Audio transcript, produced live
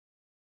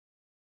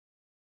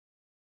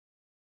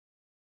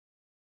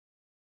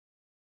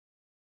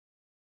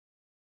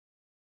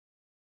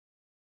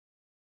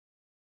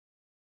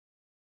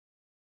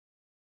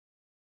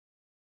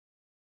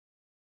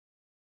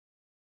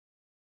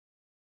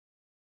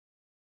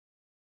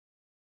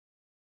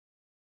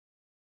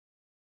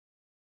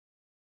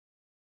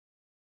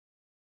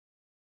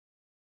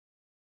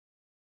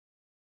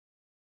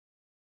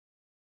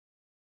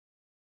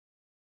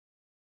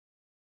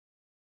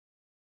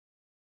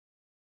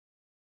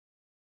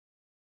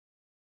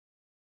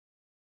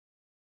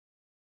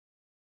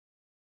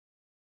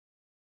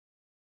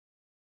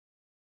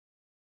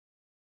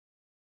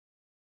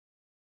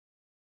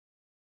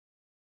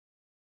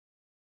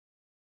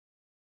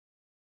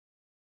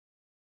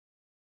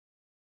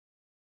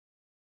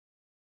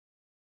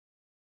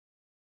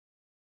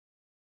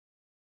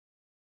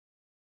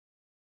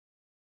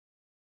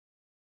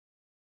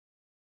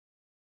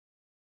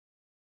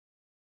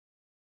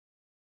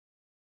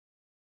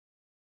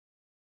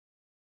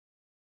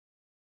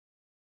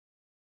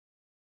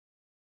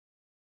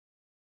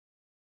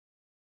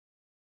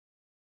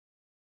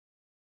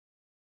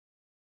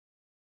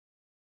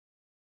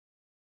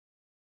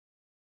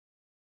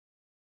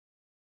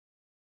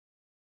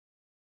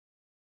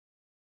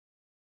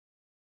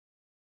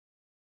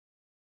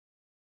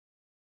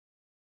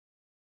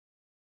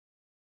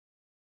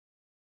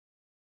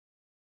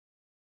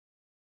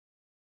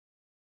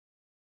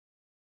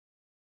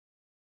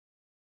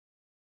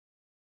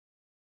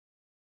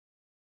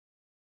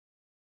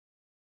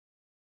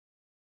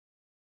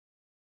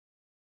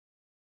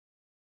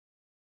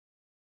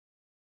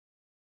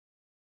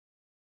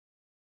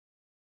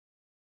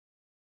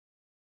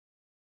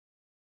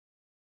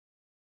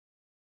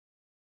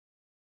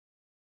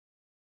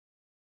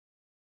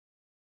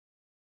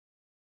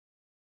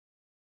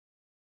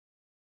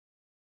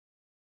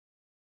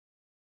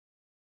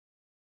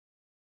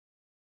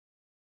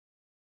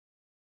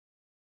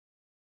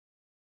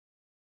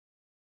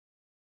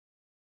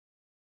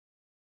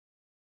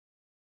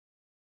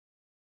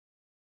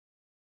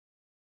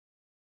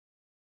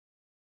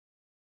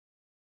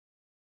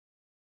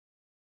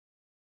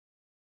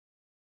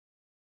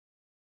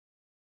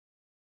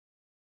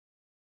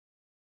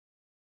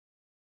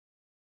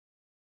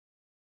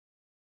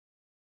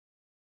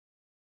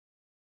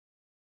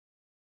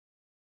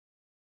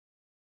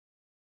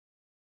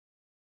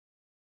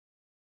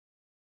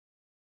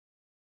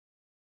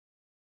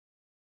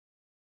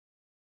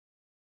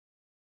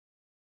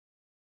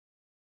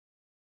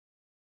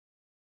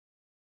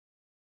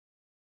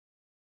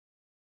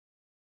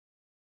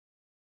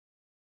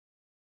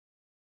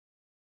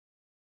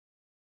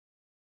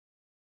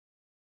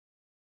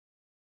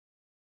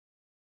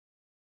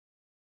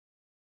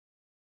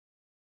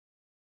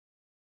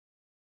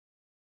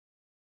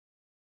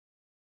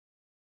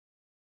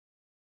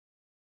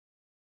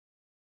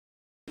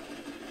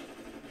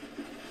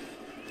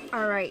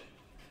Alright.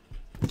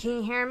 Can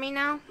you hear me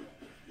now?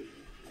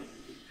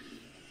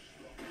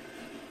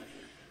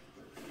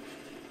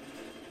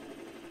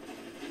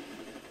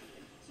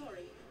 Sorry,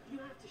 you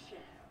have to share.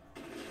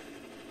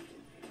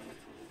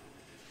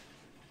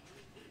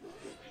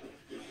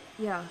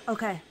 Yeah,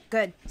 okay,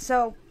 good.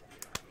 So,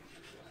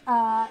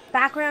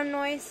 background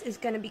noise is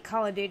gonna be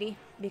Call of Duty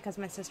because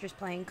my sister's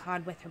playing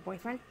COD with her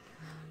boyfriend.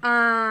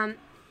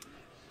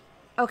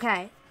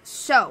 Okay,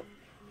 so,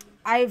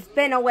 I've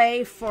been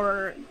away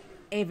for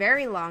a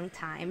very long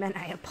time, and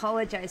I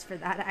apologize for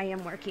that. I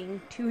am working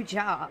 2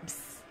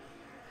 jobs.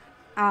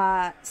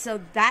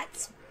 So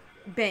that's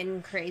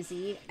been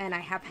crazy, and I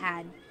have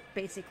had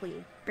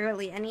basically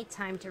barely any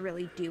time to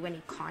really do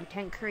any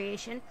content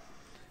creation.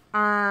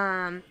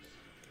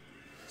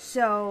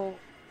 So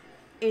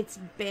it's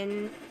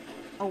been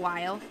a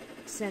while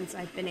since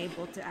I've been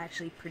able to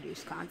actually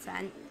produce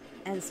content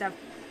and stuff.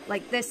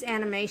 Like, this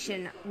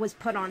animation was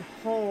put on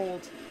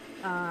hold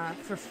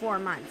for 4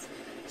 months.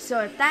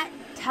 So if that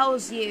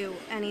tells you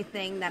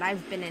anything, that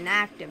I've been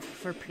inactive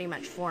for pretty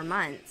much 4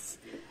 months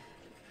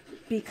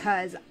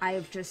because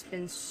I've just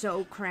been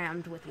so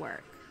crammed with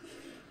work.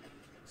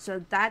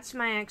 So that's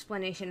my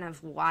explanation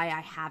of why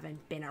I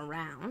haven't been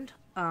around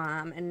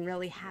and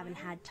really haven't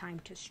had time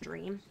to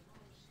stream.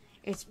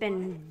 It's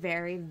been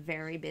very,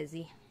 very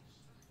busy.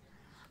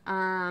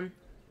 Yeah,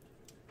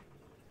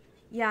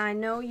 I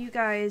know you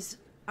guys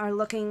are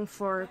looking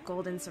for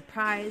Golden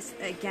Surprise.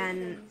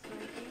 Again,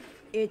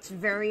 it's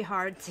very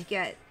hard to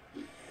get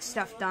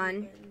stuff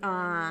done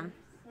and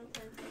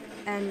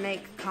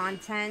make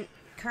content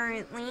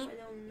currently.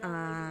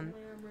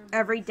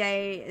 Every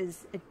day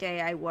is a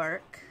day I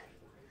work.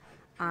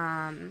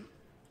 And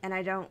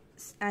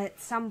at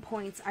some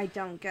points I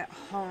don't get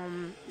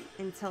home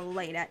until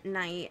late at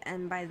night,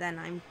 and by then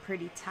I'm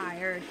pretty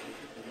tired.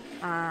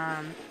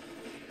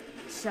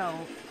 So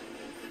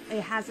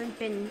it hasn't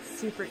been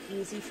super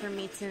easy for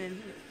me to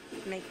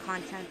make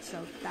content,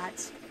 so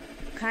that's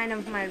kind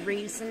of my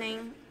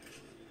reasoning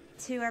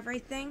to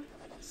everything.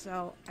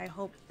 So I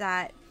hope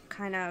that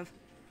kind of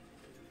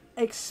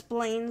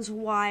explains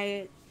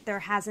why there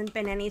hasn't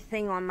been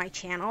anything on my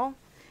channel.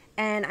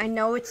 And I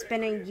know it's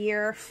been a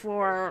year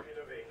for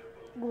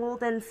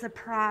Golden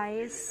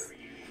Surprise.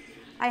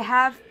 I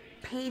have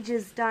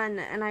pages done,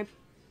 and I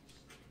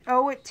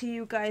owe it to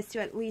you guys to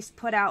at least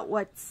put out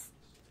what's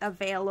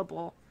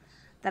available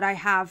that I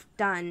have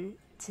done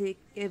to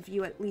give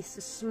you at least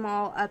a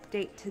small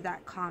update to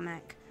that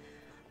comic,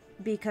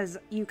 because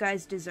you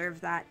guys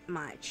deserve that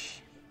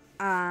much.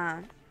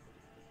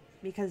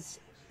 Because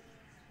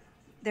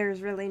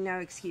there's really no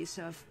excuse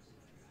of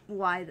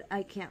why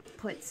I can't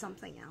put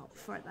something out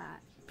for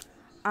that.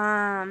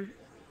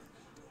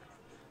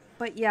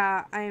 But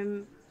yeah,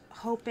 I'm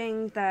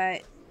hoping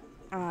that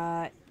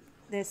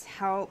this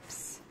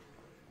helps,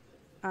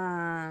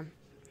 and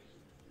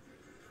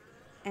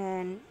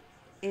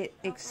it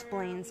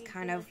explains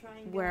kind of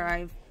where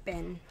I've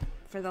been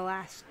for the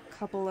last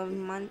couple of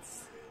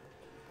months,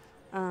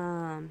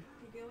 and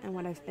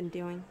what I've been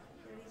doing.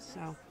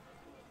 So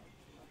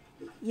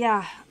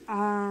yeah,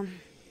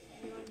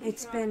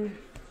 it's been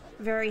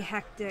very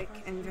hectic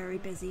and very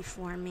busy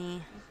for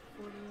me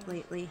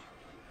lately.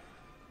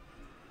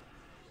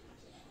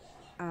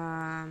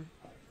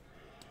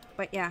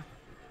 But yeah,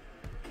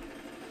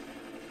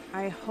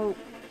 I hope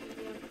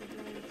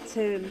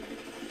to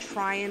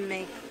try and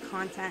make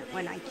content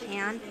when I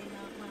can,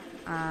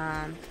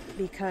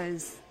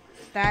 because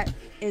that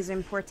is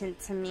important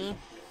to me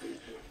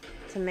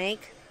to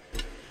make.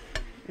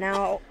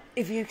 Now,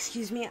 if you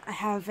excuse me, I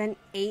haven't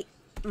ate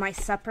my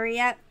supper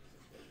yet.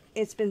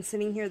 It's been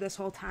sitting here this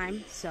whole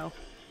time, so.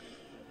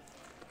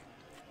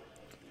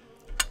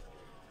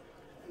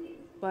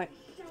 But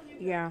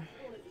yeah.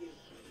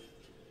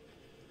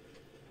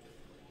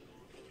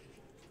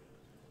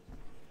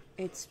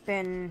 It's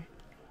been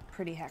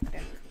pretty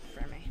hectic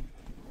for me.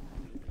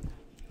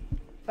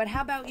 But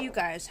how about you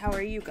guys? How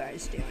are you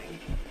guys doing?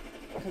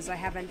 Because I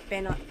haven't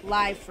been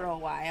live for a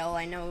while.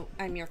 I know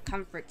I'm your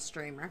comfort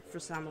streamer for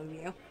some of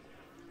you.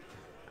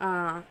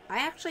 I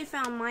actually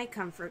found my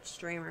comfort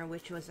streamer,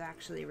 which was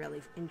actually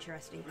really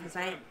interesting, because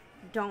I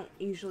don't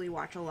usually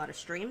watch a lot of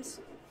streams.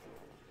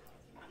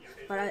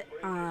 But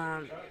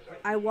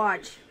I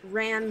watch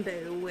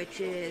Ranboo,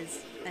 which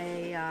is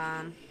a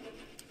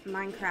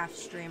Minecraft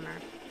streamer.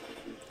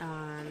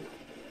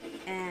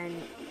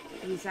 And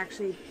he's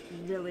actually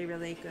really,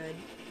 really good.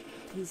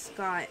 He's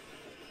got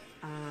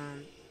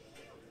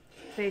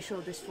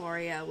facial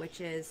dysphoria,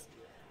 which is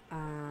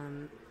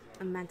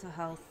a mental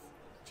health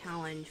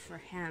challenge for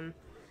him,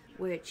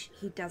 which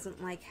he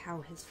doesn't like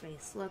how his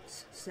face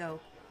looks, so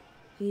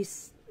he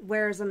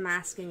wears a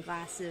mask and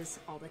glasses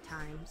all the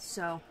time,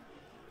 so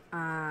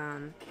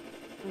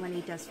when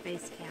he does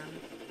face cam.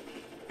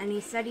 And he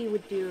said he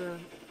would do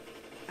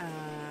a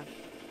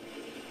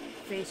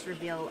face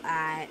reveal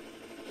at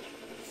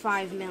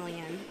 5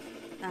 million,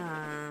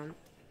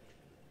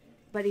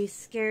 but he's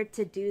scared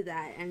to do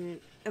that,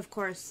 and of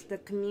course the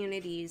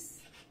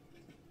community's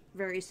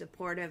very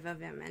supportive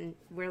of him, and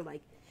we're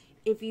like,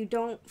 if you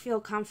don't feel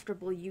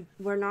comfortable,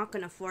 we're not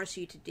going to force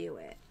you to do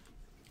it.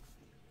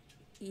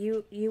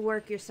 You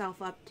work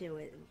yourself up to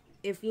it.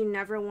 If you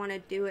never want to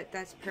do it,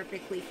 that's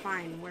perfectly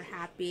fine. We're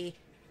happy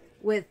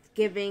with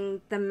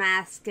giving the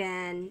mask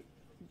and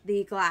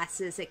the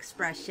glasses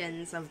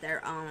expressions of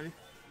their own,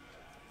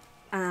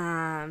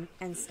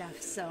 and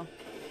stuff. So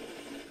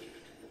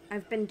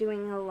I've been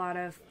doing a lot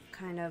of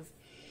kind of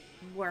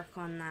work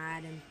on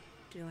that and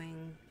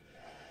doing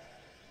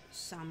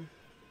some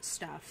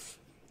stuff.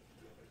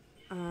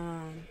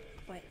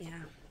 But yeah.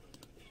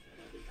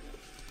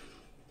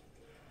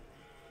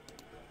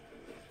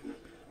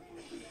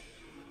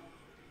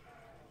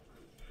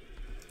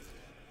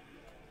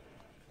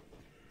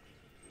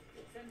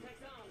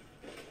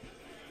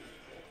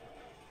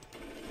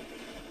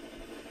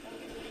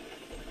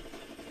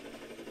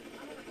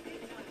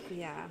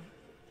 Yeah.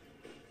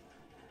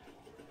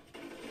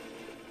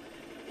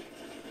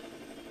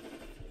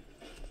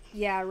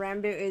 Yeah,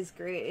 Rambo is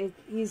great.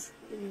 He's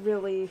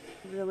really,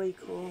 really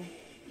cool.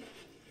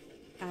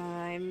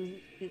 I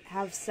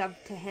have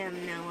subbed to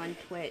him now on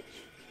Twitch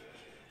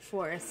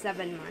for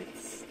 7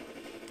 months,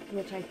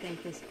 which I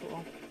think is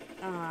cool.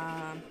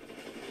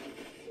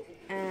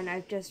 And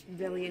I've just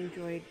really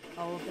enjoyed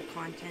all of the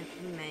content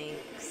he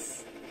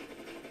makes,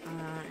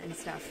 and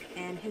stuff.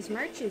 And his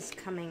merch is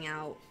coming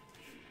out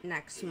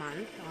next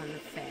month on the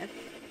 5th.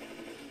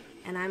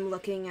 And I'm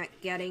looking at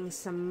getting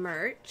some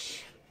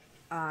merch,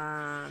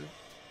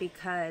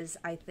 because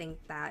I think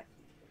that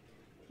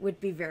would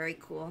be very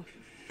cool.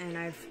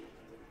 And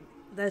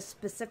the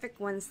specific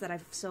ones that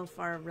I've so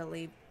far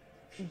really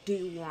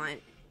do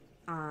want,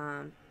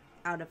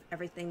 out of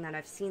everything that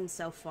I've seen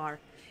so far,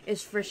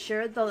 is for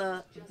sure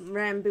the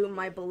Rambo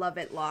My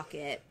Beloved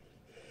locket,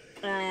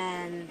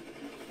 and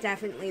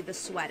definitely the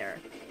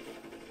sweater.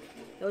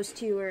 Those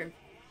two are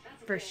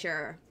for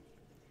sure.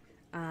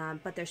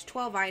 But there's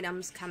 12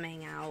 items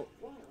coming out,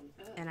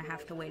 and I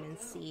have to wait and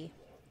see.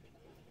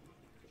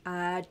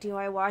 Do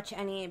I watch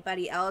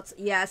anybody else?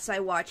 Yes, I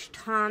watch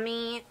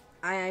Tommy.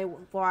 I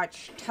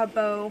watch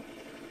Tubbo.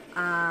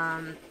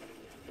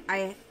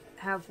 I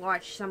have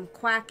watched some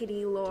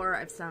Quackity lore.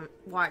 I've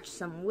watched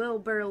some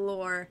Wilbur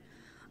lore.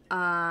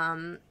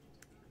 I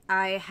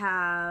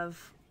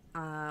have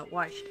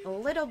watched a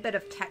little bit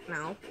of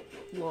Techno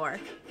lore.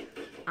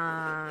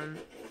 And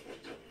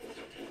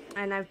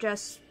I've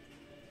just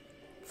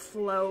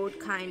flowed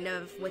kind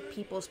of with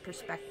people's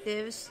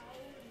perspectives.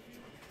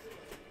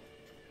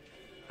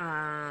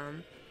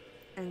 And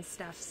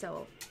stuff.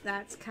 So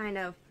that's kind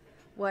of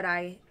what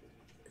I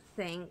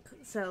think.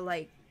 So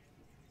like,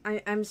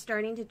 I'm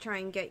starting to try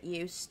and get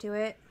used to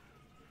it.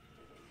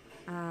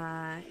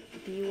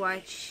 Do you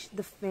watch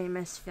the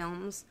famous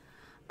films?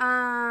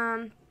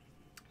 No,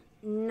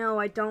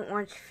 I don't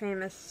watch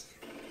famous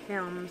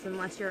films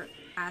unless you're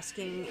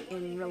asking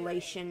in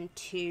relation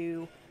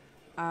to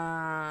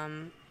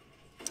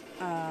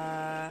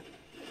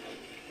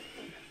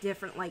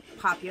different like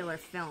popular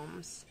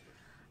films.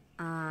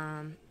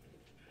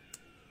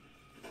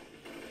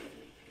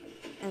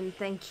 And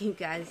thank you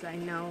guys. I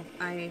know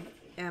I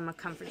am a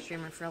comfort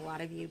streamer for a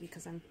lot of you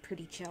because I'm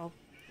pretty chill.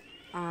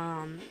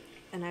 And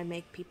I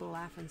make people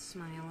laugh and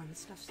smile and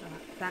stuff, so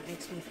that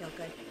makes me feel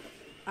good.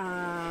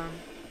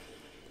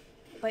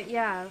 But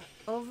yeah,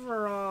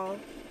 overall,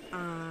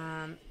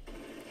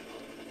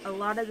 a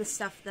lot of the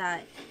stuff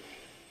that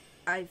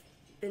I've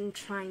been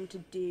trying to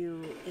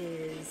do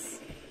is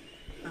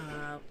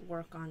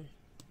work on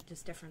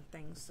just different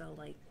things. So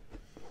like,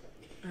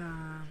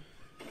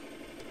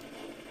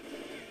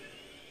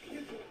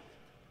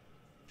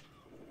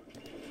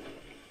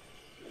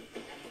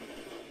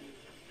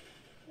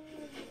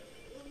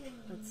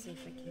 let's see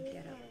if I can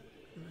get up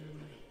one of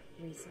my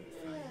recent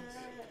files.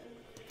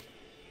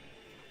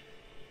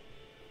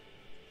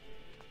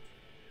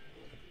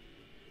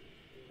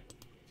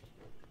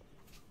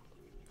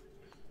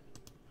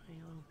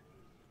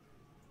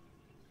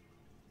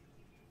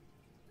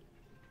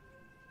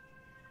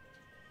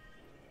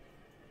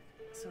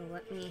 So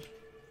let me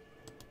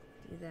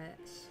do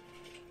this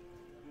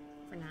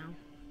for now.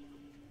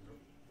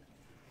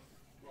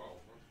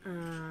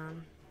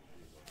 And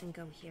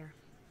go here.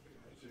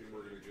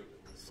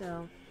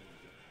 So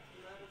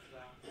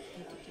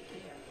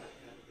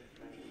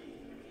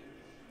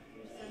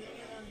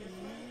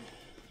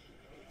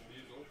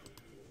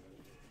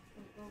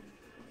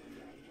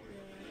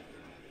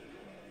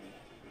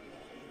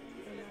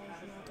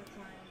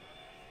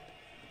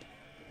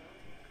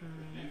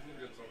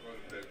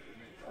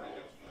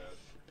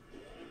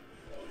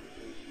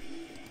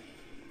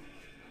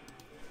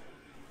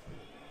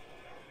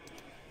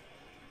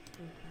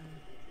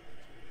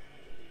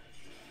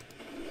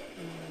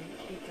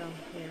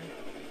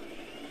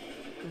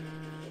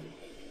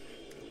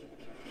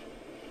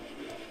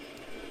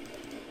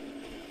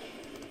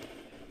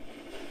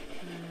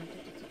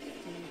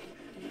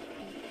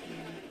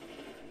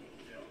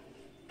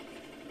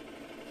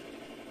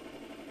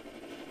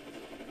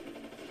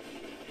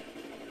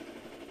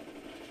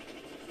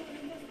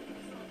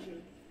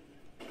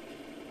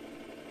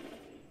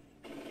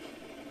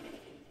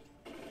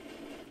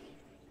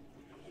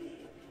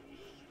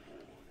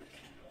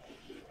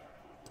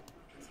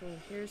So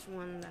here's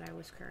one that I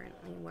was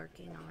currently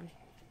working on.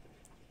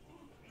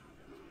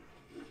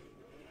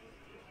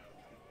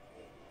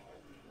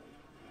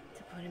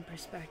 To put in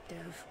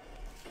perspective,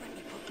 let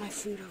me put my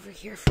food over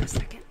here for a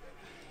second.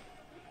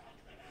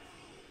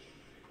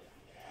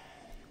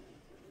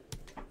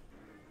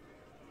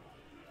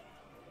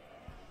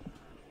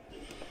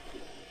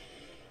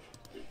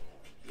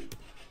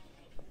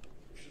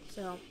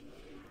 So,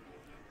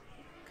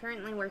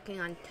 currently working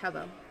on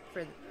Tubbo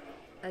for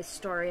a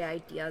story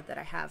idea that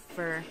I have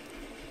for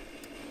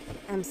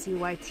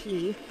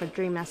MCYT, for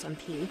Dream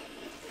SMP.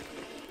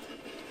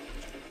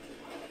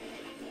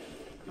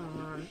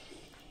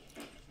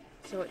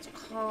 So it's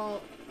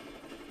called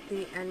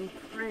The End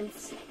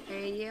Prince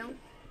AU.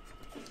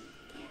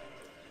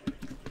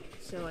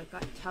 So I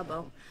got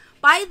Tubbo.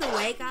 By the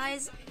way,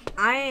 guys,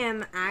 I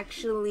am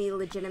actually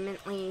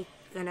legitimately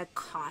gonna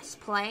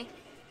cosplay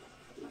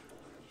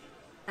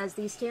as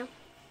these two.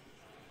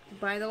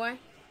 By the way,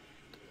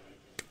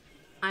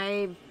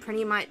 I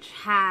pretty much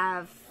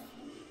have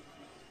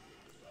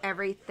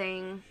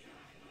everything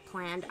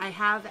planned. I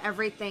have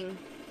everything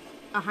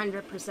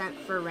 100%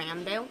 for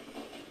Rambo.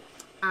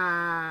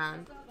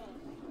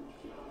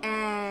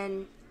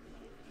 And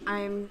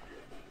I'm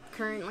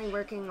currently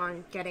working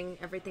on getting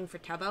everything for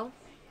Tubbo.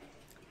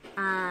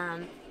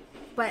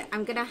 But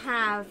I'm gonna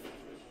have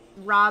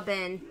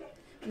Robin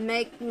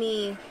make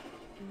me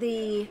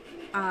the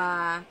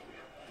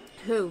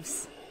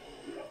hooves,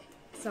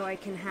 so I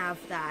can have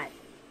that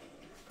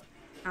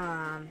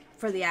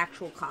for the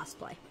actual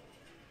cosplay,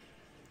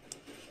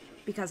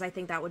 because I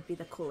think that would be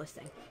the coolest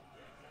thing.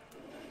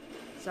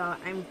 So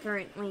I'm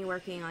currently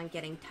working on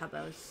getting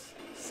Tubbo's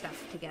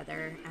stuff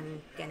together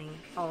and getting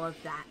all of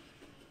that.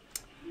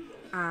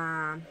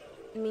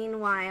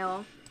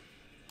 Meanwhile,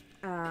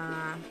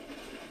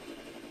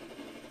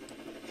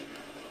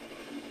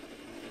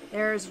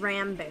 there's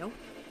Rambo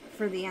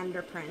for the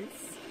Ender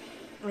Prince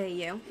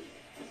AU.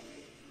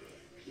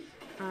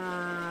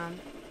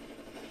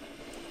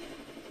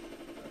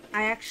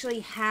 I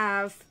actually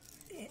have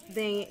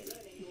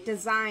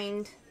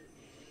designed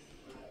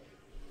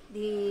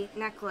the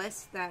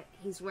necklace that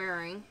he's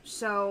wearing.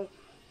 So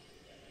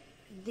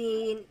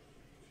the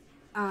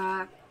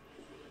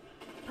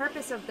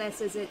purpose of this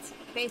is it's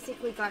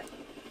basically got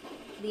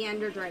the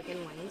Ender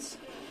Dragon wings.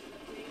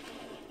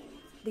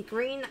 The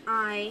green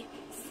eye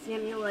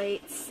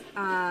simulates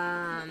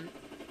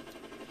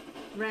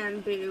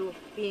Rambo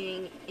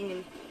being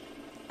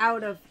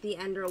out of the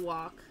Ender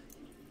Walk.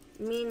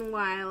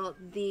 Meanwhile,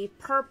 the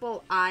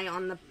purple eye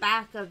on the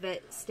back of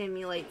it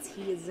stimulates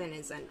he is in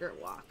his Ender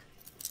Walk.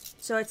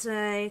 So it's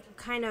a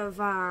kind of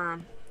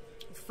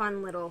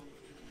fun little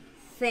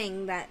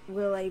thing that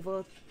will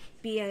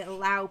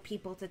allow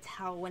people to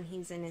tell when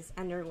he's in his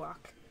Ender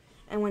Walk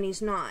and when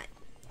he's not,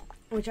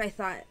 which I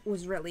thought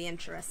was really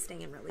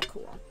interesting and really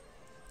cool.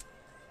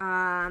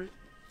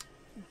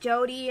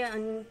 Jody,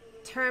 in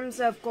terms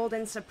of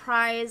Golden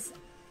Surprise,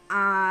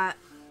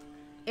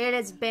 it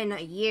has been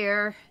a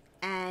year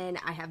and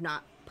I have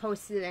not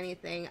posted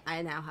anything.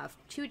 I now have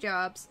 2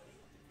 jobs.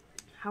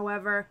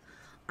 However,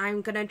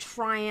 I'm gonna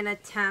try and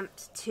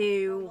attempt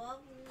to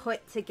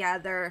put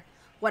together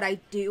what I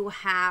do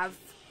have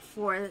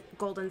for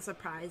Golden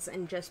Surprise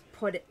and just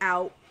put it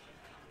out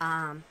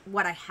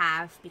what I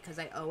have, because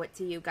I owe it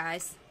to you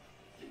guys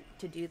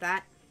to do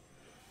that.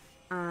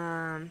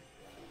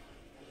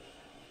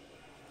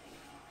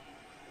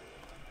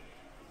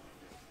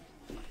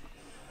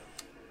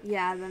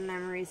 Yeah, the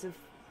memories of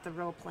the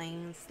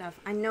role-playing and stuff.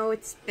 I know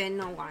it's been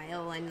a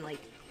while and,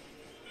 like,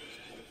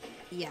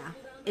 yeah,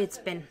 it's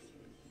been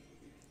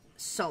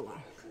so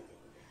long.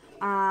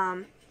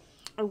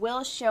 I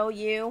will show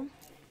you.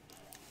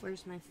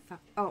 Where's my phone?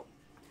 Oh,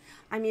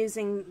 I'm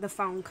using the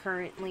phone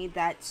currently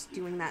that's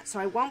doing that. So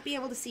I won't be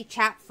able to see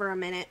chat for a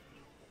minute.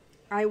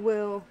 I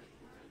will,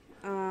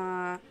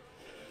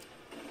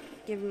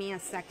 give me a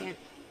second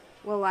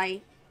while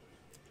I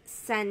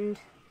send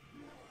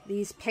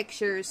these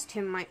pictures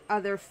to my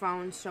other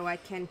phone so I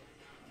can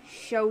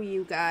show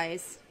you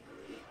guys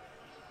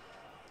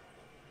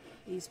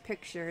these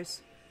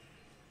pictures.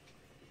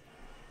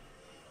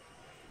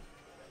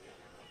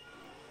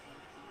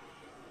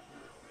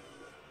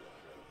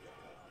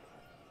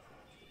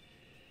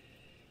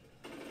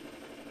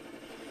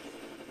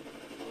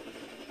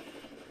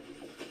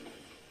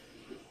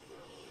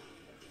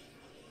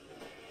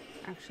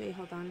 Actually,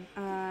 hold on.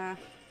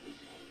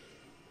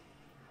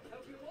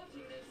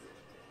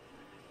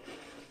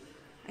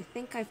 I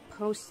think I've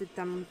posted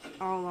them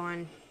all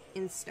on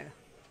Insta.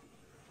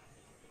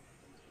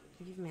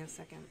 Give me a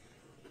second.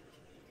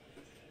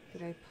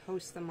 Did I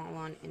post them all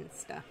on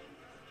Insta?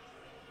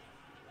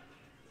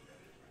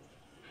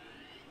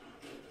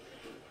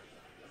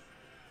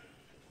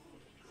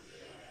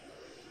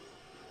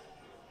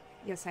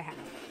 Yes, I have.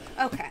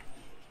 Okay.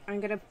 I'm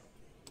gonna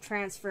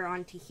transfer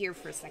onto here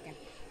for a second.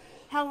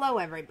 Hello,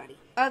 everybody.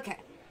 Okay.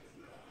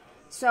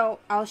 So,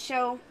 I'll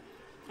show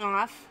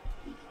off.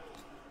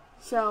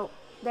 So,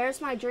 there's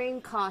my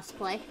dream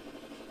cosplay.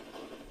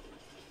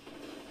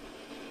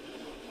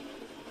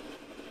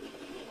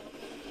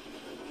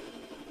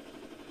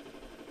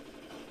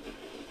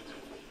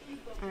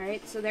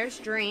 Alright, so there's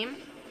Dream.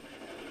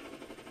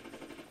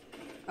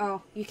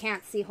 Oh, you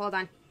can't see. Hold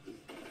on.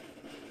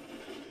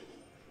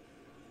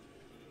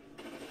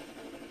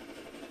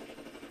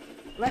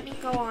 Let me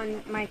go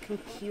on my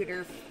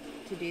computer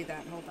to do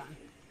that. Hold on.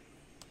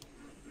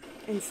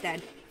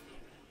 Instead.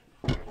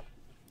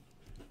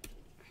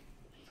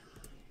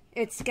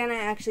 It's gonna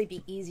actually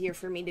be easier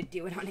for me to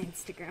do it on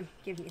Instagram.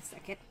 Give me a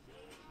second.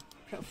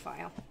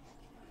 Profile.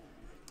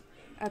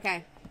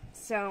 Okay,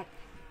 so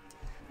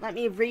let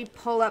me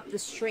re-pull up the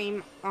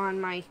stream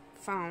on my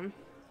phone.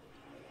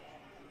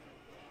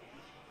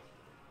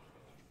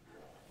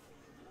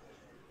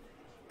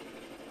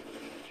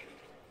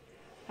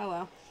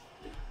 Hello.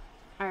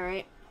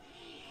 Alright.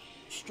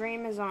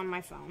 Stream is on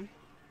my phone.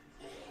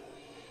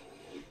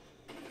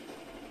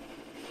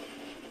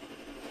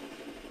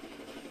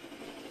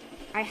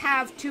 I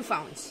have 2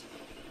 phones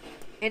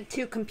and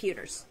 2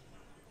 computers.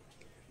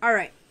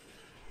 Alright.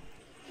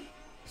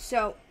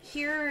 So,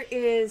 here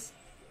is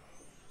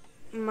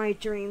my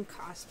Dream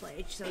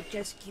cosplay. So,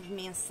 just give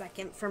me a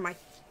second for my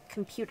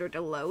computer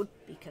to load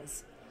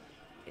because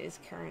it is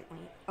currently...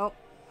 Oh,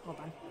 hold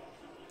on.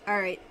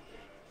 Alright.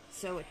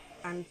 So,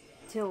 I'm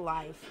to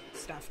live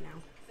stuff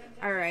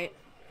now. Alright.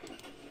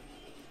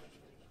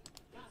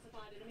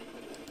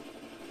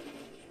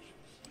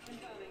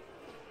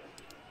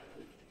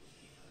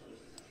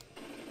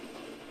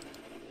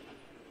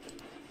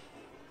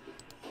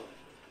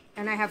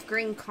 And I have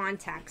green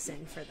contacts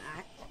in for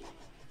that.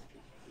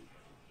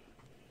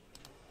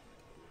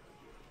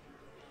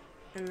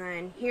 And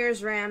then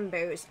here's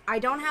Rambo's. I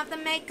don't have the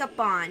makeup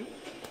on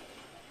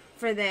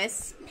for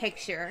this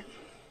picture,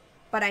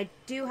 but I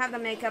do have the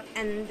makeup,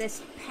 and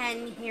this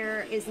pen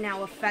here is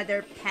now a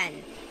feather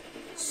pen.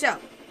 So,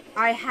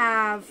 I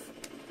have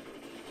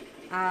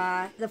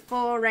the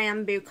full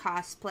Rambo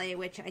cosplay,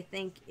 which I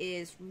think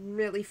is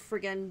really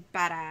friggin'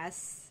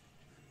 badass.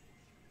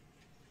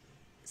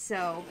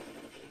 So,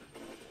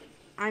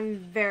 I'm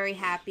very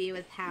happy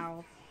with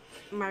how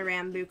my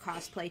Rambo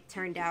cosplay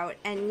turned out.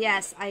 And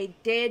yes, I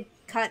did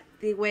cut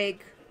the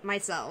wig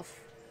myself.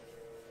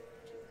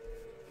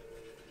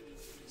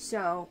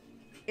 So,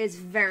 it's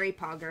very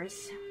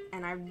poggers,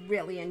 and I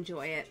really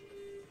enjoy it.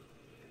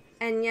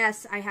 And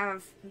yes, I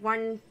have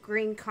 1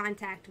 green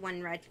contact,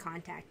 1 red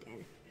contact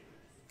in.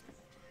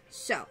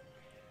 So,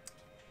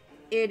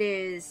 it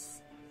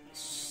is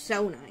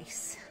so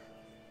nice.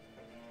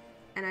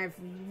 And I've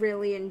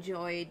really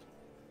enjoyed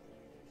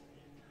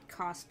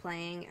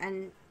cosplaying,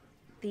 and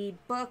the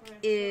book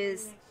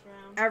is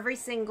every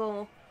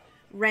single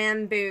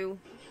Rambo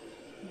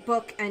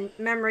book and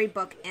memory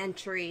book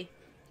entry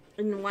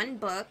in 1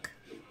 book,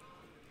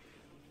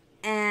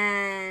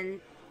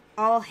 and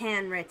all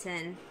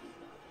handwritten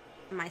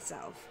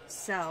myself.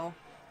 So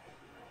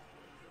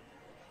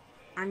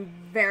I'm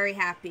very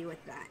happy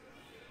with that.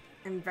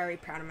 I'm very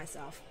proud of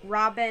myself.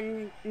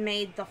 Robin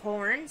made the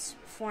horns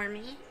for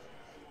me,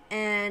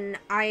 and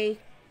I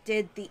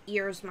did the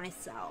ears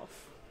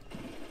myself.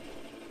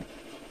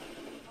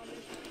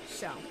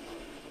 So,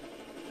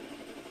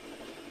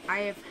 I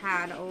have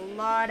had a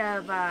lot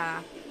of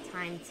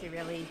time to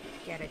really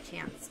get a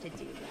chance to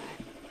do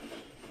that.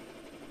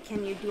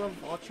 Can you do a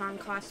Voltron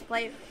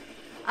cosplay?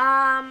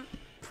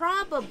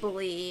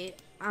 Probably.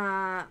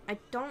 I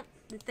don't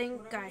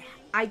think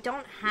I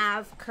don't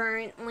have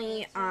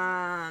currently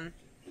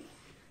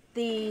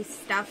the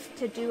stuff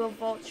to do a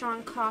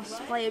Voltron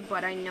cosplay,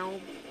 but I know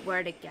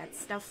where to get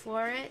stuff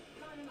for it.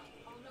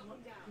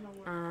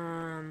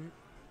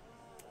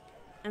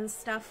 And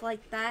stuff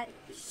like that.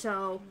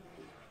 So,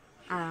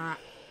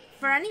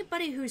 for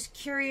anybody who's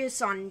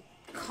curious on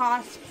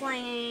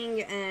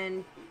cosplaying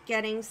and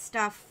getting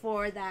stuff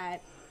for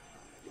that,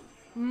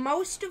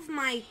 most of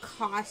my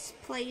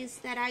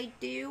cosplays that I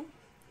do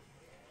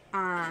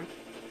are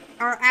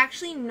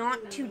actually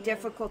not too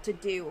difficult to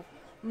do.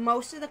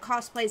 Most of the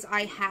cosplays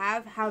I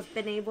have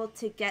been able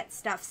to get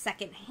stuff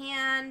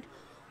secondhand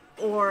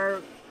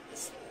or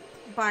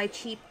buy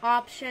cheap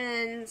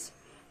options,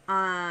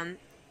 hand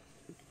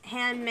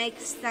make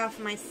stuff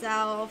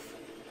myself.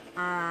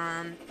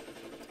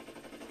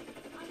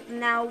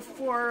 Now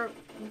for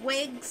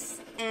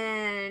wigs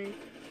and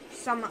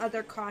some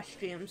other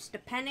costumes,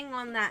 depending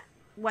on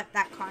what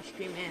that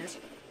costume is,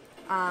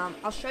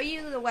 I'll show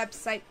you the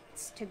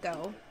websites to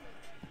go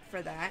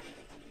for that.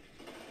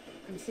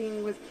 I'm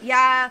seeing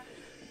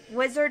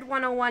Wizard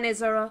 101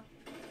 is a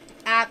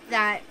app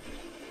that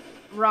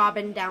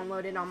Robin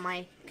downloaded on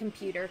my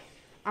computer.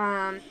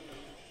 Now,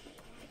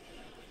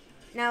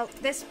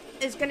 this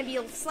is going to be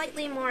a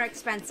slightly more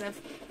expensive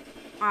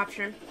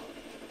option,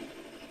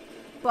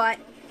 but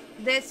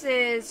this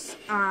is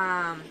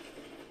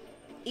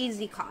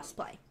Easy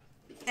Cosplay.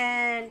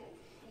 And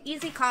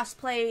Easy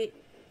Cosplay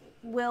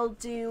will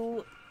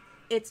do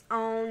its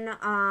own,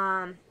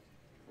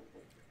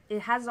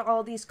 it has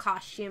all these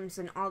costumes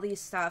and all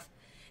these stuff.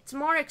 It's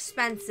more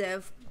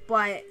expensive,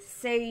 but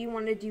say you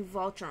want to do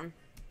Voltron.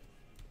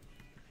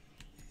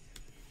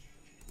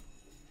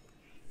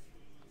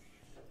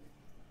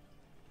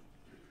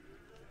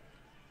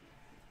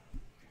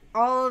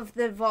 all of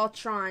the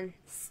Voltron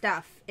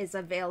stuff is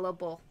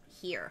available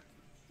here.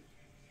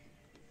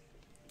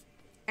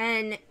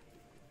 And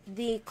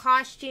the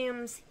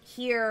costumes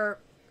here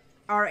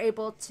are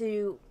able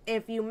to,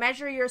 if you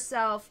measure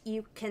yourself,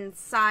 you can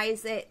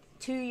size it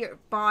to your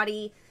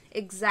body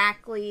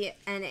exactly,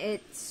 and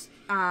it's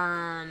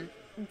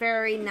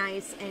very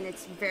nice and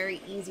it's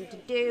very easy to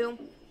do.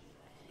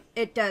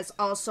 It does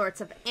all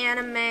sorts of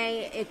anime,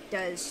 it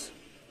does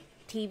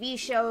TV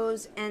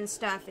shows and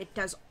stuff, it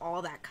does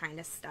all that kind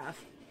of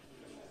stuff.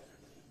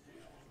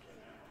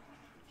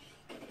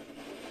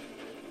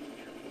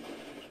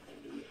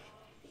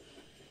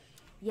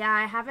 Yeah,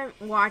 I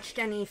haven't watched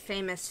any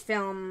famous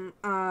film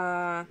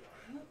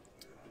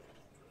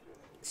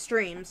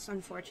streams,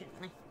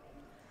 unfortunately.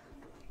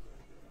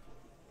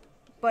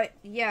 But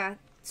yeah,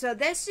 so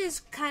this is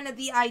kind of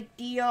the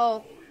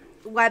ideal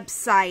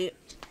website.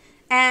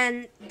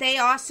 And they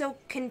also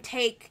can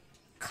take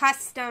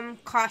custom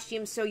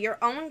costumes. So your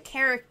own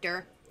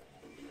character,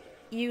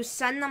 you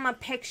send them a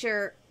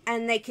picture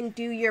and they can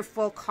do your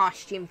full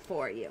costume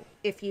for you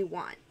if you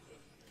want.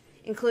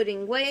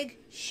 Including wig,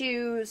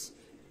 shoes,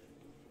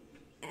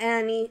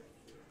 any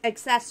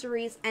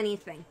accessories,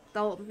 anything.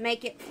 They'll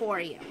make it for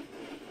you.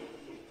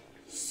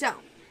 So,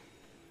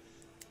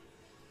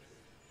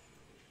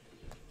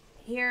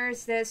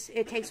 here's this.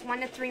 It takes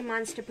 1 to 3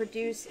 months to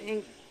produce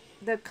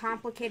the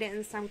complicated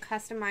and some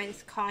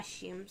customized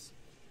costumes,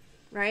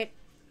 right?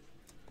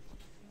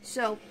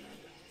 So,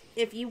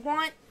 if you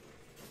want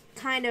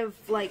kind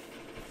of like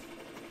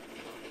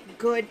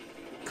good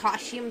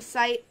costume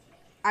site,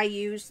 I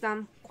use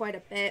them quite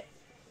a bit.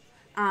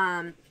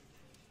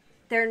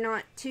 They're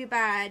not too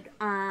bad.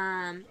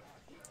 I've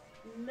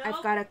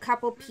got a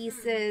couple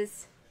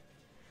pieces.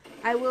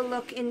 I will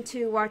look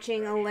into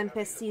watching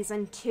Olympus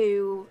Season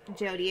 2,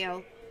 Jody.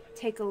 I'll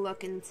take a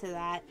look into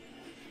that.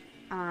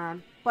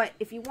 But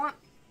if you want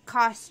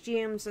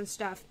costumes and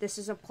stuff, this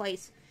is a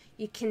place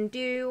you can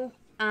do,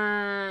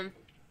 and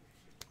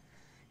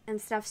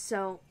stuff,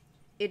 so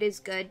it is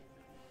good.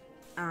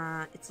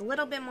 It's a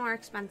little bit more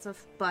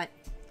expensive, but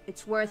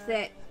it's worth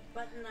it.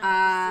 Button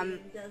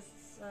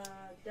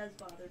does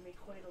bother me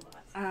quite a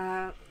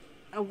lot.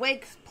 A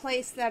wig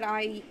place that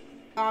I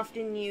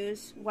often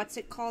use, what's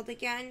it called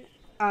again?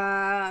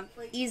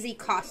 Easy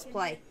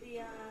Cosplay.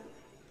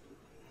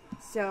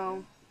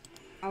 So,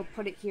 I'll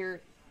put it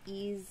here,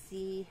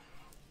 Easy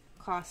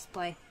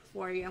Cosplay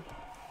for you.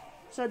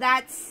 So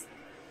that's,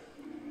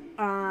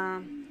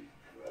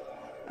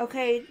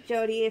 okay,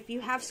 Jody, if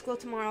you have school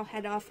tomorrow,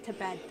 head off to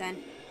bed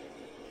then.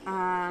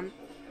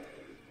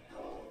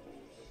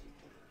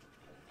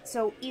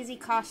 So, Easy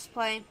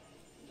Cosplay,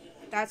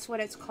 that's what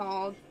it's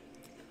called.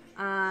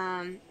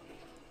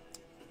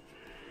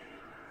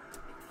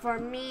 For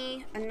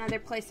me, another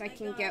place I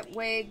can get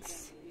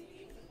wigs.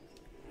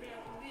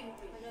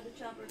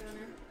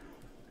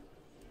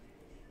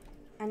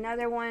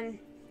 Another one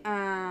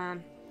I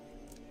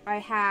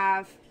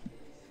have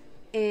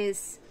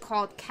is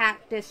called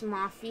Cactus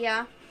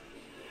Mafia.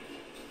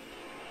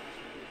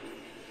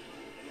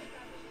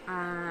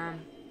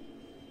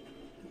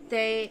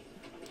 They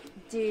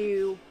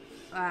do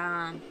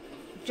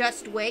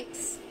just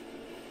wigs.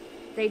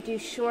 They do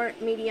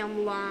short,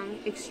 medium, long,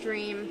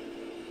 extreme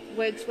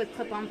wigs with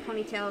clip-on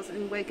ponytails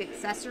and wig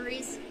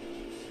accessories.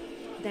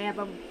 They have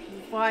a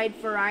wide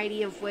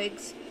variety of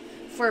wigs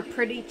for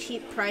pretty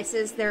cheap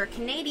prices. They're a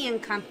Canadian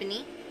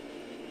company.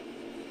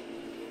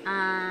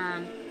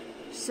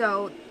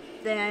 So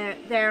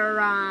they're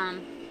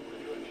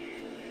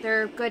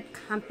a good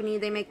company.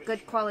 They make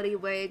good quality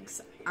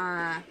wigs.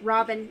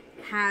 Robin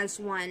has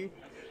one.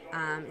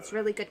 It's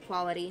really good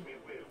quality.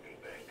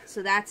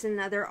 So that's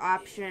another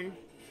option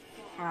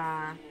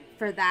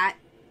for that.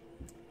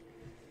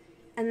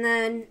 And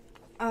then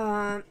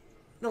the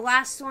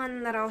last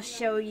one that I'll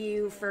show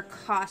you for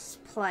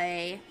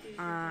cosplay,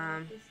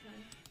 and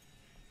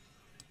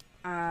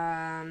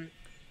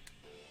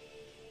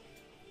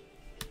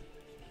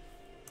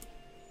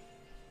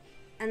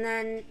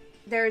then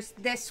there's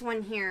this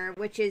one here,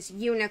 which is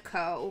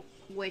Unico,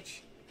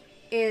 which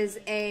is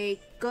a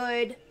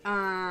good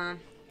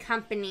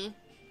company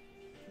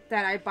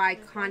that I buy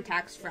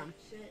contacts from.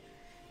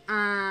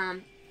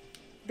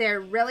 They're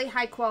really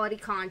high quality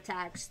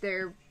contacts.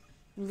 They're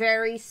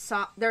very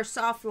soft. They're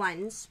soft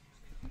lens,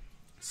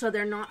 so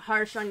they're not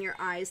harsh on your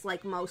eyes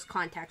like most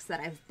contacts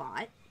that I've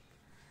bought.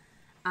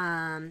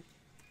 And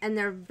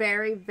they're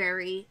very,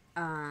 very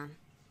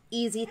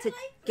easy to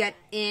get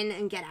in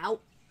and get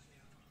out.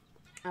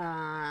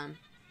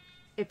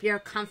 If you're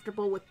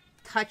comfortable with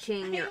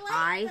touching your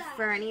eye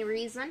for any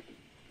reason.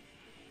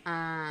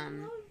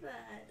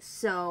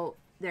 So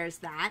there's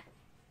that.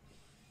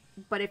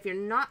 But if you're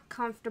not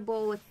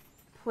comfortable with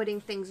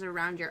putting things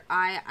around your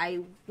eye,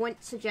 I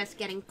wouldn't suggest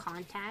getting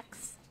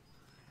contacts.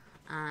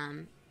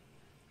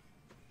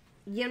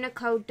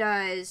 Unico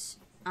does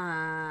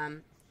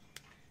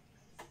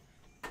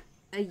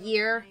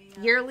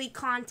yearly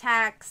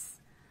contacts.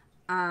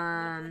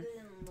 Hold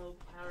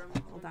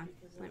on,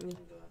 let me.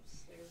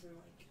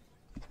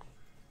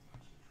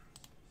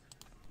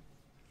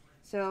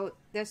 So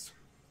this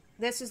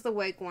is the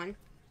wig one.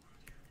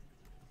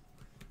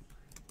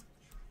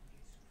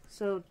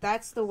 So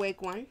that's the wig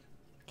one,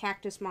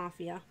 Cactus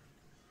Mafia.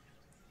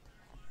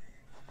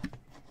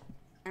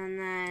 And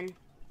then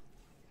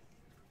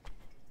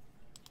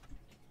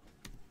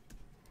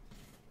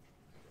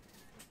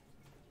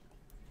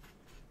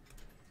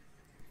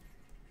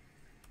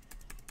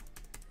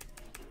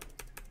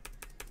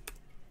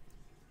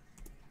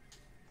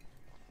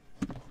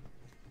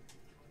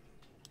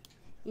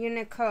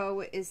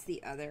Unico is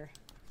the other.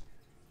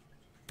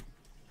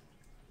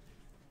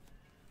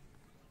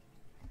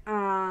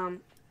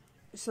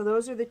 So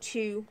those are the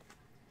two.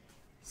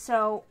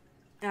 So,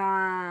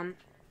 but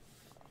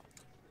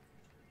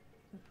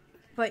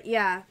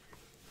yeah,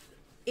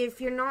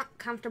 if you're not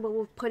comfortable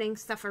with putting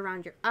stuff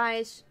around your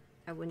eyes,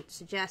 I wouldn't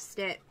suggest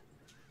it.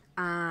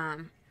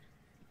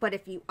 But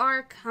if you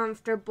are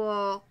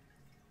comfortable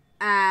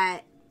at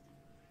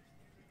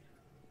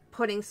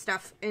putting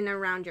stuff in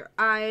around your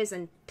eyes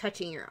and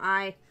touching your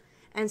eye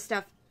and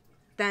stuff,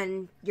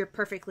 then you're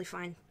perfectly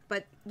fine.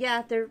 But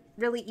yeah, they're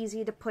really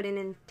easy to put in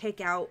and take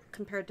out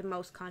compared to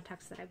most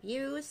contacts that I've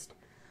used.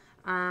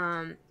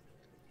 And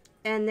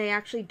they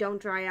actually don't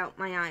dry out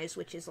my eyes,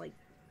 which is like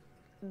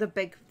the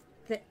big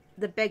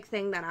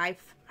thing that I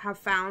have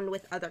found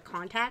with other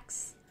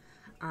contacts.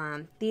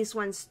 These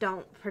ones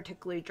don't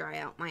particularly dry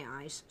out my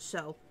eyes,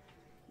 so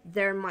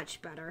they're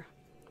much better.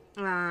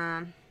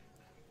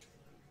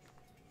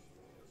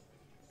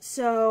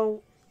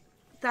 So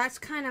that's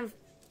kind of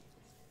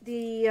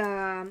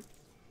the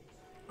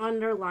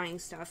underlying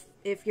stuff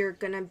if you're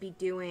gonna be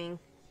doing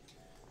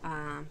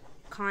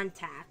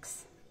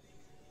contacts.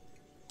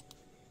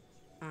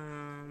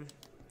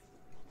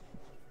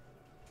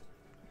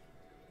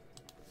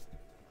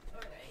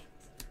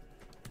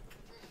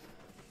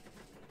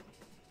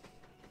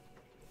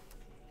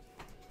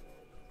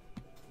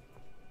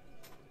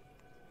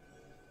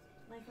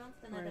 My phone's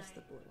gonna Where's die.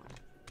 the blue one?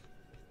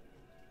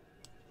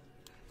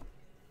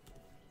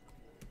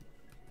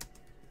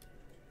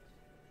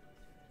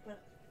 But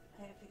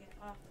I have to get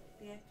off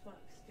the Xbox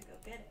to go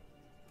get it.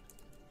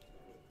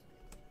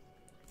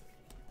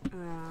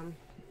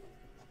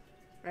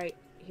 Right,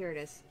 here it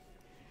is.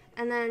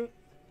 And then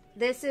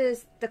this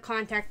is the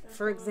contact, That's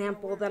for a lot of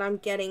example, work. that I'm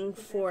getting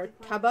Because I for have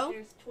to climb the Tubbo.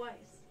 stairs twice.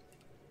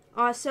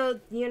 Also,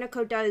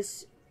 Unico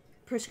does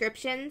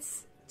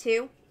prescriptions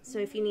too. So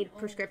if you need Oh.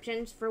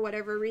 prescriptions for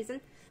whatever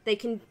reason, they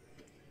can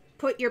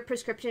put your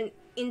prescription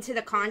into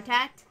the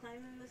contact,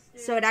 Climbing the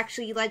stairs. so it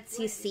actually lets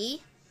you twice.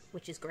 see,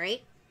 which is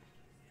great.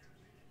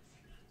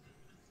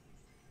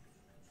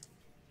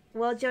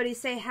 Well, Jody,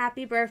 say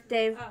happy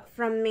birthday Up.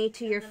 from me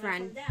to And your then I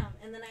friend. come down,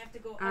 and then I have to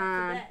go up to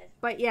bed.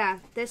 But yeah,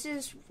 this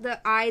is the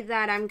eye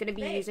that I'm going to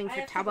be Babe, using I for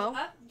have to go Tubbo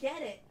up,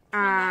 get it,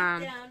 come back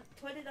Um, down,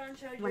 put it on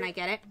charger. when I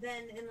get it.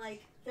 Then in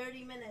like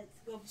 30 minutes,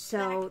 go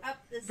So back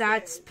up the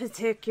that's stairs.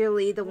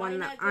 particularly the Why one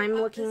not that go I'm up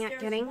the looking at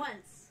stairs getting.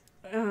 Once?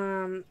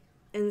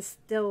 And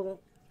still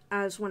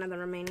as one of the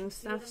remaining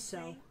See what stuff. I'm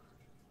So,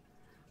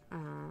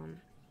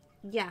 saying?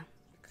 yeah,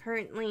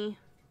 currently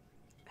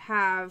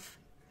have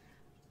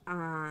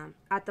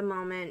at the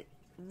moment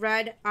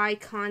red eye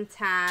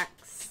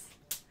contacts,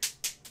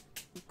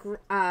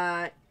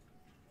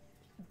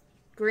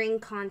 green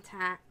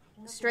contact,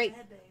 Not the straight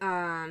bed,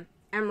 babe.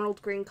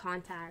 emerald green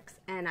contacts,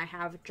 and I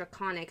have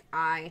draconic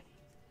eye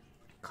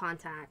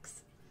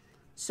contacts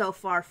so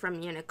far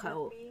from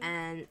Unico,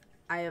 and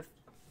I have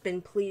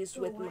been pleased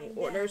with my wind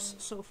orders down.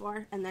 so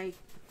far, and they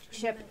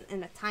ship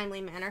in a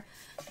timely manner,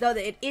 though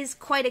it is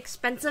quite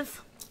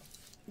expensive,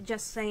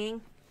 just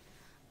saying.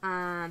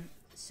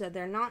 So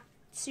they're not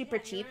super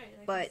Yeah, you're cheap, right. I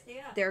can but stay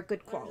up. they're good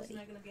I'm just quality.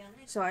 not gonna be on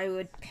it. So I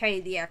would pay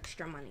the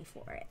extra money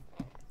for it.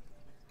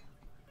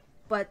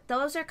 But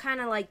those are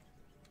kind of like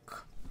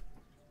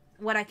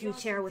what I You can also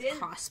share with didn't-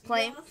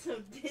 cosplay. you also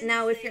didn't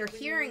Now, if say you're when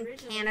here in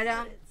originally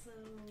Canada, said it,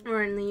 so-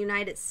 or in the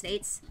United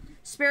States,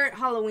 Spirit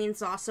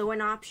Halloween's also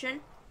an option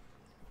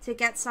to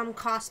get some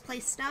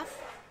cosplay stuff.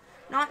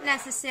 Not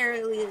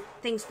necessarily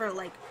things for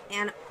like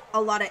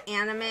a lot of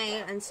anime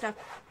and stuff.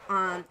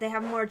 They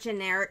have more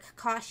generic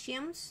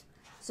costumes,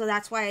 so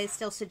that's why I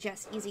still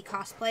suggest Easy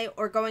Cosplay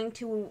or going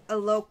to a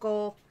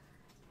local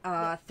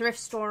thrift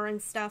store and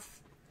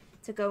stuff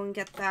to go and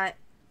get that.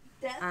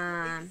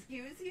 Death,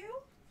 excuse you?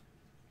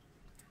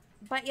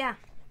 But yeah,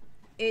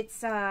 it's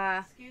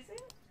Excuse you?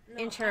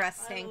 No,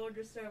 Interesting. I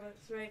order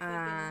Starbucks right fucking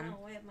now.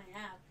 I have my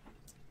app.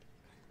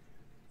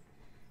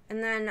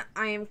 And then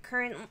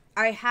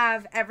I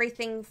have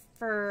everything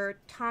for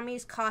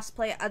Tommy's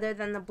cosplay other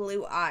than the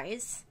blue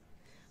eyes,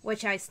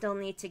 which I still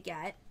need to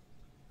get.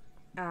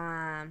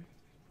 Can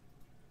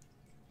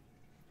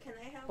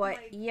I have But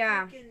my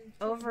yeah, frickin'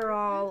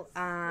 overall,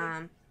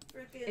 Like,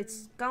 frickin',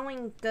 it's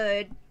going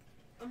good,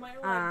 am I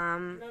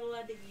not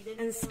allowed to eat anymore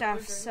and or stuff,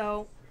 drink?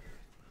 so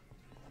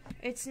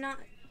it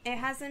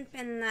hasn't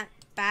been that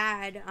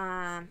bad,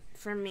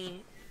 for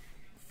me,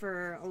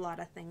 for a lot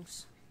of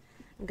things.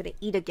 I'm gonna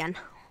eat again.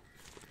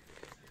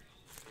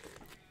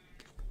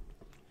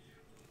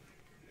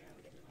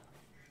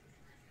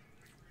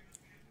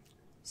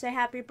 say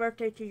happy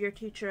birthday to your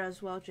teacher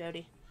as well,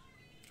 Jody.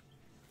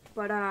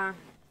 But,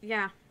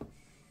 yeah.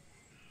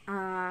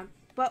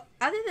 But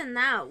other than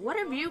that, what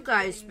have you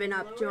guys been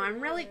up to? I'm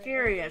really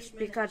curious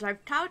because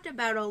I've talked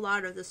about a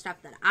lot of the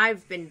stuff that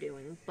I've been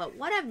doing, but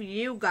what have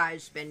you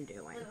guys been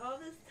doing? And all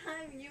this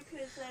time you could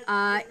have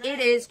said It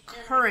is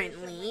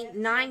currently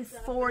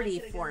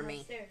 9:40 for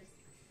me.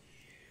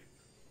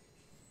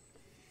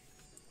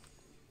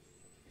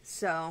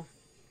 So,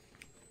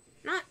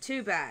 not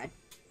too bad.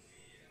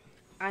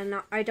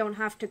 I don't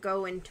have to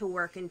go into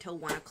work until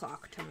 1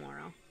 o'clock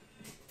tomorrow.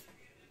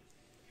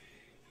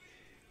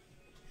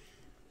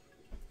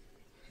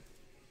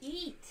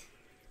 Eat.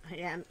 I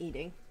am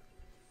eating.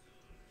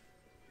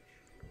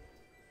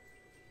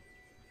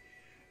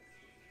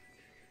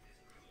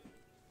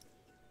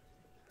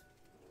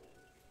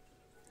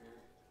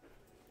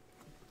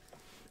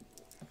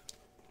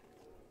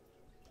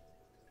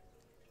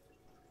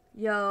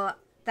 Yo,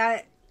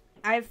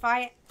 if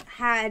I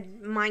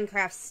had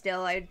Minecraft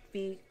still,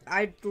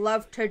 I'd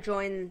love to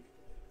join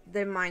the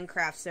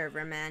Minecraft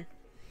server, man.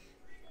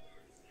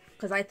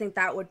 Because I think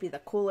that would be the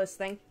coolest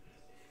thing.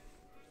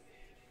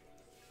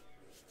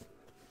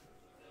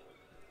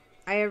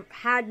 I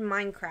had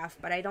Minecraft,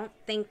 but I don't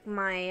think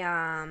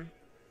my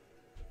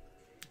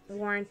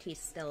warranty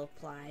still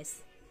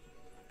applies.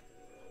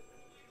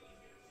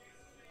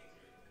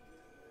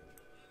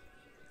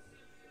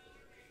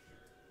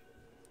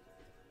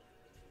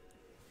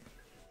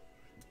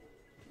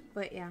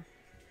 But yeah.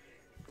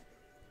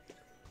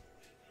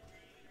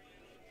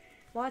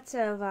 Lots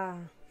of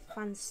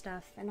fun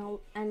stuff. And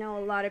I know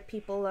a lot of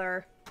people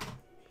are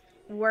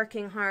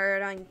working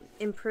hard on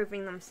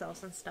improving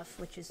themselves and stuff,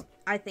 which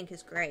I think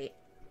is great.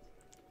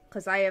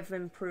 Because I have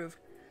improved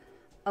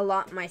a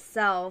lot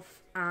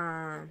myself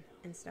and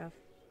stuff.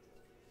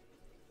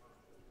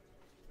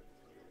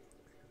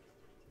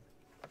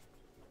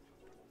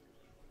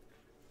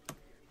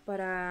 But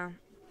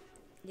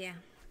yeah.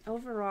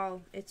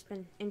 Overall, it's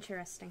been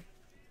interesting.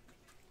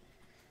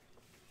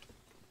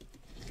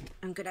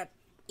 I'm gonna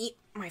eat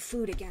my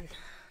food again.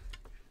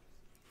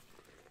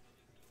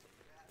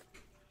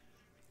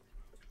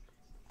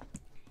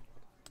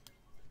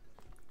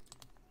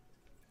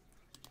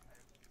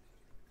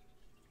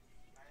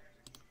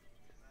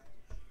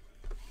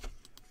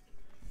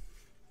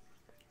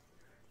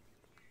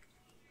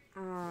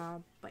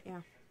 But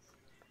yeah.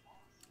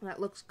 That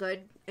looks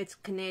good. It's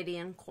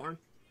Canadian corn.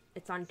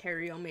 It's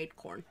Ontario made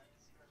corn.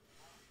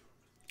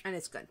 And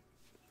it's good.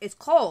 It's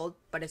cold,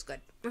 but it's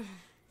good.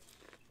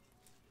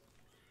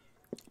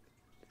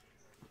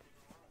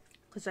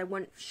 Because I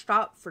wouldn't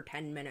stop for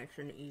 10 minutes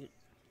and eat.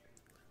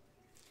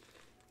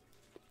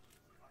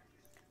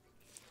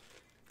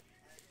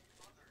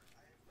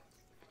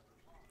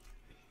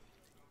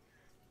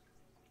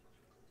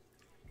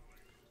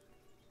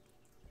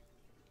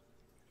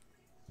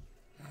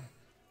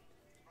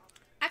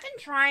 I can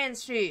try and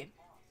see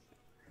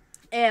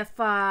if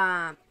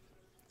I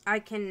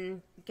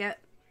can get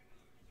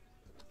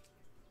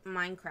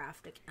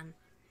Minecraft again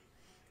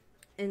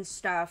and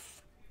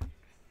stuff,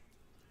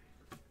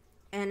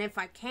 and if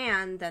I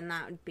can, then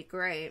that would be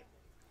great.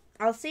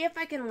 I'll see if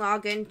I can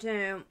log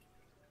into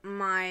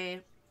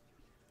my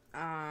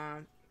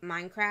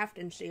Minecraft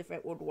and see if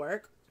it would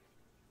work,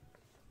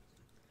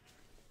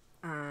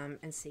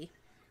 and see,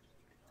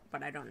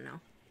 but I don't know.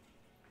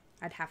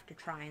 I'd have to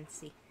try and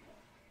see.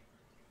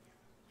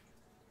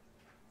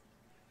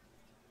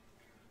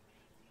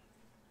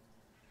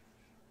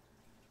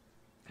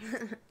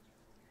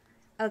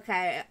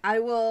 Okay, I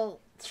will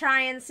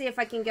try and see if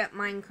I can get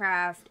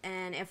Minecraft,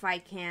 and if I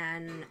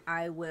can,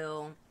 I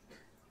will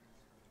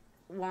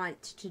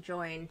want to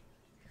join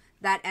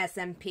that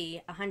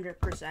SMP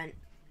 100%.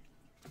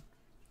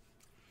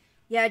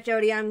 Yeah,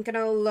 Jody, I'm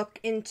gonna look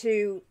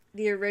into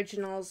the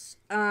originals.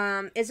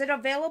 Is it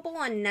available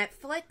on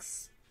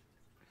Netflix?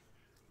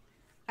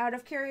 Out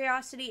of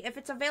curiosity, if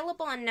it's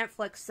available on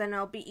Netflix, then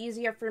it'll be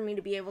easier for me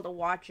to be able to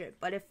watch it,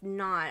 but if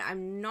not,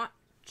 I'm not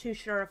too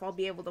sure if I'll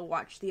be able to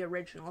watch the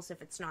originals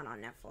if it's not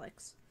on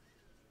Netflix.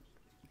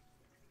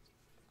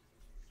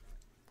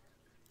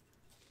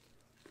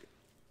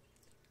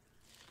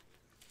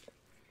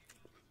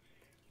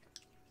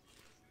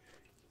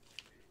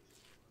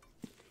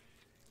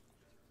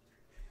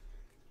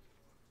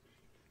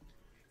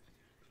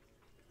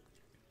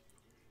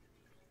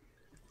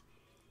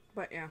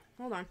 But yeah,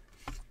 hold on.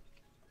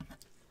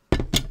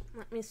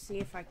 Let me see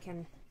if I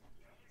can...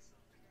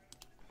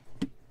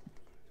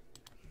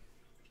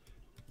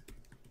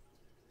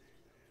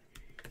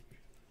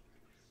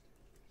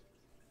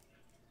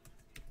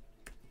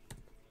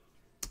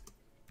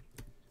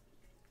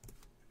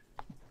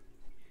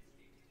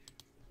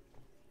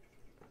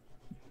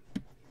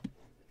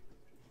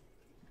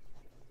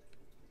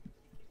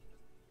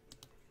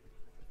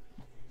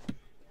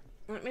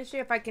 Let me see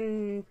if I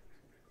can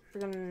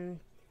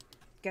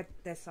get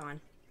this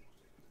on.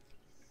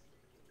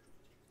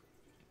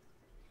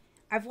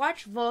 I've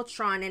watched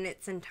Voltron in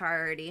its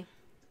entirety.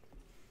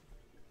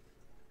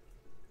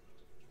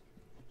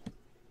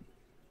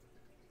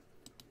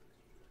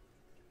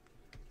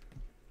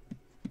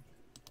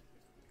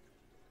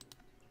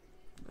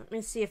 Let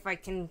me see if I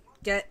can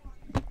get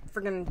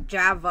friggin'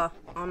 Java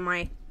on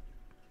my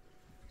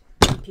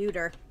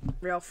computer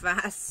real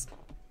fast.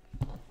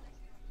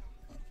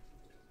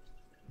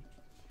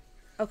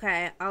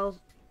 Okay, I'll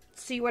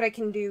see what I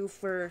can do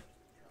for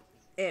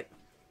it.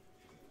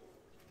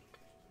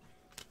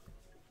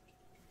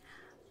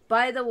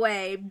 By the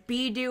way,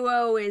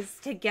 B-Duo is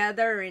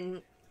together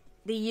in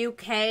the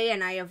UK,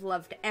 and I have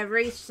loved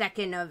every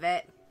second of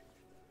it.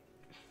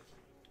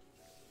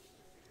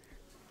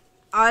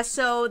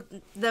 Also,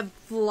 the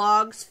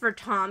vlogs for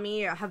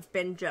Tommy have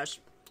been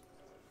just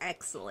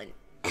excellent.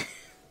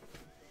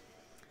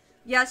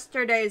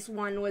 Yesterday's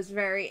one was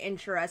very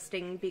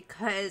interesting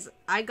because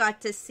I got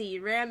to see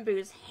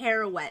Rambu's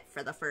hair wet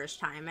for the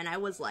first time, and I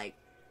was like,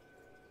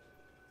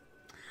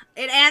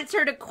 it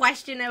answered a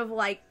question of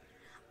like,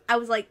 I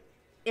was like,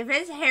 if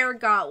his hair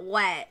got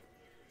wet,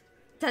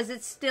 does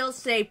it still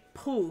say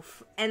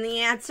poof? And the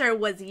answer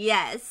was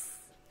yes.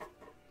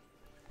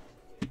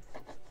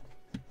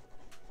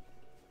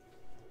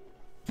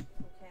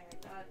 Okay,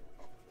 I got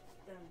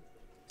them.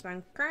 So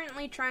I'm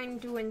currently trying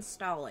to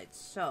install it,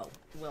 so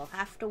we'll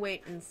have to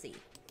wait and see.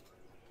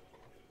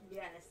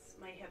 Yes,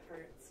 my hip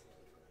hurts.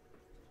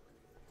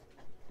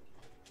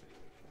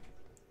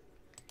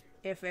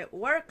 If it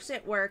works,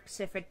 it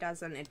works. If it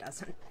doesn't, it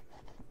doesn't.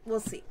 We'll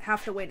see.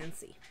 Have to wait and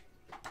see.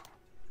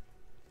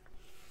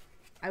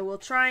 I will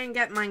try and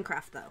get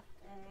Minecraft, though.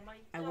 Oh, my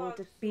I will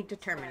dog's be so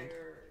determined.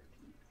 tired.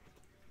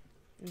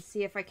 And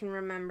see if I can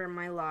remember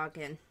my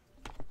login.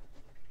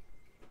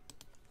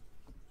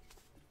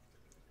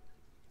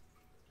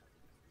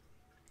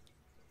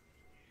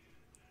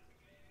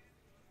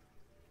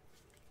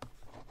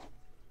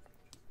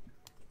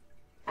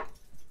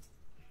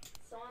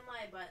 So am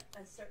I, but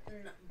a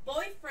certain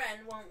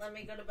boyfriend won't let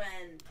me go to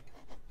bed.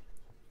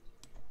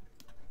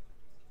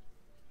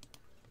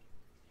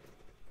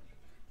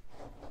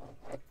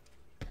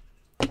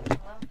 I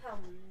love how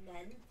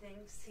men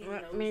thinks he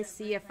Let knows me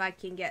see if I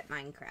everything. can get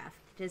Minecraft.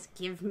 Just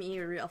give me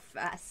a real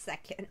fast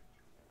second.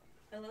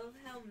 I love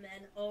how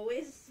men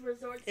always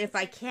resort to If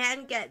I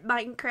can get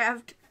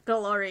Minecraft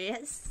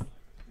glorious,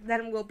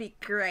 then we'll be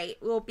great.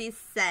 We'll be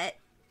set.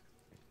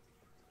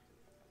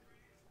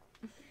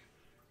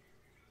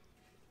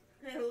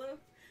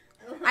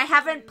 I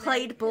haven't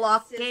played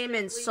Block Game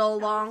in so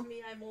long.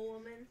 Me I'm a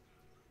woman.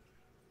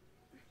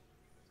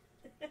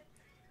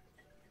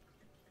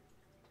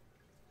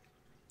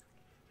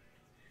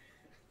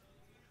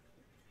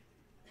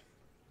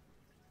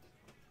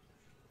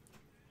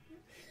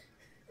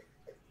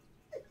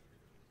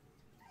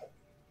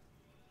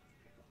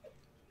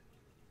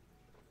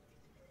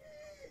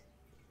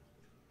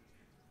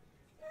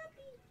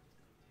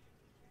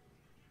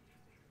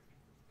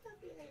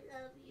 Puppy,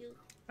 I love you.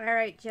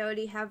 Alright,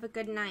 Jody, have a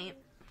good night.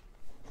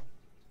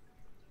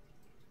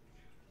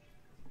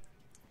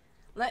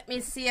 Let me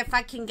see if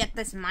I can get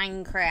this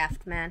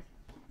Minecraft, man.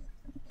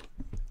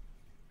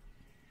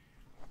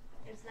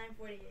 It's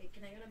 9:48.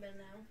 Can I go to bed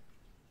now?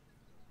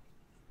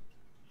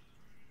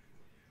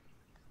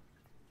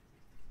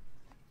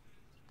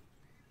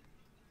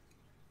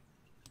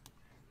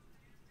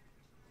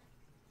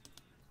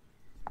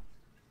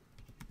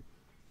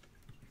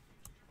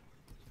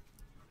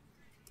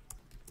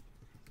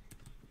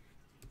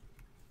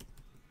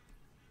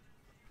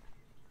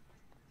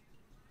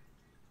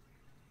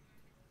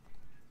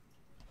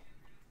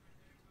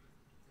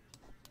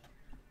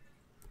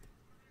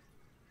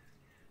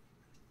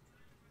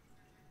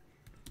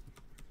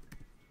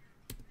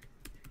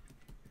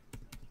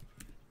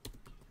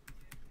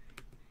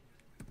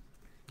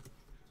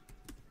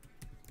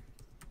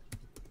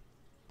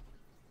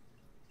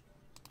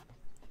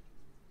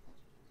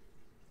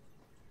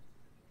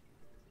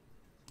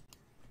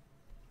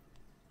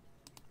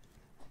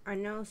 I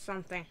know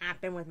something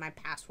happened with my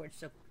password,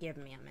 so give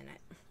me a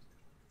minute.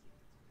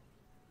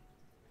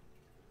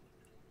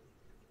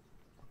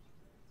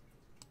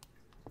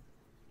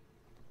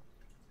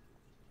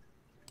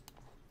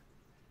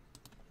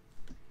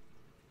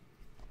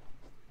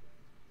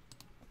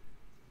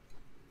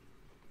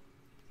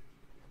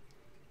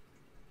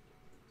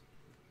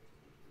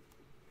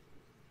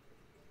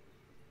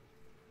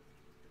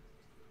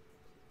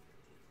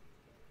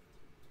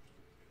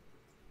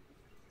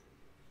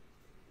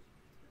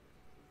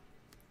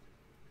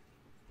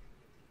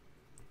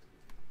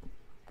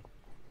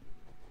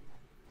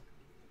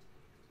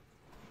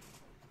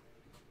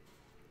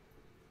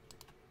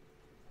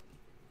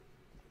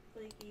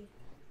 Blakey.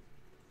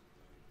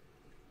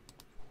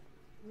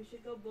 We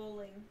should go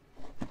bowling.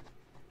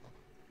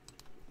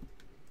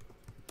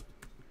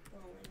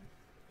 Bowling.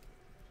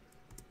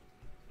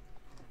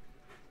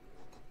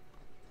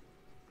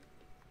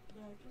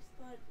 No, I just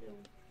thought it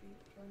would be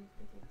fun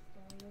to go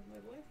bowling with my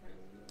boyfriend.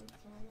 What's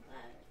wrong with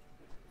that?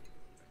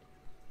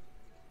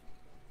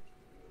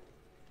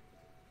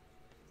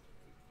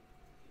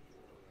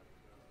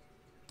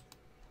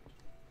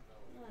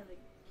 Not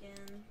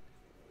again.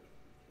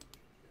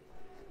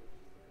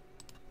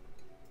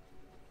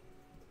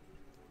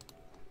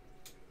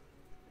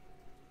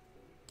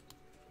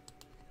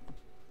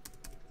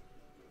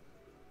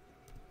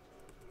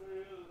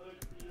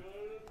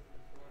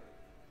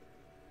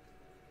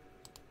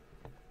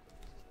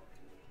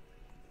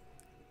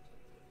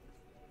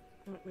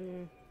 Let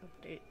me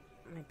update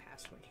my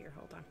password here.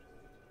 Hold on.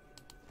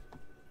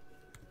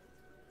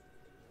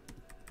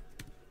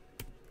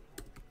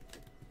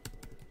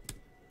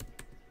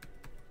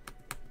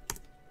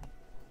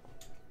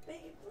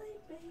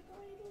 Beyblade,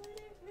 Beyblade, let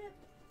it rip.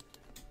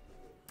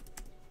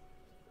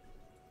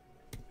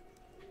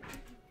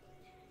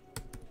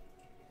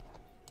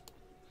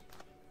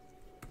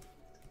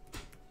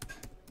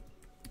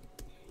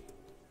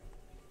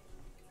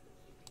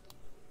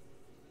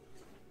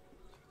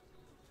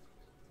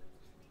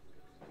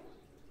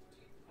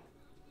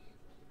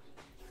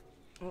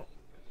 Oh.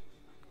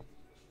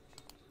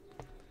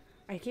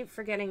 I keep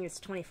forgetting it's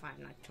 25,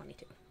 not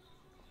 22.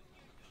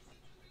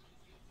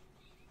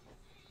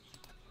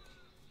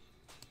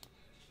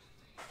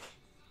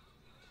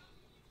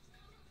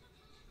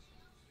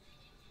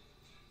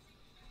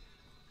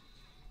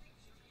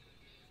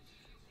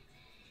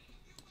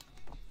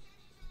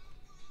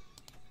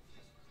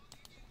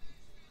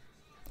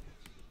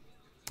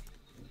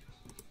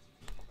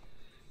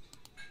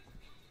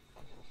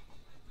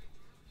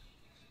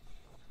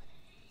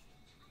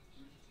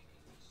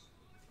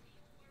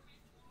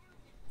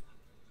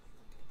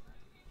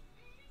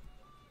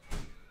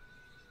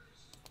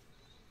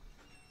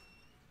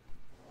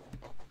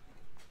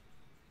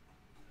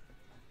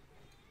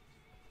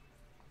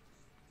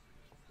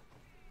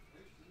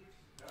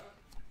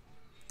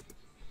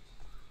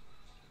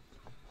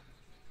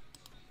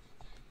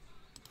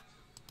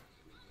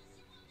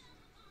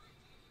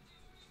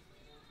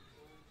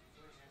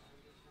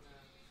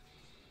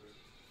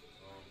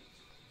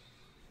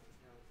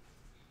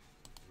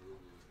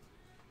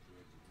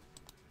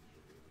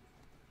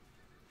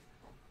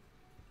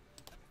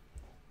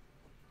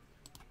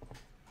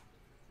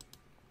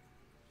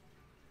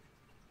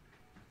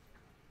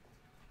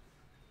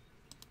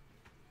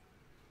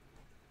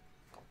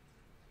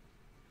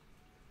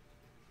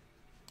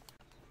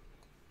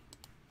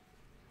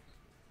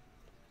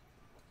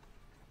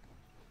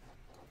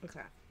 Okay.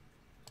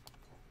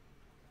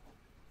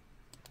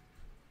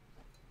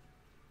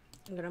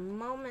 I'm gonna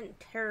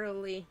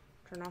momentarily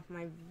turn off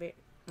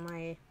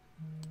my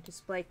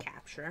display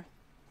capture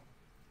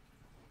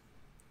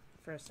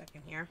for a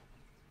second here,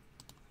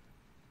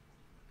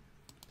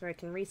 so I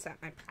can reset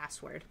my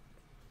password.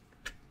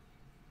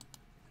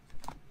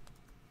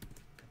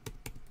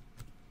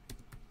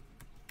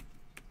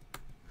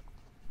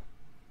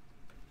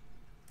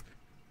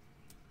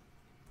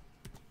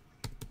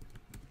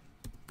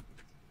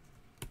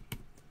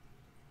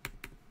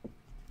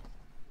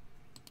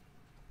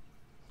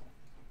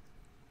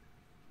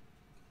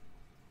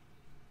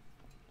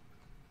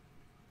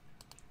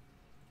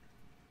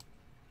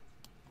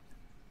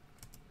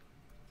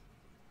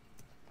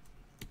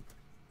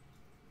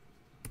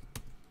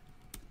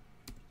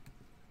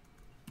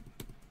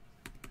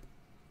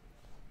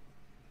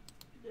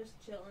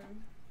 Just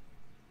chilling.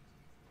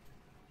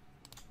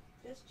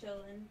 Just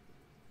chilling.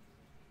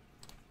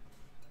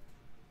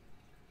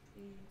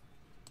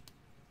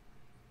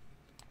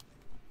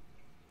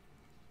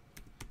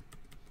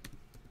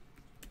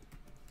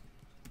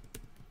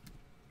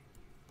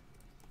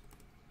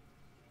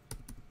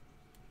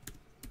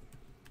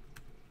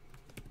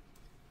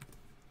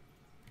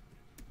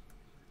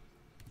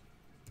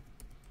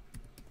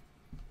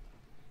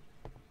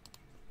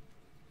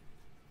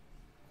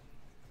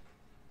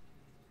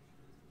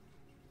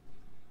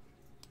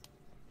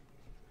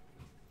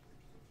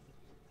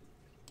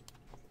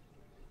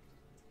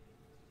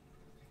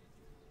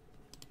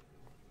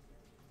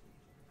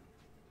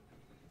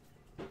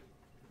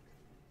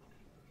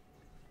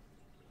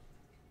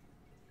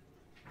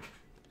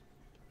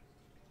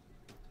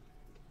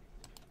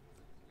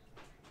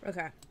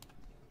 Okay.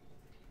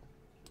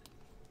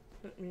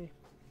 Let me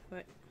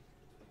put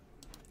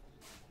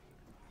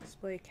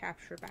display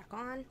capture back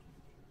on.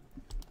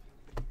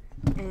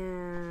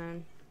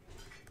 And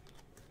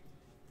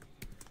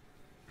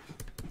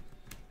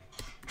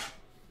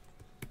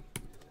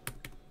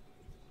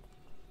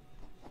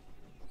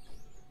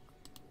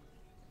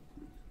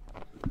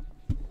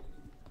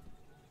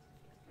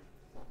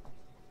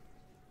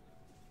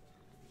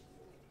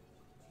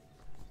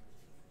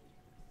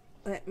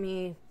let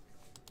me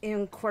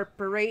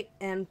incorporate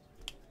and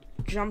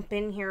jump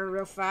in here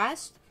real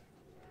fast.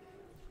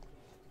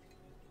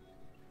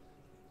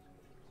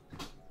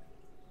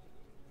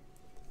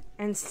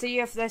 And see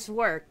if this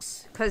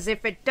works. Because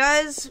if it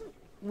does,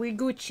 we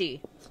Gucci.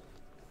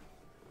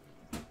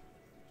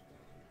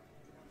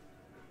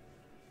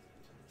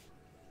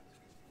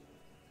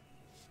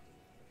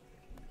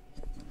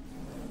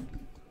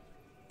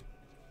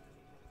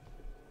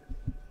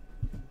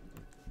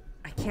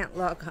 I can't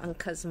log on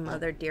because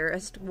Mother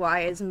Dearest.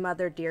 Why is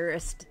Mother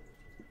Dearest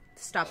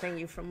stopping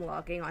you from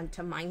logging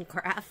onto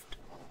Minecraft?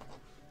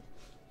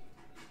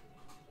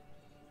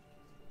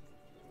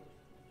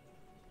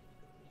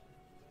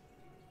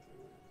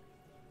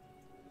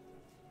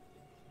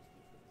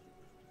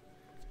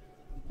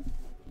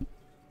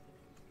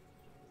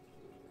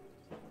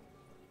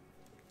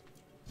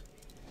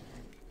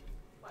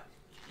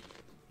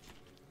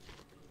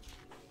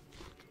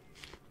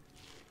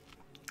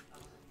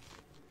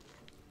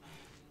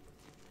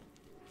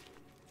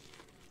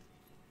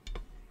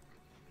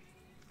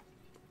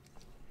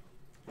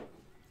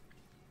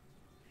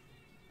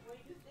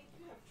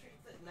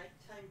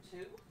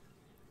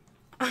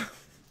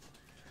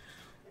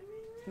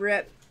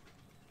 Rip.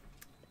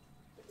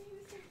 What do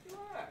you think you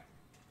are?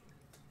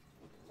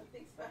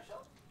 Something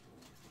special?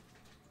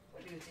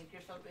 What do you think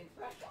you're something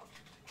special?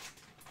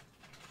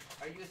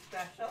 Are you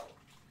special?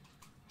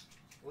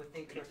 You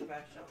think you're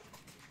special?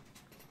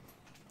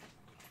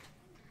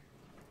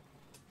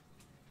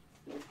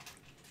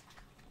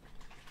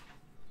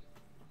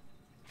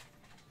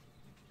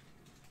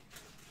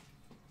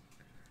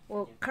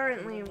 Well,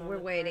 currently we're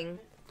waiting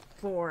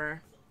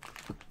for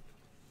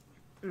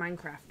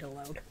Minecraft to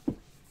load.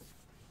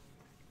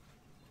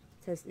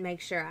 To make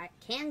sure I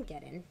can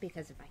get in,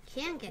 because if I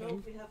can get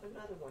in, We have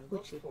another one.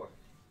 Look which for.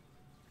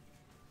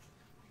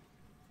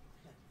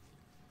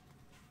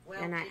 Well,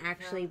 then I it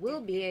actually found- will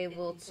it- be it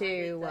able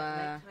decided to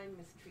that nighttime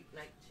is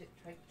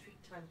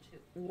treat time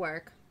too.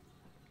 work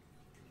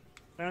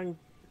and You know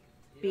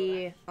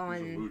be that?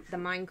 on the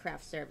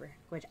Minecraft server,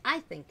 which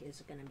I think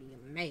is going to be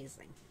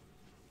amazing.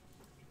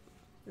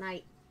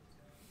 Night.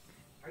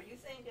 Are you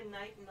saying good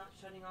night and not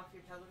shutting off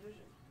your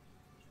television?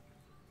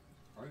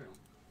 I am.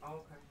 Oh,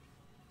 okay.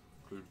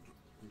 Could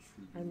this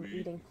should be I'm me.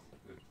 eating.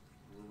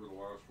 Whoever the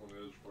last one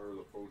is, fire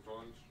the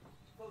photons.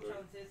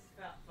 Photons is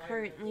fire.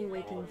 Currently is-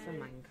 waiting Oh, for okay.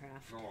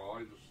 Minecraft. No,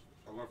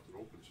 I left it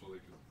open so they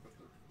can put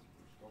their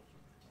stuff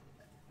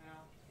in.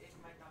 Well, it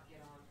might not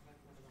get on. But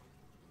never mind.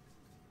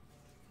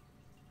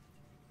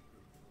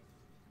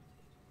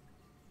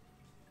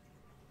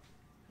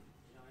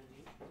 You know what I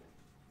mean?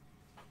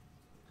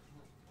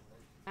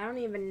 I don't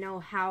even know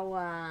how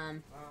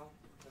Well,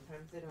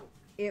 sometimes they don't.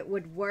 it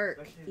would work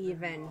Especially if they're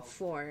even involved.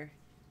 for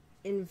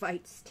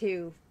invites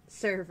to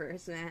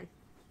servers, man.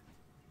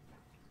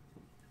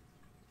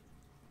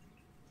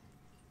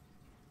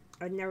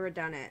 I've never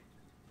done it.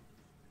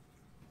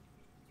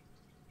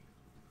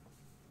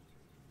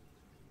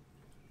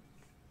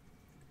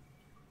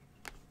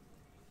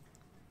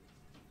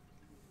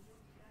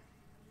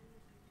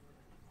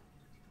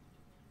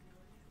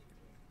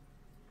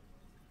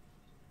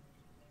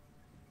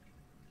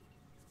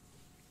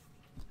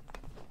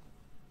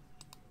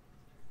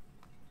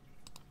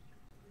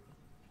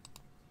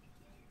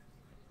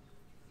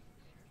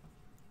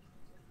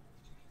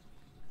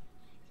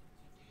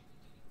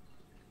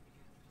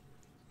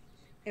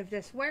 If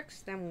this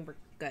works, then we're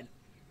good.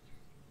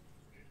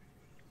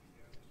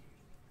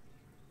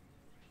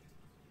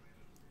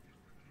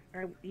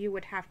 Or you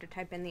would have to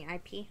type in the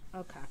IP?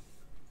 Okay.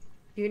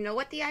 Do you know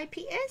what the IP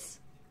is?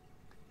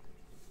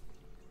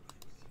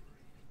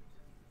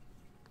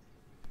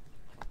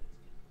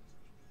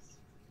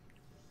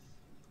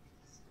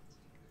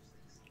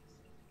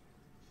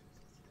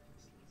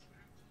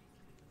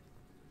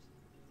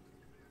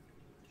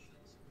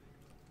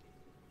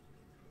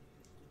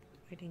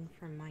 Waiting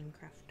for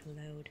Minecraft to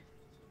load.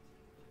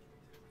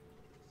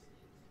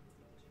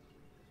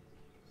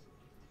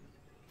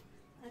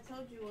 I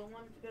told you I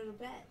wanted to go to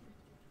bed.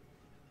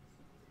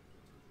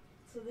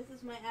 So this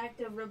is my act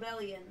of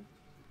rebellion.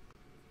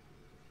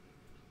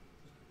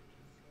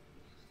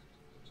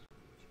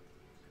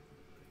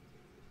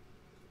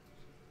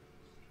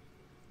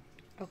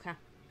 Okay.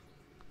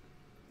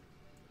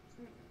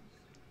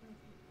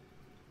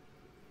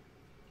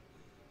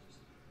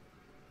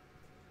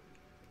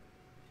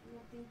 I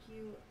don't think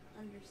you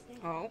understand.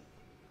 Oh.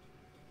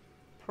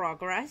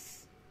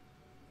 Progress.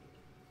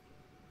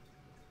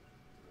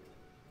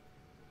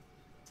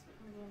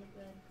 I'm going to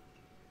bed.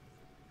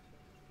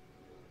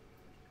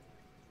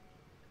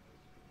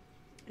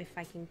 If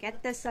I can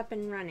get this up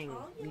and running,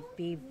 All we'd you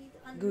be need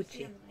to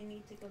Gucci. understand, I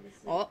need to go to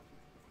sleep. Oh,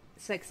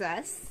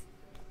 success.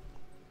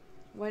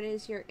 What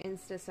is your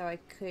Insta so I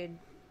could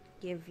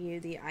give you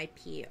the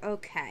IP?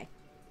 Okay.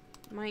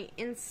 My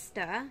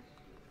Insta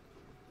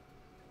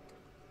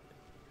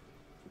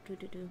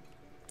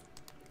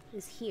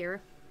is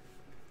here.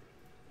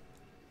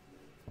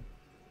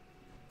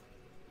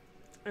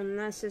 And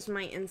this is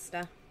my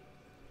Insta.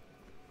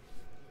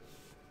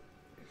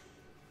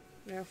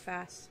 Real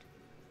fast.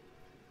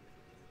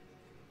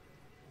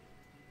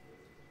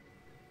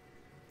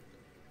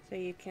 So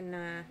you can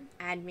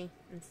add me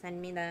and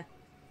send me the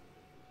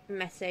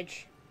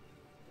message.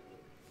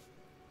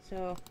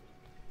 So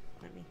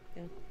let me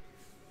go.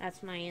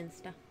 That's my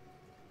Insta.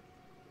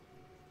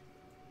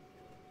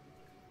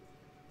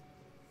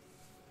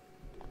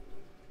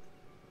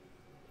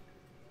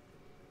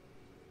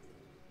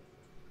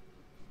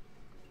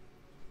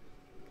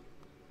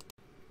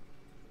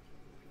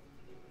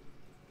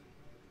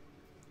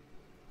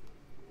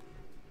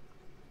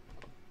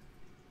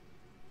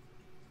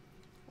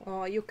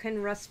 Oh, you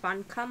can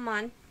respond. Come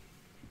on.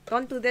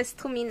 Don't do this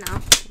to me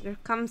now. You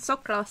come so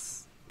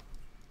close.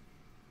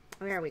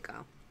 There we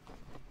go.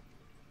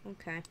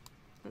 Okay.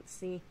 Let's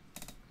see.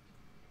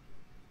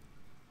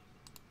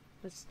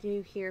 Let's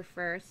do here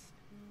first.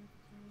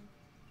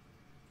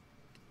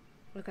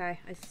 Okay,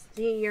 I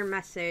see your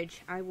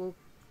message. I will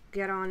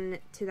get on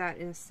to that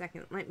in a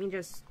second. Let me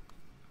just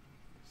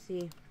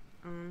see.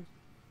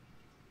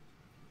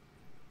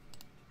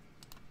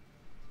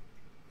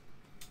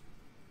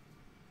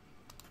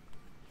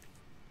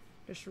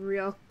 Just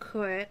real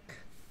quick.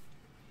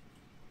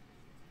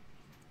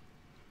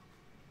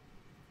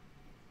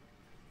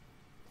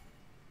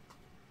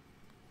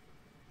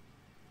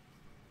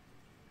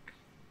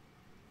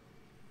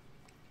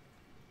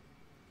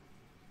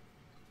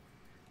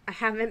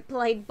 haven't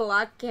played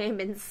block game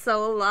in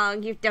so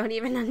long, you don't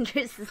even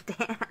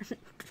understand.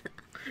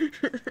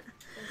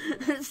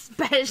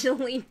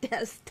 Especially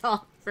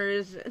desktop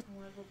version. I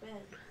wanna go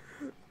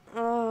bed.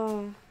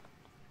 Oh.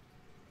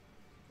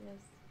 Yes,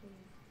 please.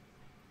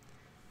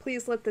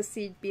 Please let the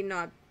seed be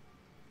not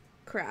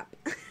crap.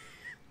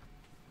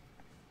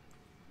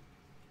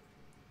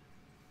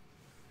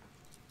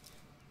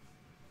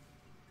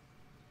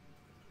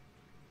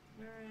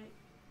 Alright.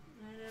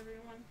 Night,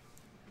 everyone.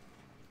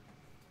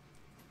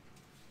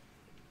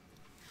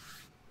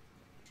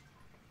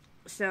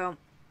 So,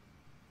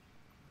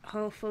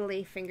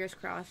 hopefully, fingers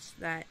crossed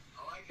that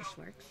this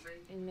works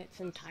in its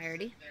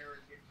entirety.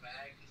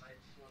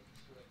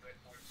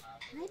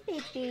 Hi,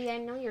 baby. I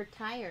know you're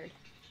tired.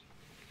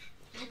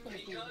 Hi,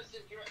 baby.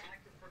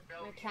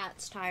 My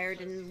cat's tired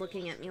and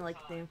looking at me like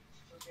the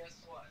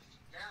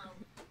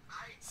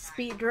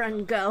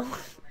speedrun go.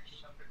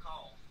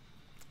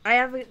 I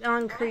have it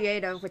on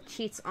creative with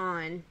cheats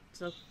on,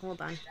 so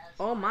hold on.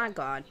 Oh my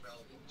god.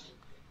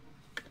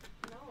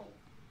 No.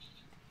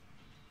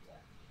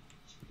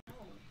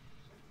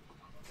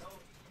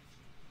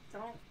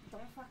 No.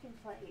 Don't fucking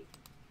play.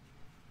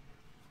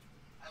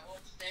 I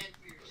won't stand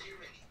for your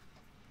tyranny.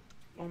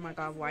 Oh my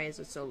god, why is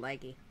it so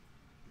laggy?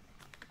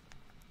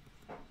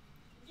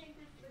 You think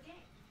this is a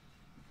game?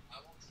 I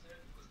won't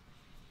stand for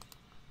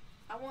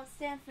I won't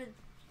stand for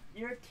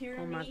your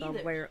tyranny Oh my god,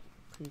 either. where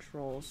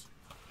controls?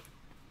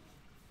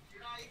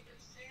 You're not even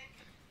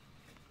standing.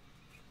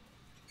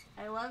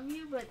 I love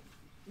you, but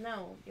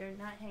no, you're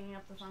not hanging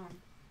up the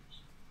phone.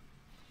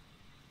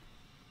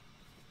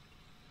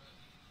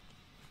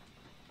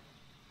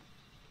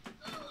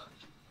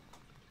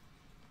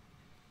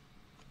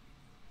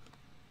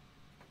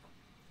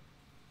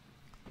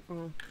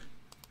 Oh.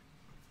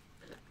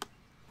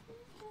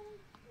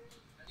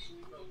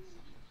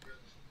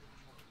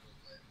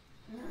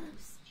 I'm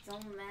so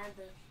mad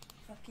that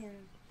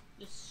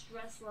the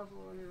stress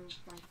level in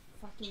my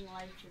fucking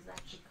life has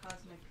actually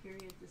caused my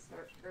period to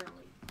start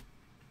early.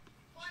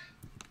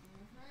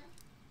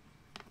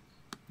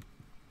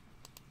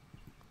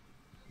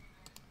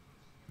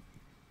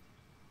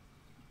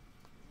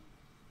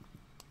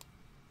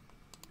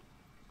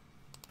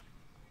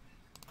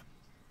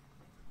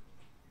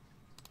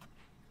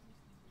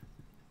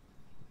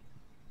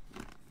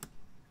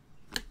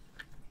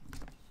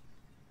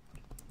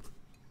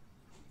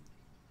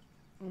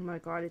 Oh my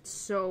god, it's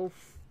so...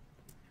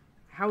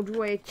 How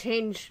do I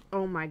change?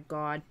 Oh my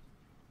god.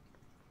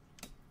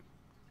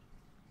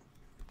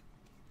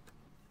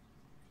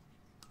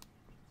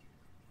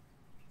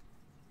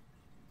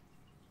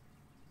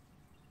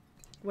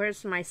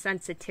 Where's my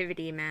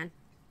sensitivity, man?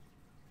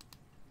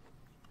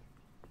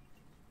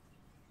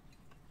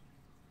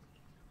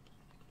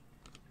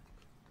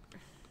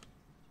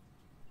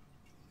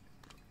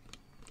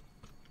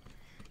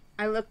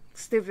 I look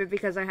stupid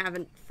because I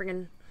haven't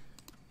friggin'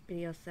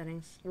 video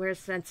settings. Where's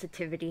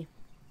sensitivity?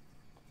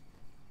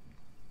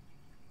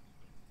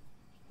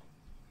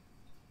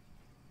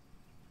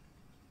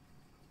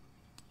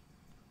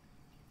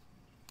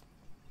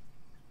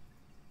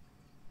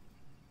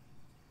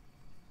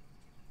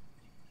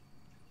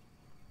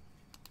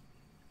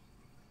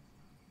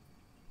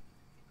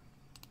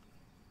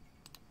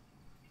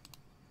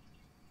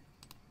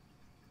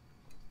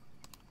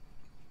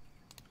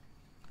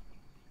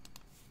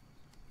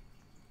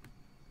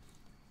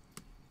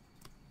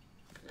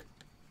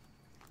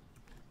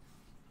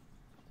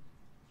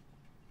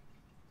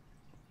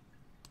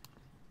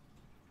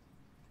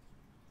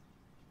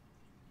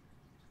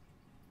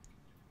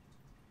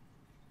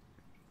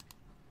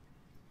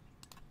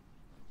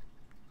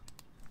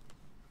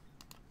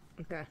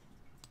 Okay.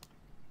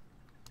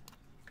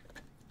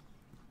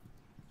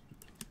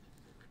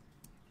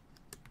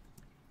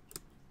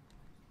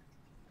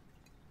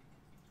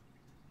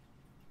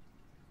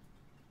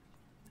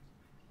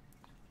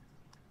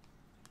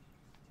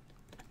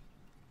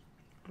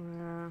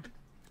 Uh...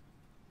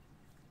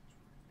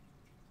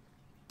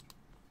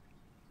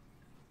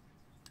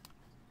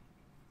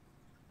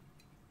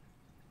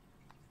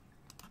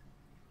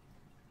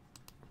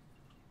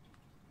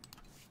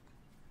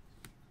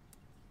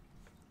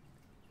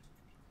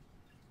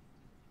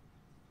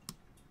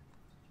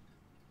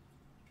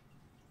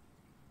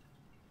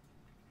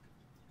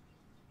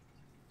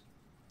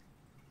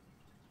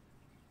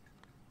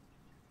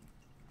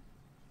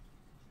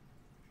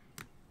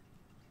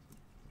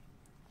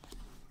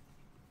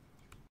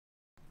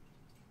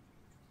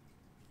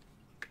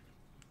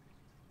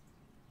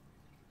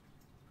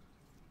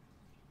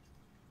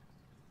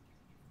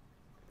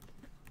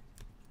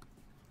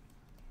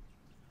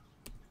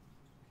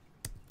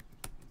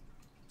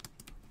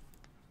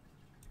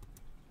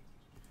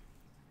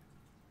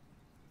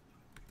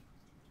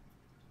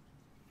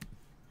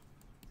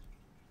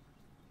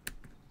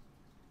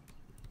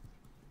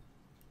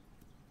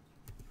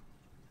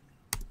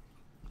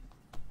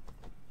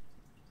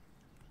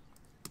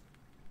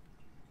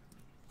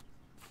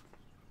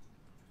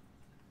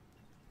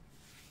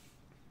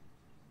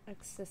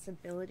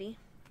 Accessibility.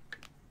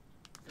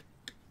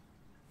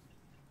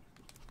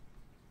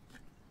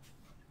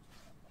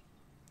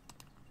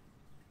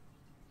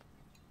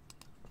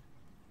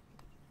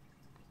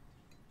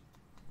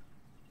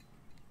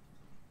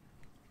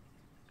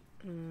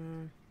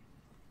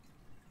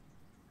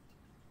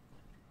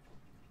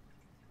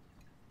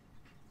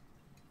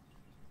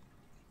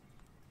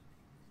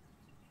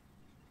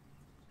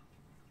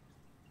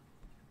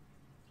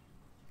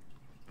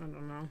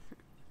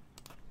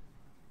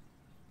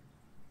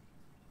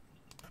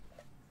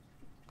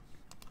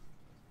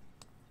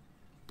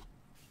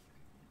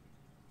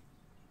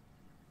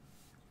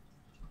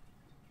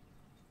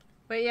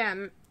 But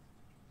yeah,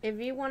 if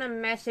you want to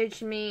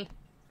message me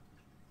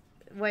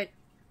what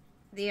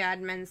the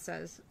admin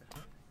says,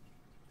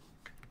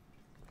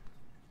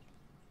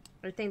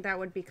 I think that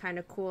would be kind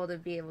of cool to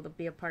be able to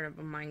be a part of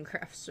a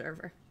Minecraft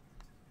server.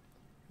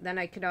 Then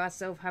I could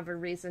also have a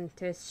reason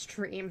to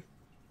stream.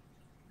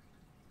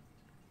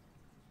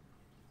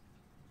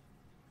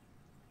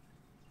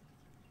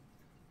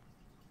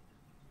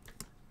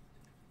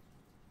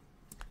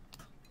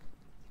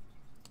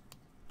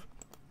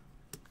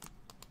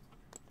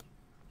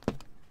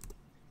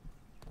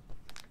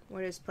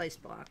 What is place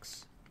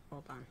blocks?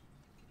 Hold on.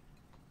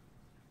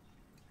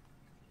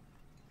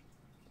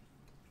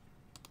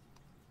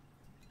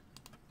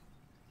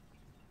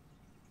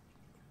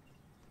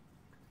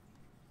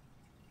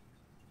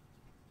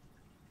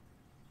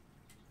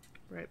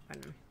 Right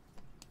button.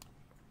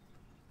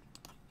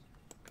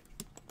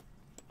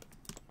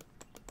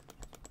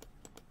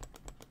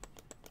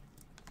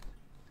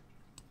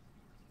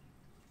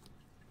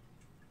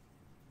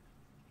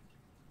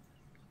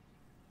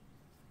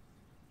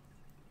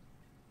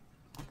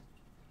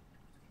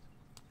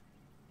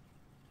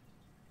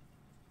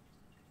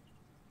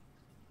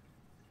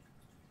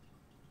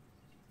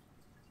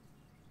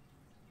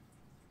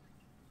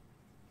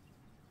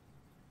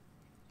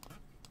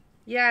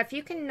 Yeah, if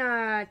you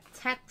can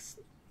text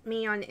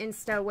me on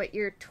Insta what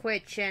your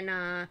Twitch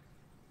and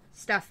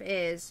stuff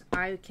is,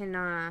 I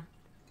can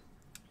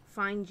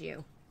find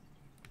you.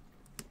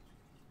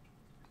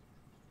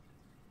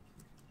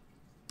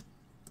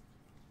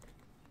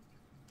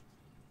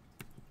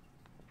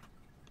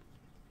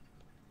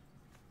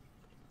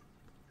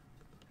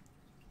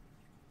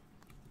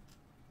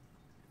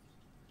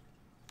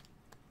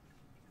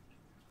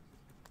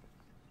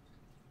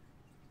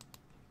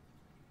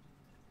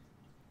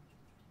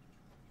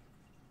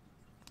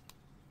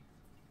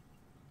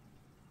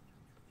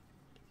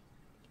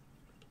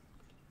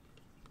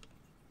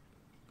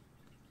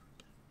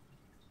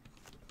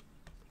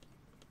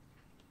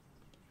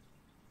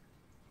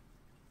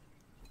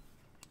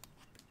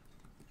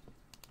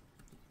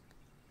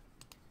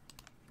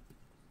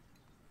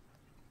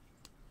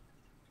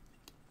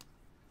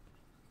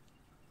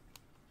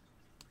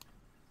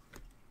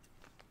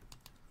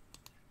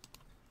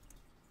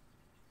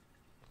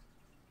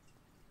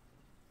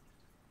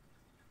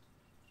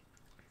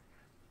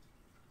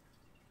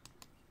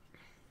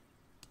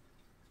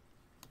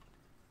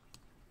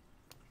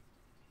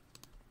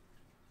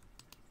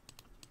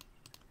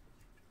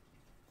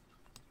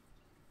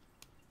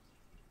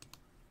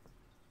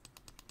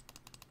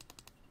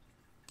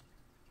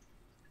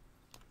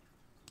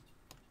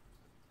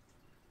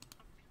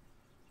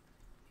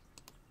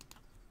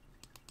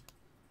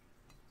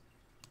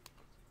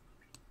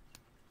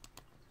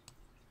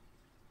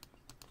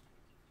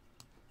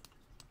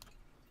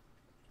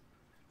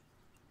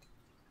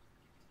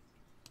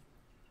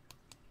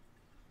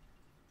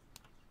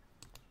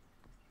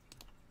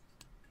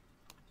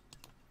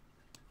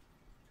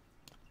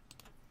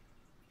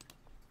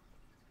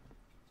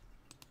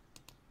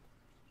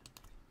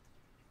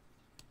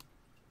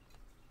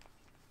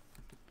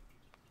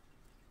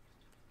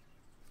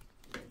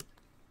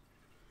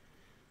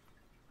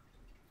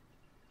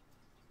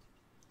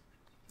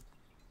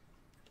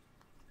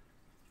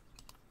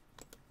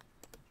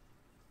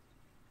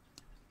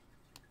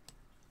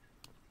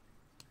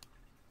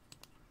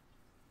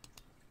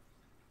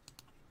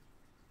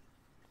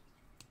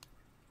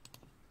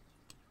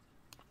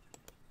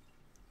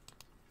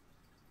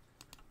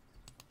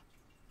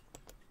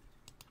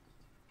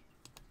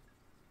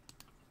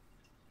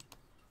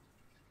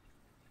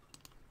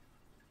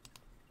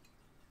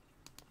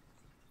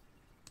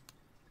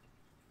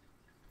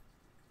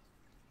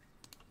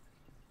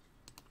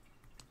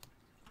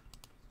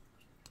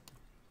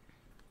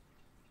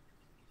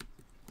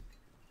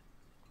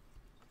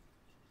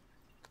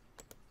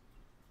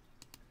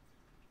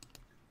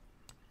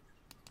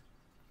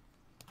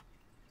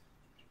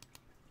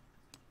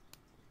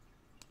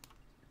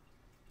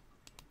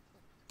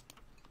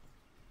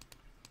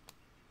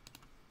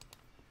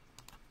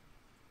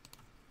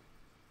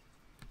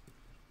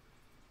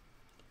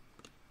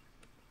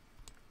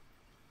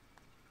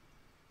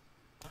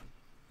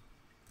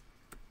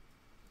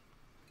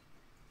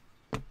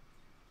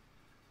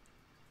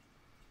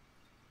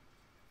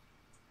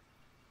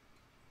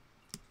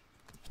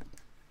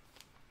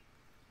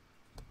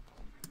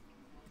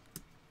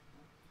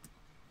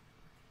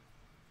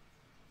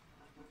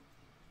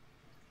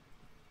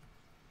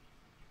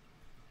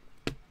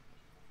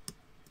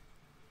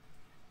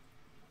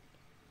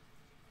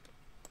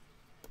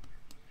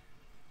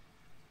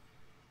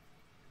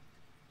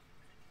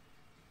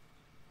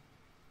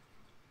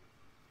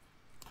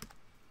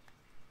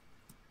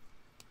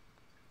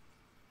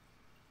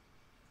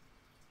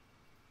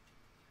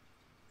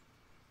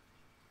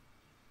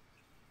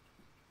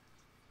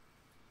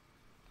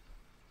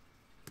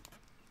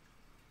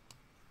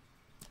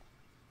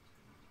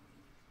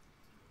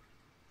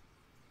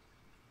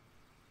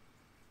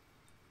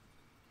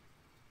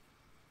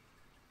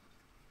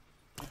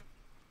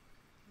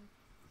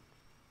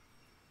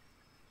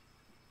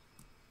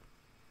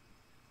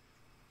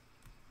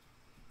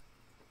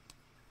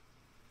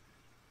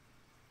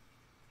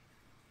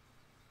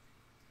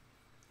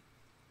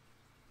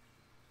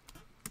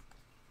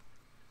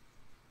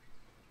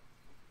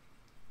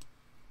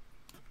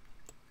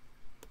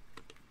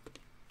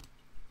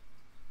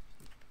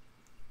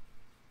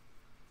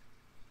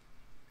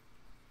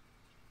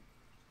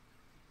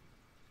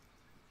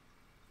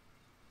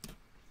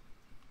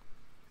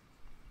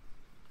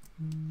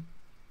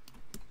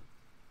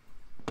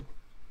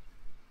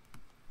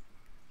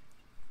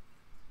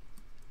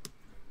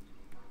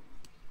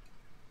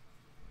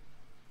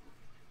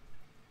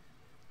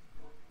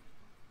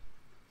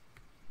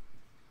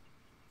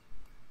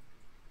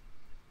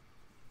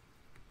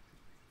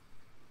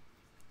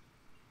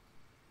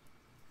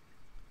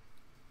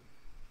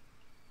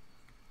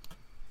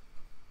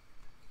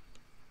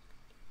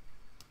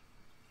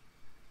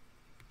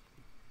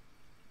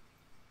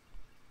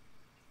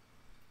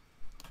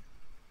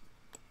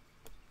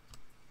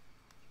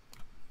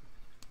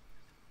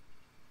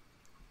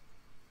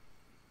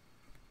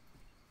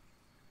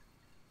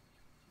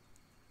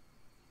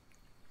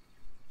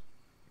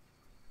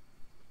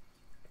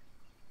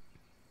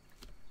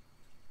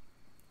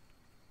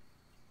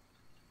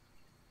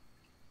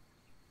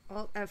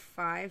 Alt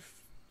F5.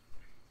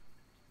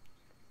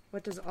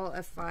 What does Alt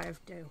F5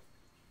 do?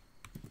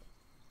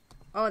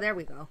 Oh, there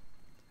we go.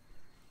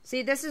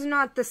 See, this is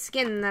not the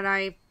skin that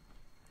I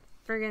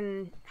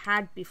friggin'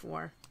 had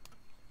before.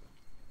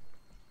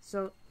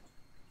 So,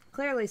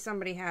 clearly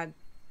somebody had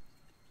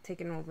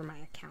taken over my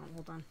account.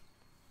 Hold on.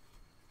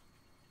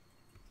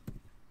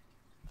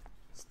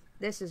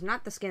 This is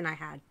not the skin I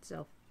had,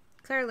 so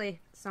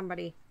clearly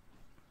somebody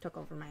took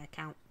over my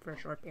account for a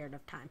short period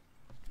of time.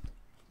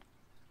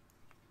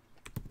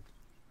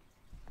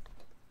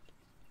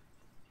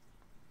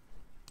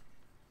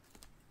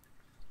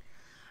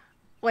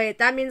 Wait,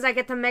 that means I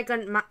get to make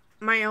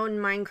my own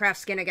Minecraft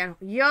skin again.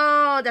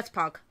 Yo, that's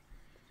Pog.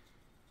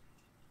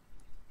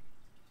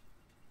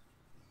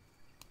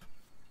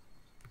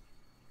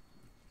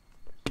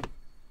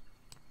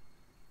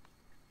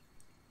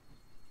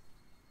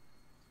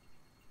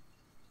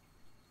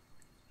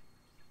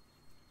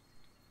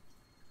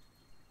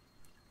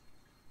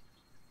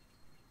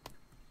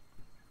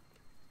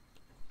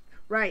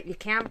 Right, you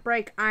can't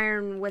break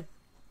iron with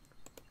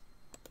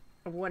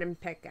a wooden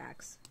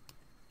pickaxe.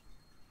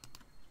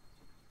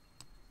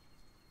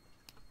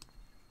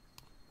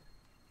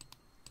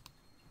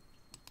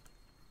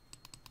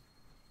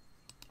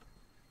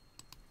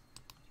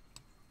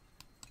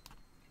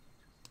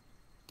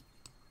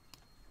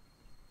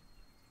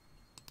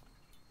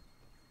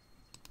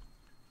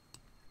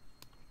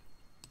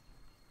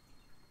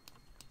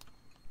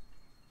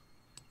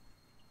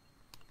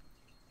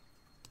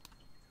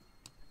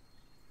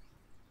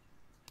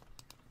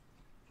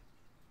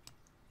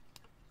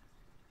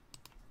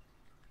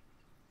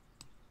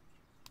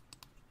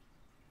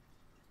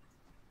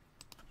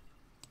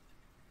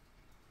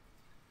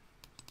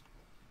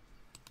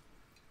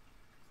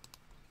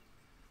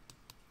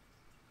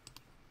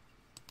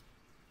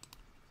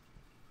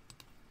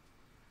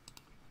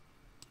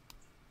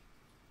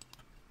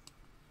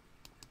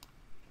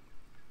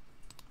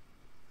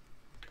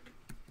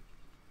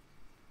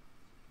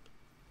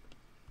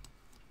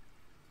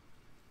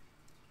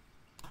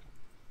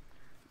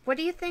 What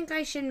do you think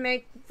I should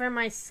make for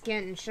my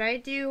skin? Should I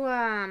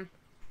do,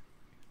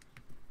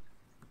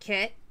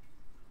 kit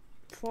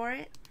for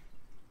it?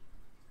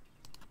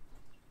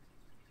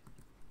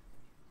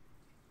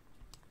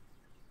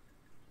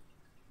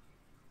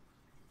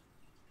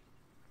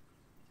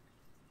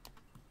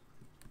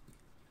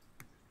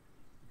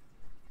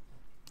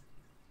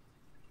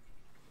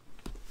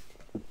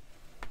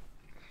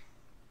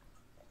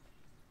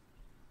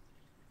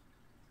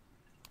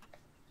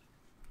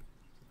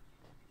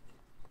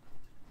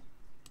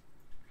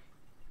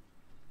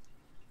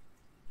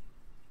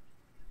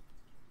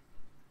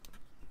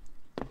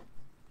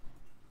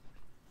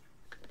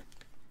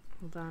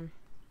 Hold on.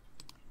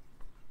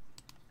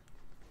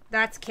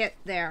 That's kit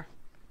there.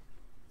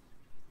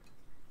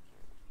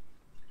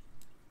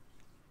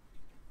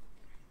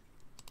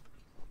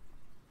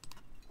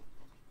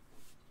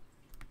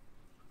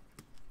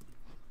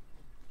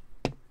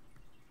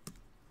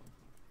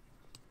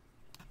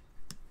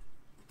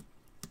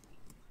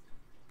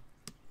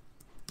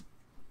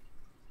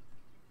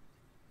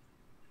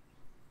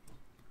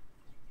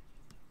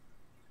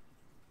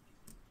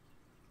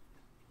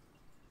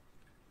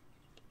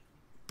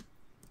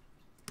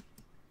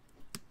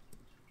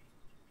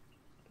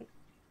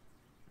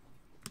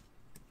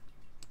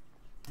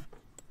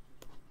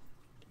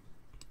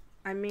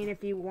 I mean,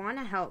 if you want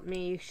to help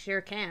me, you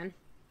sure can.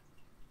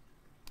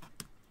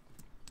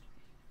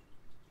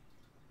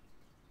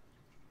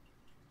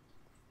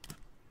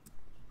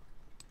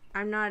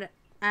 I'm not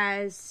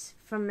as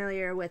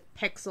familiar with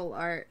pixel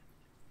art.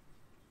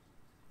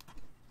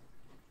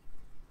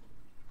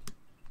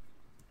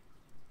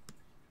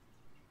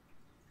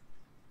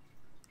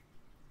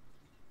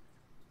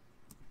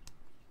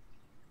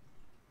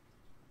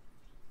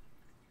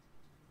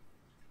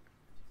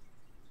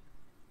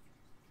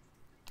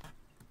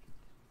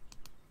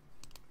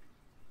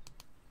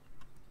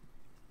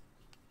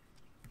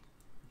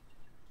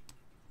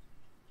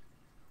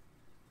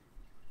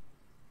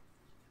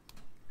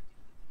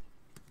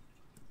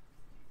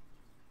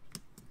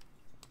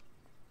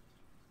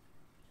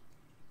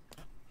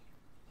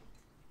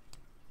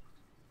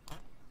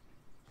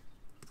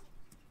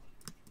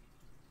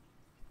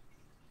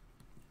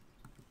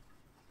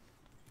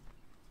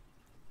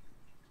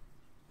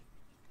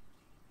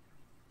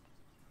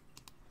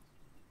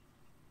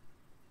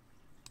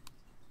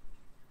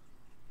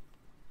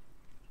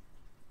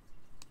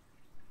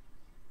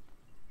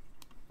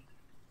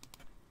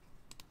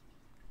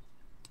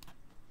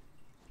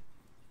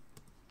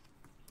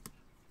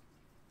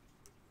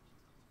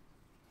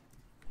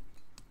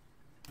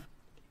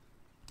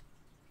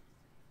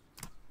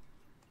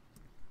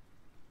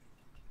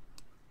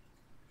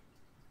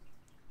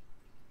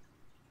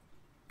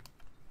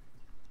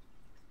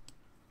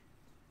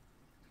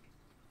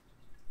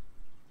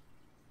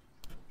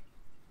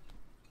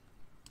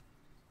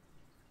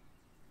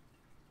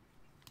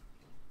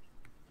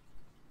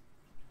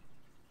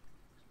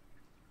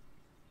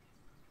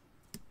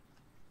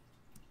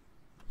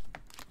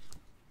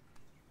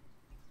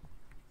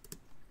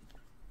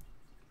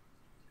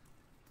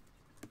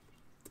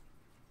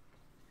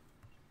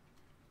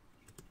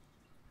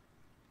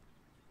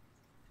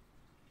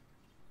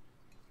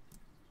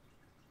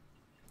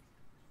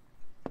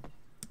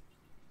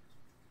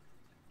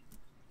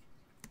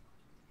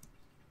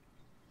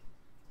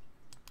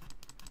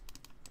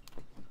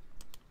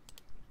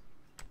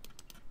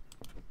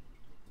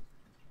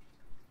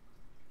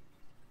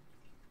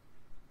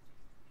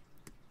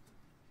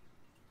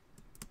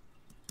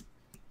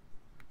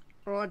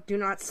 Oh, do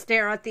not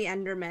stare at the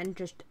Enderman.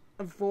 Just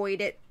avoid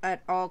it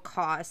at all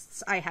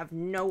costs. I have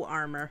no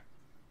armor.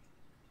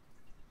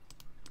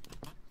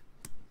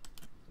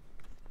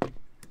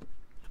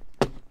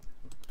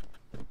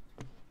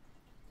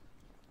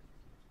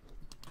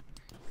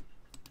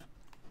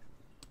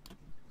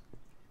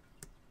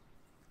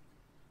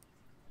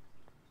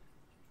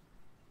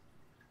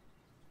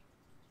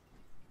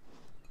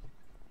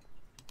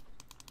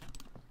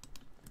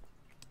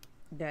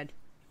 Dead.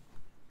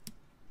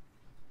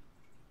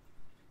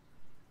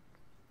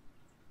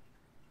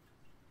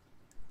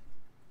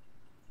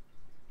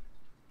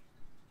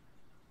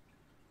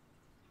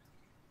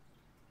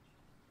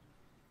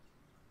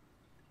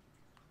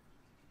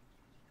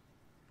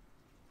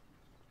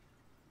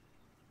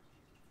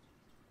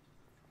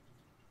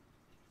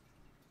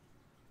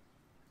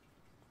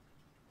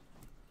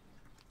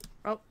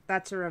 Oh,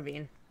 that's a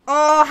ravine.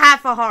 Oh,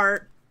 half a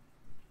heart.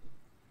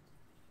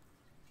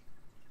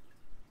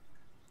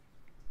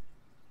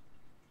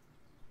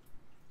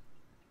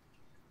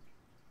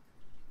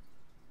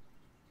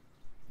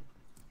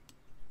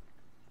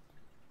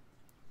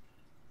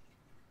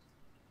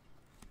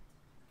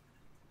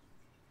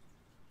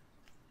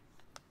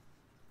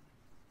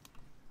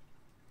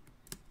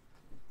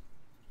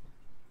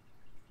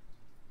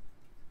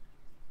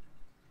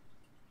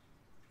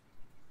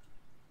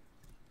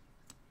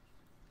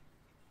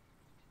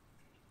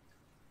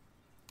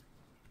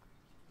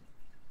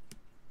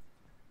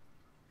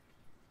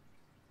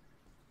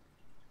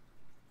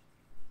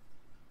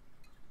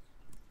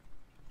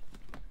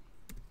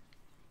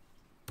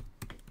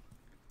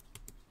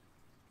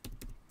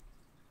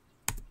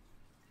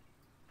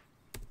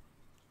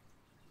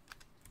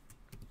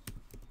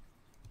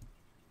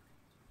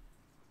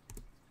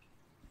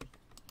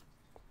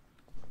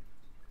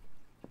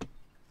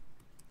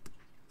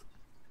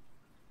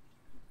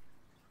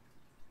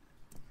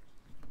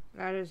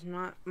 That is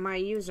not my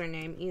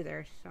username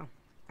either, so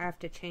I have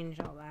to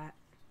change all that.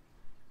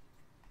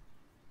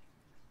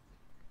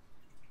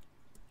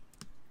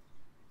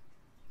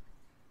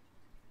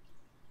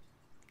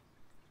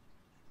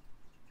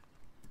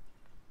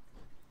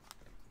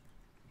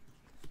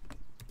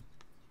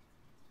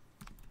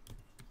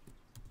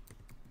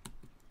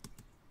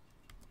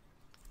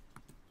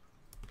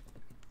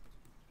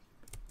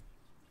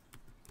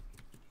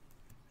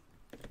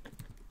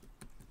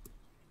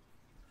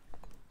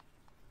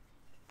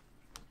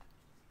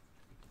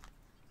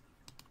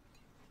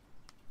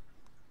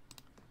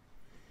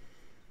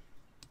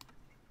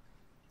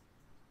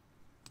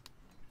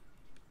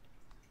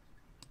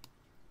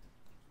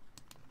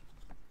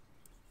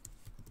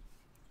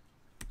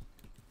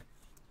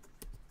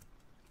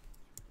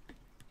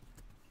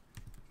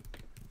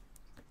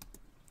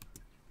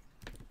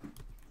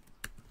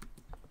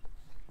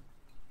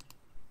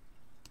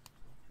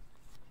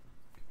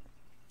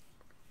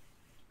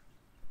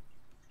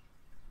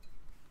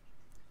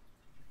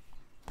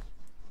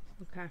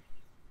 Okay.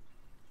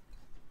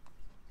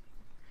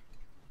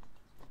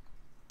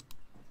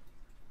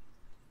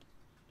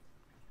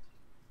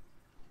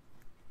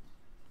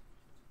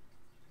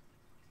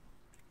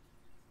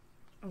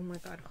 Oh my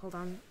god, hold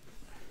on.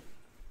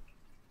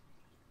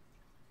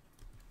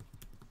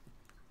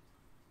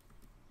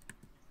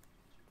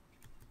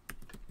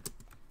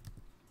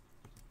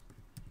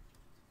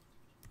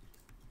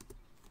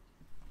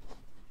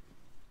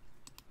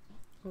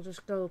 We'll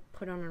just go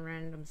put on a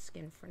random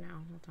skin for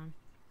now. Hold on.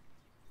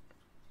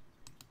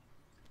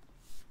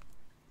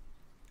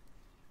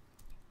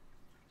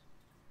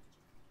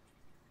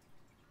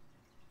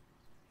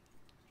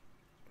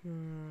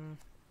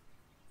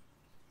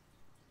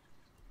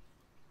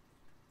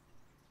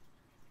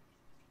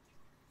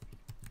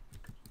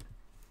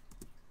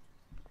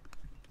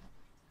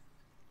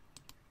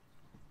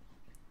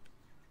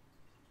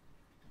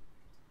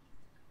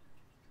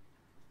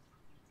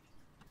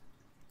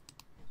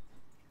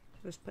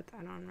 Just put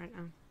that on right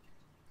now.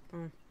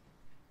 Oh.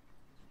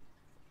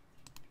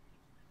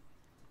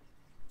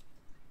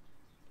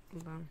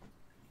 Hold on.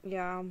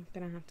 Yeah, I'm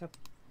gonna have to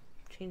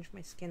change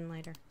my skin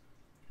later.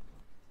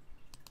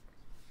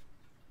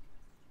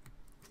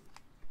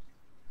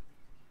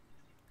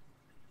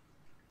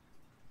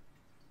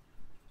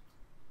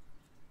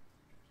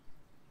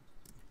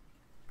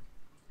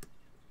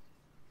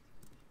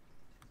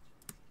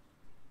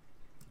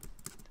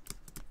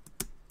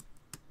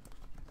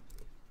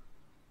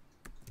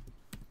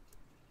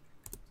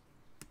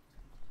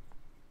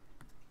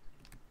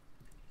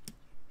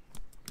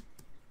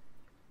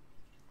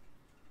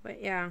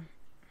 But yeah.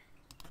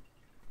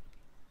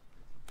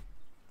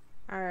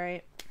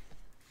 Alright.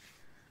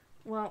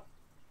 Well,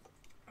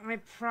 I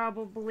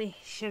probably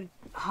should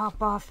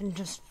hop off and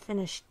just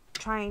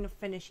trying to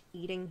finish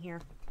eating here.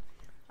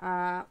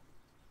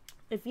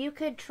 If you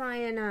could try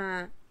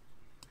and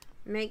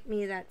make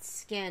me that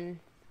skin,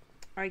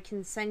 I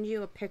can send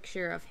you a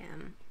picture of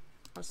him.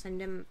 I'll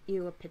send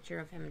you a picture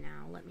of him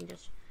now. Let me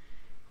just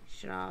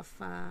shut off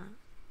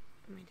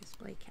my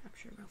display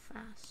capture real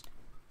fast.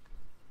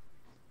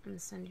 I'm going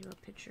to send you a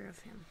picture of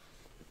him.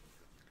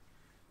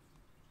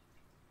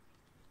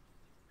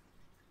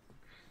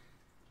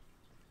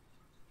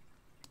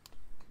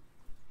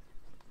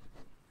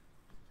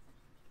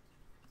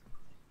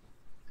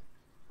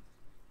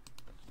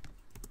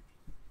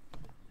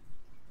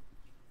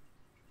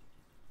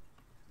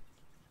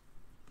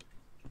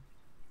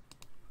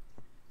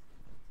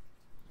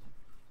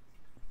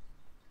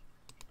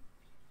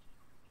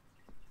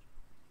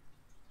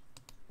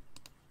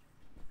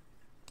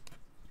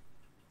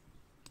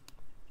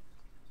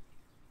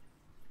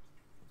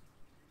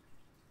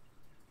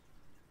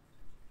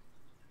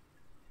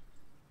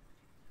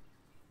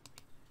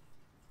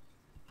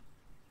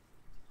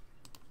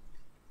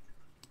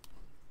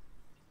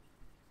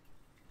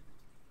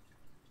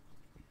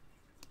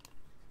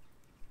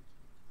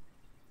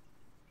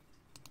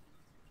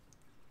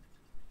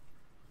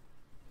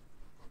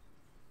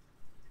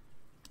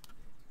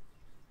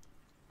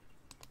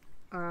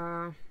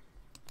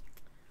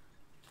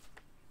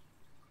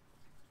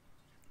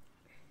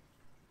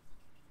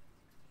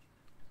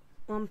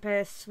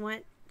 Wumpus,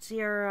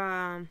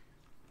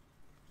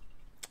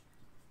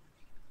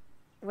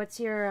 what's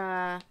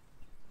your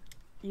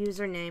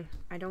username?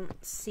 I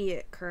don't see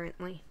it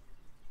currently.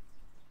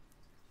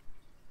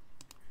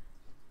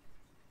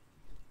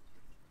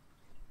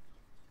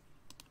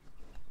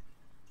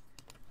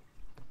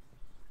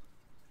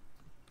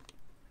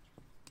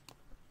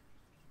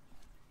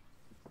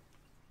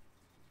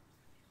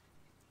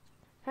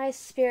 Hi,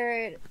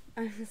 Spirit.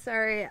 I'm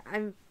sorry.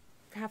 I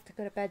have to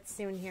go to bed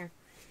soon here.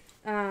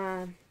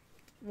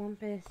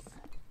 Wumpus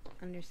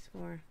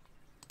underscore.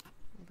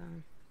 Hold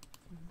on.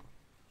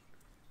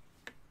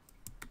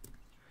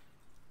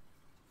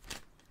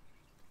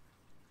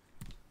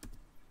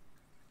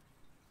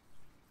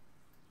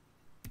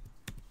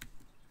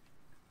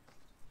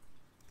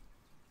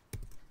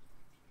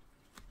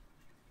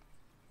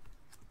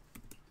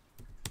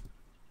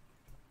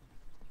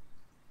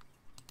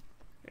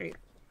 There you go.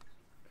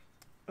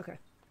 Okay.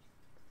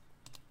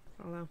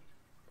 Hello.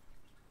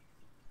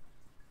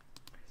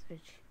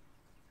 Message.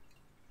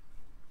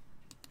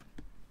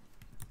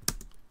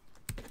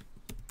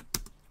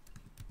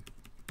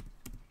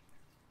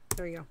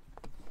 There you go.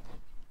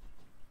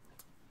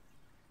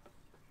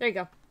 There you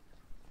go.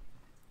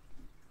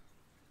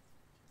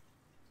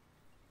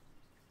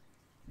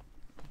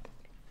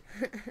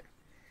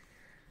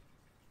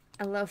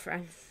 Hello,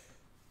 friends.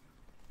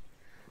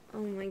 Oh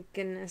my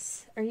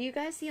goodness. Are you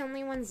guys the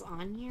only ones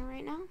on here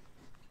right now?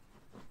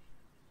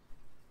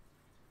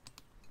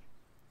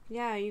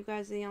 Yeah, you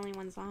guys are the only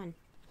ones on.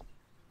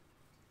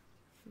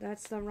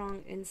 That's the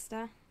wrong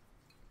Insta.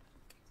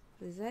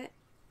 Is it?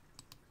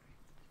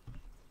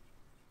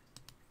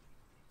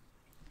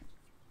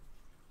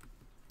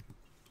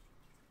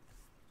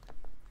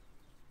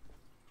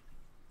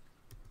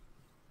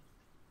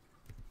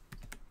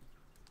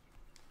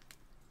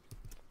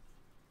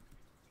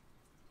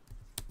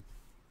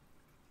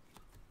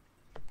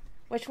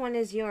 Which one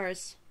is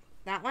yours?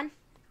 That one?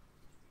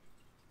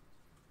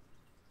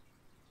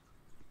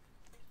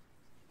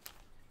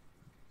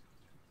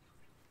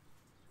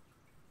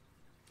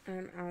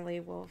 I'm Allie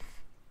Wolf.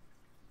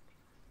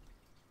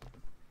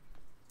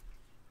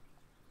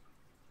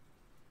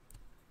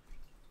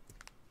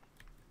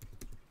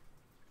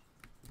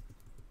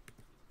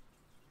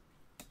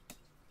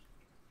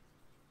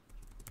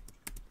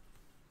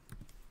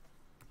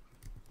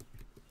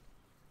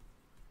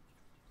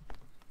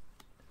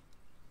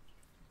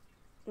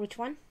 Which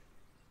one?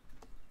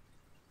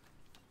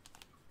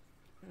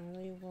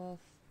 Allie Wolf.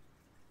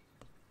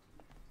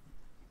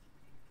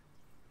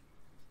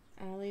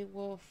 Allie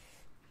Wolf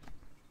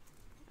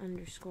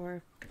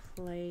underscore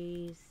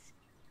plays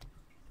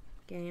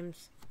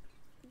games.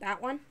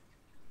 That one?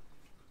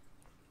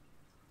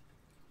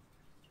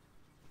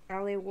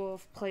 Allie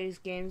Wolf plays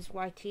games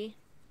YT.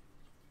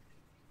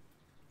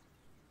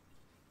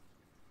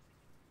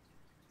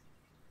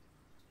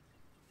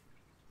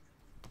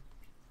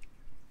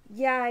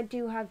 Yeah, I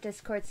do have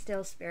Discord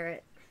still,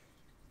 Spirit.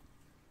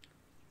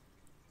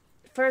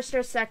 First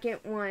or second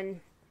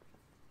one,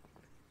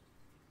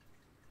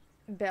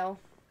 Bill.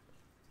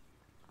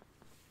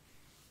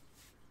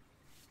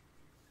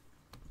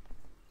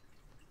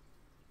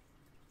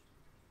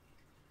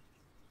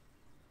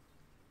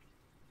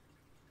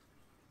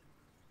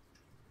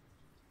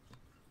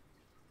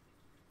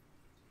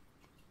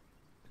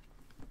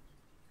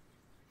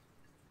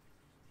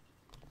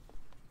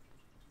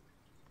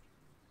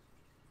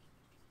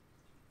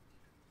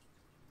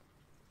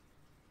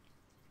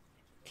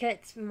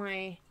 Kit's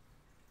my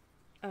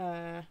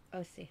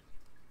OC.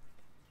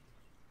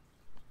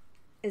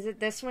 Is it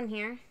this one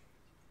here?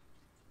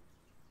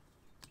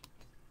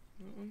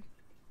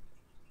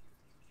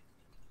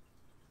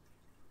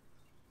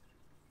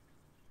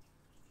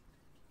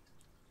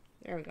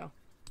 There we go.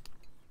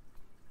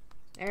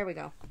 There we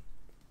go.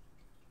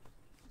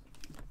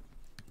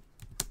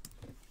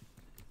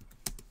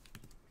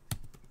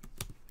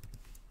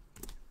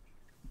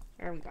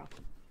 There we go.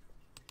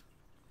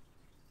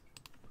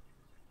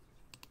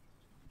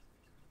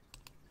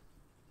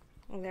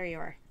 Oh, there you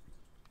are.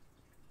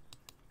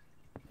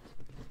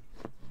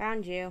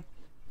 Found you.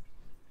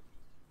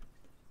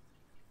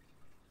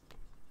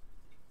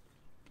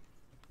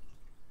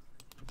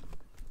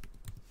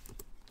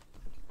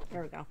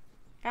 There we go.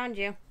 Found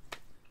you.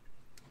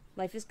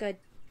 Life is good.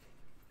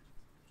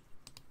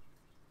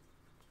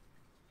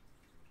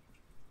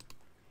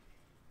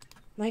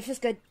 Life is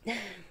good.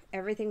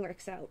 Everything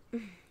works out.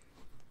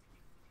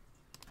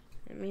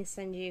 Let me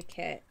send you a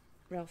kit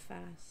real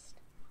fast.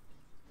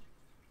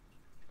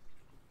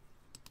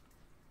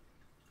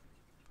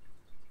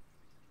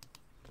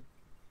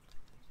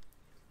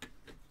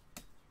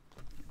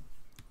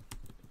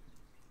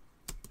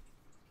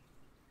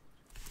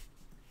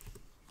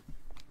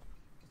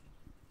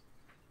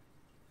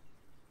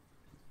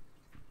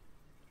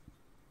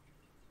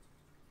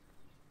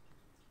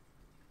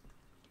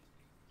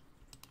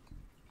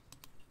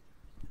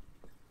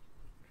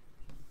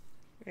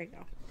 There you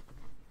go.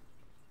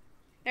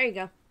 There you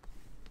go.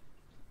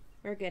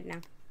 We're good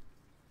now.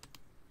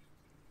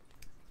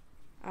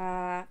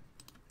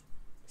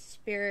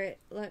 Spirit,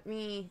 let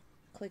me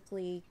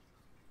quickly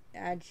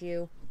add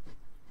you.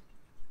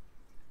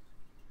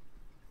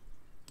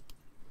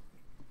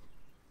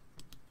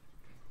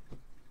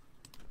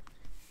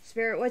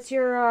 Spirit, what's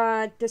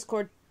your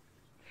Discord?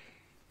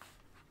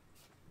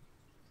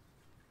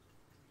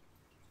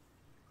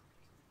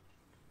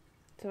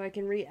 So I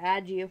can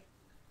re-add you.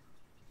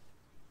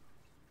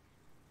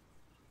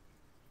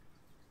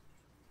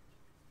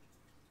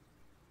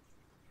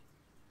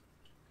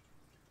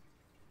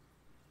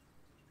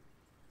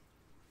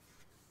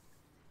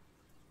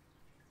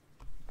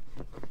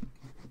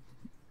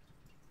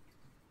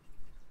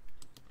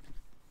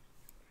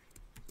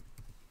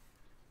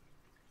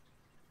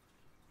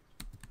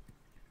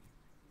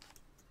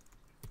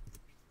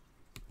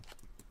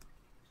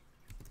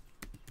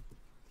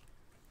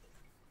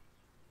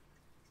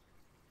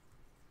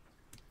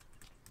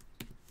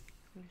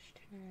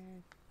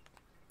 Hashtag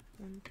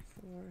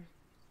 1420.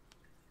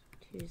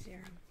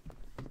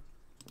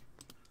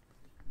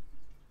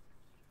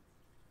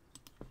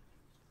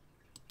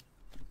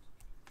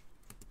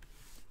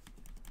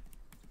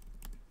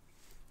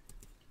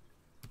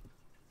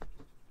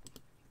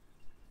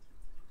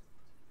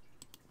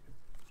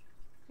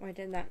 Why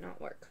did that not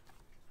work?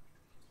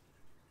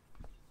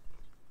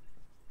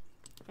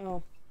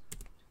 Oh.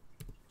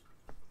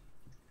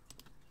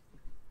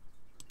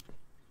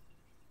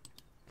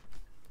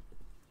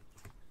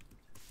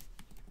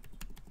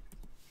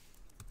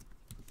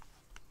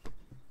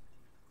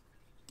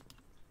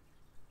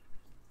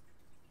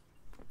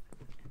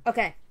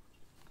 Okay,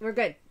 we're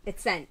good.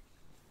 It's sent.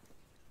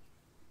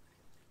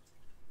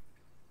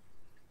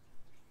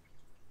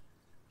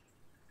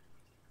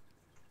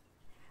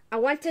 I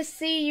want to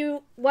see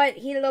you what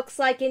he looks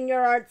like in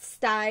your art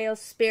style,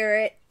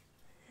 Spirit.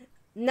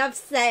 Enough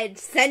said.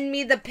 Send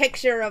me the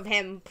picture of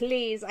him,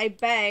 please. I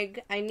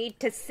beg. I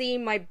need to see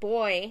my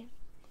boy.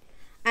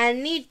 I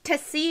need to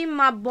see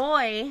my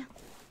boy.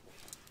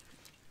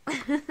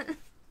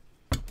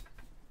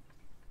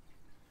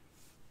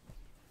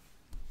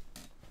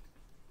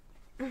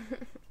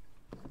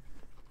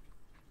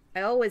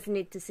 I always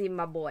need to see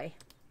my boy.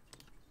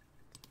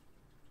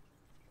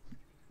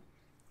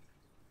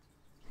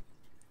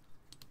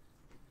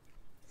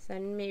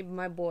 Send me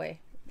my boy.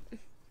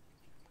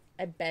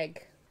 I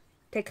beg.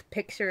 Take a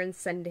picture and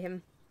send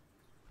him.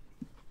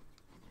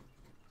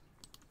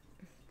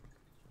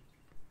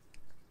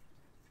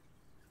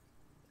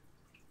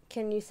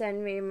 Can you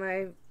send me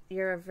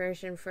your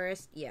version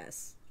first?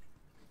 Yes.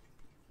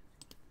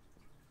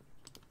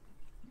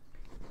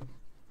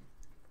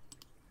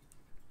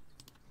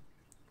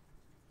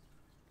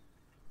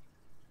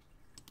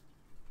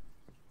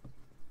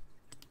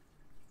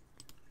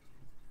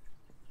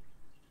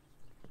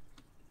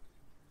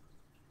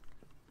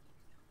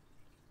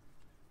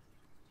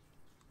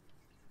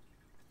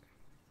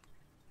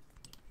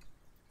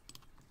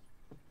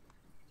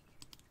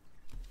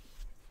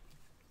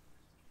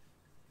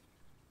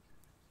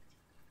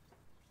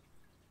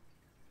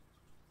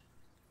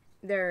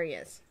 There he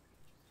is.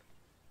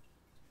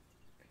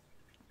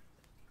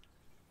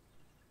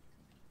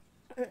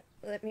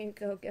 Let me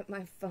go get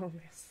my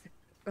phone.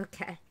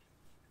 Okay.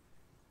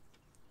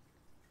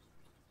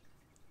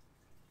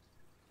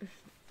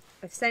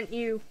 I've sent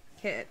you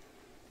Kit.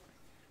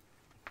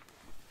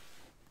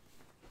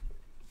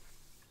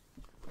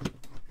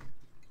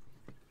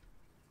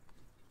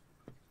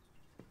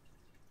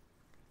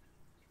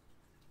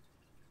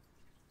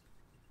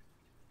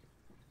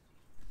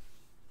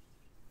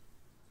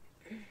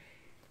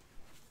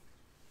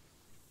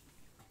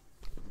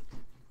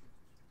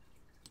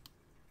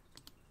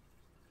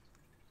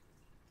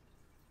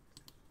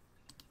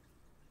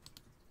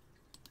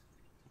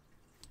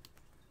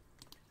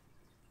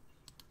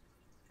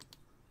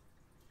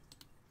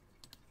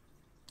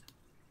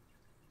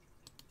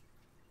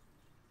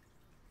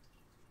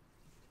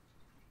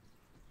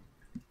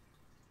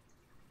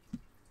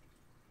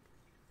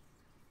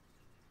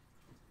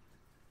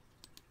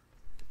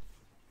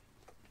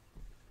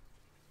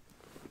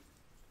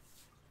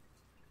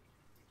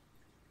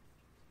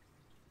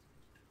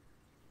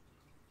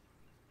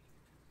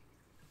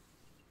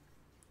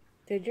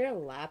 Did your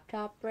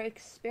laptop break,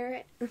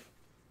 Spirit?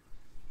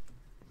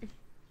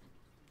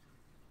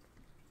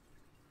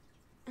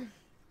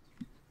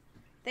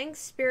 Think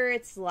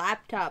Spirit's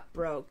laptop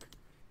broke.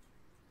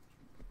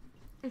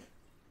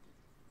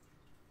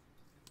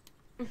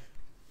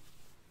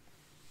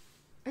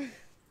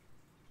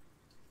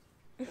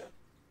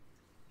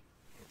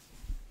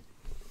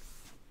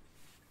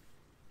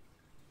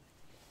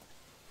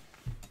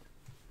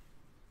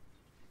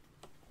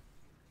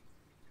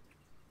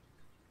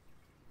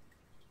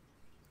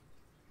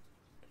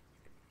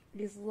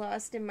 He's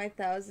lost in my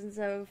thousands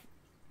of...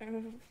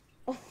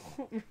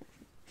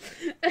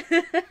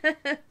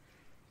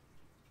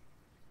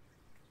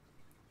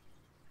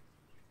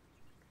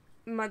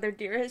 Mother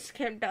Dearest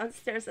came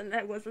downstairs and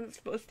I wasn't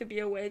supposed to be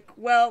awake.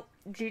 Well,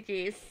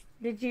 GG's.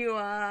 Did you,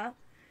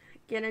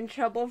 get in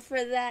trouble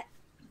for that?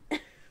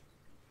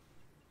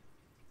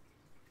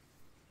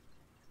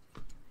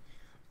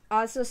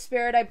 Also,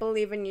 Spirit, I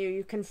believe in you.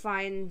 You can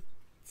find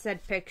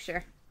said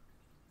picture.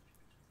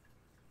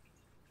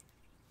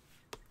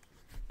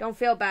 Don't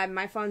feel bad.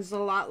 My phone's a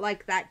lot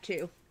like that,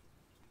 too.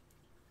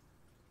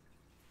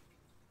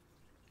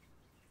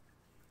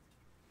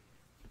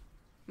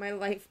 My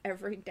life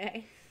every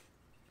day.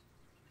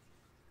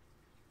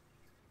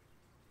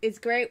 It's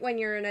great when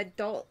you're an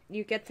adult.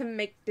 You get to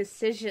make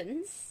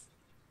decisions.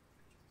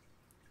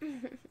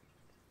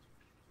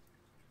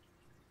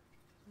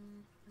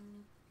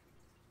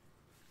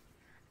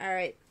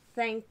 Alright,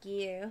 thank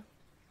you.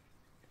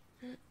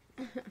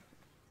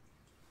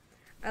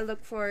 I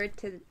look forward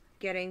to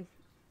getting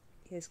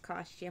his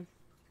costume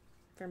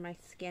for my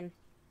skin.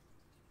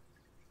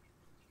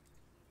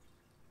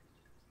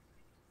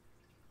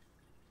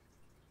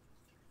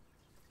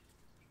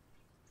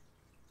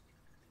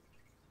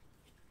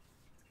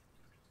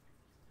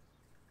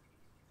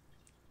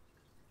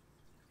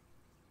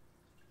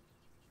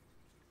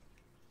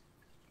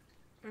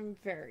 I'm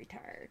very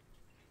tired.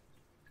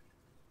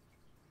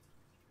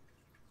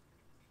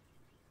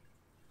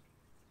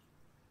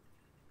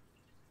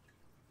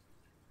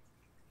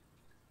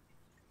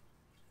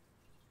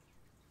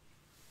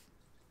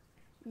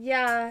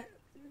 Yeah,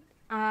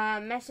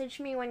 message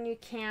me when you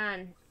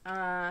can.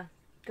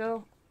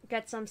 Go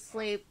get some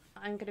sleep.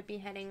 I'm gonna be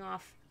heading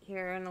off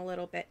here in a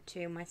little bit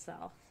too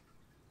myself.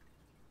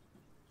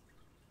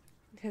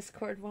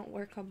 Discord won't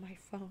work on my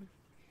phone.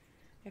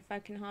 If I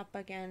can hop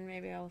again,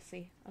 maybe I'll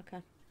see.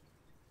 Okay.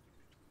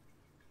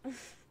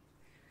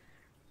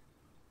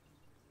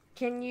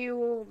 Can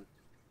you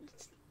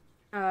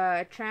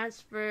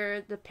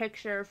transfer the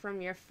picture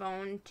from your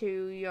phone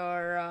to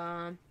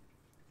your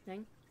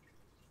thing?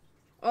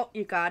 Oh,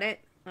 you got it?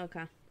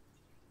 Okay.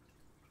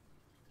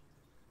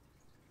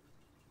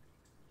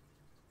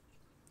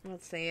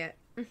 Let's see it.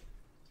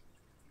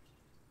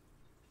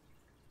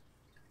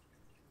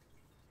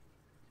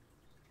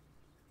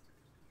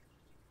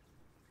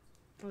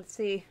 Let's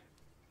see.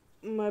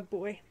 My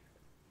boy.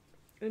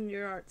 In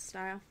your art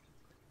style.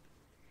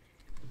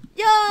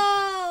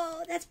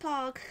 Yo! That's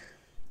Pog.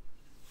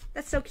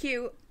 That's so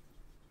cute.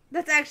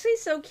 That's actually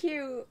so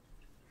cute.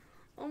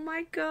 Oh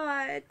my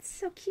god.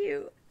 So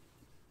cute.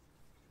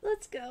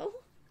 Let's go.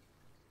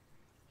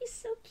 He's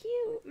so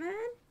cute, man.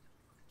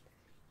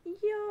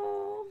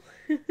 Yo.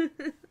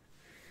 That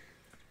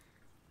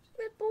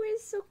boy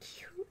is so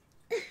cute.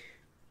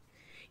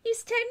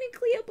 He's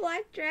technically a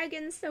black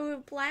dragon,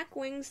 so black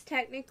wings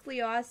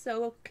technically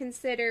also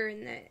consider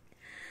in that.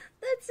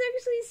 That's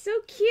actually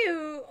so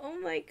cute. Oh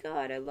my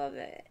god, I love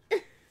it.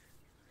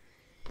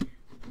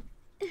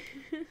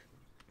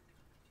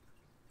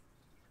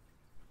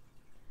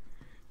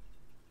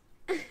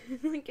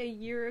 Like a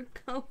year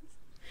ago.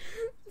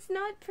 It's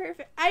not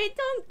perfect. I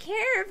don't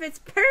care if it's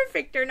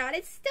perfect or not.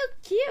 It's still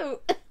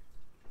cute.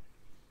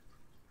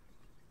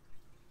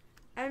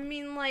 I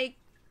mean, like,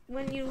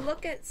 when you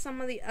look at some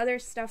of the other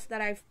stuff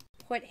that I've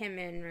put him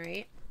in,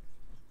 right?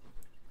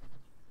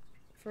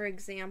 For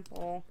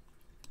example,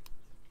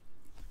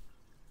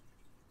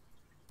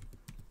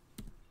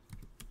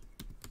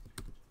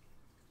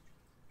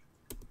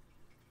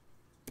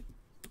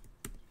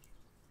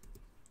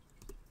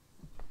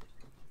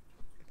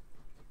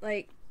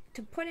 like,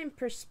 to put in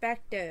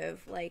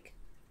perspective, like,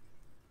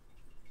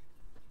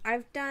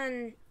 I've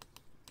done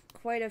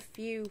quite a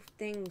few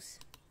things.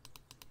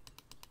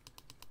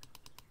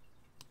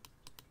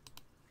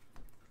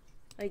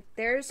 Like,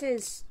 there's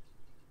his,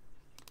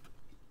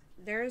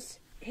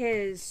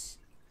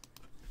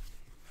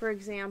 for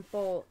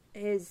example,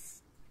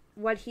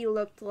 what he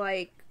looked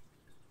like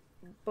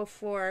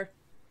before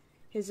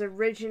his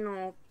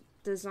original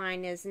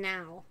design is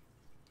now.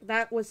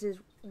 That was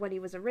what he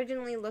was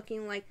originally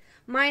looking like,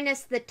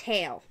 minus the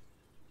tail.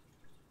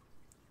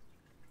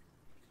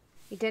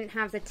 He didn't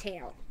have the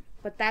tail,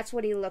 but that's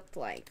what he looked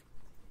like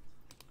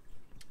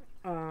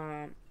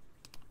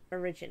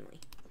originally.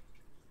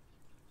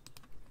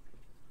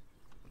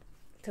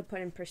 To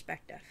put in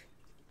perspective.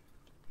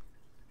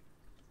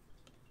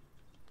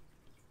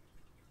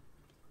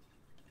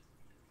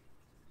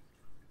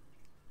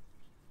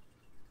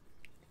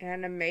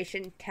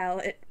 Animation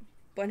talent,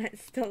 but it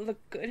still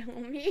look good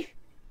on me.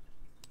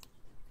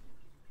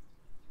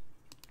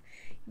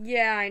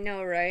 Yeah, I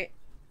know, right?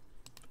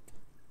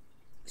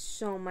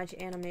 So much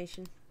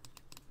animation.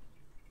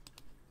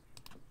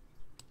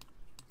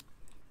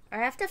 I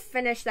have to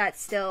finish that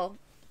still.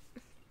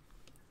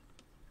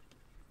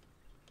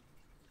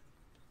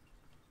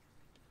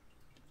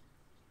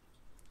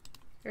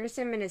 There's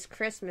him in his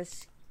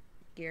Christmas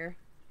gear.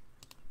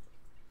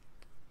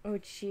 Oh,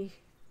 gee.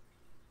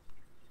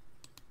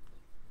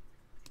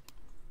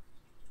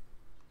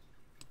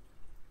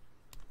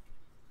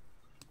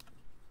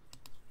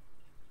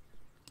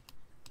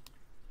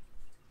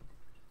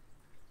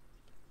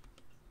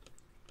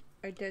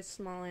 I did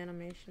small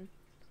animation.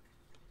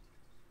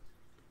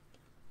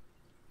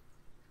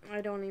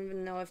 I don't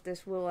even know if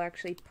this will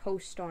actually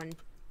post on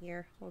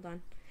here. Hold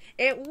on.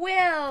 It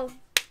will!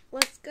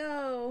 Let's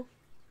go!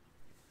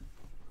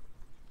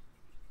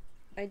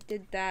 I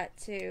did that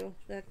too.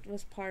 That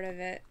was part of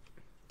it.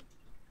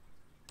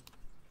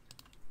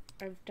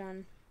 I've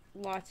done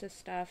lots of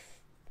stuff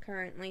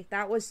currently.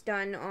 That was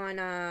done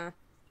on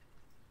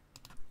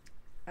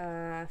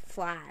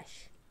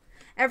Flash.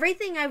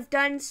 Everything I've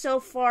done so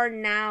far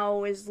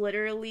now is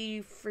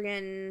literally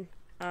friggin'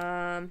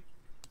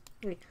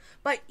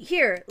 but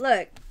here,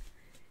 look.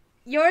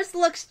 Yours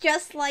looks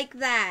just like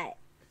that.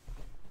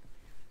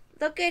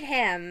 Look at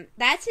him.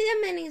 That's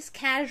him in his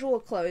casual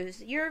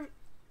clothes. Your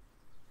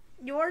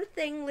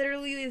thing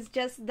literally is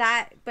just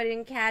that, but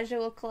in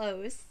casual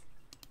clothes.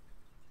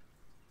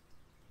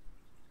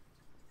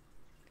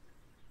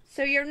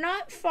 So you're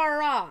not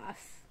far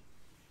off.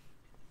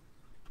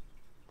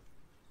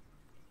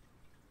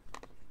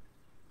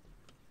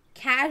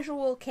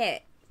 Casual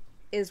Kit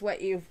is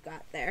what you've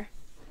got there.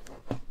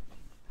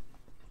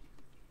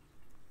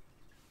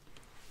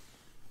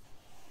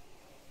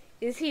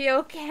 Is he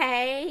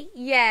okay?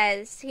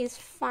 Yes, he's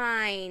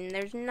fine.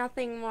 There's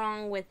nothing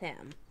wrong with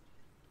him.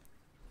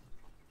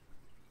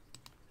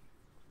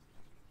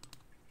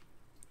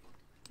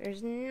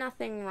 There's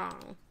nothing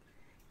wrong.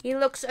 He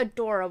looks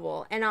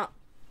adorable, and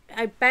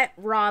I bet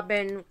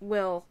Robin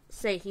will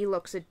say he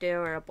looks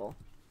adorable.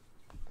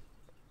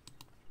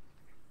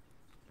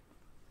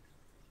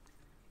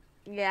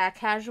 Yeah,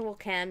 casual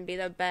can be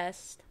the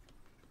best.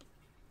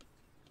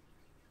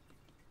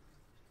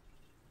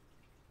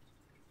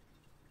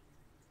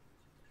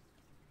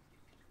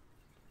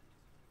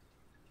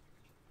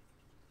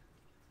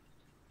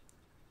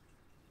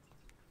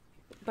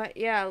 But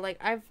yeah, like,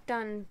 I've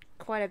done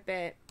quite a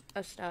bit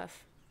of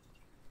stuff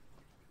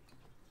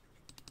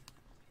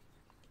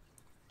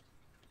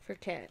for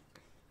Kit.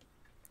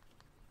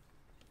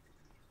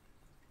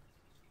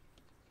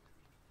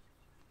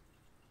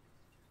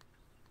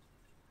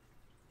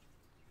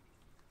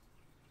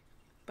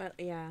 But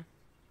yeah.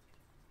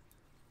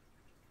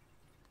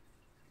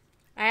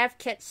 I have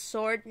Kit's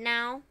sword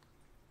now,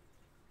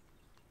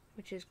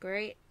 which is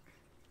great.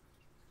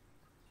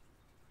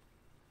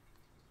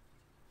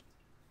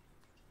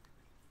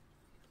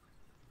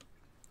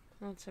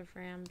 Lots of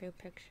Rambo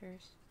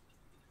pictures.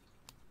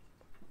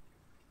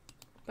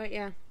 But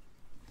yeah.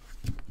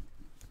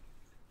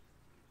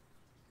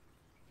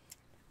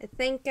 I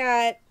think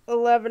at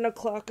 11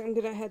 o'clock I'm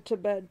gonna head to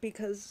bed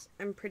because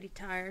I'm pretty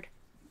tired.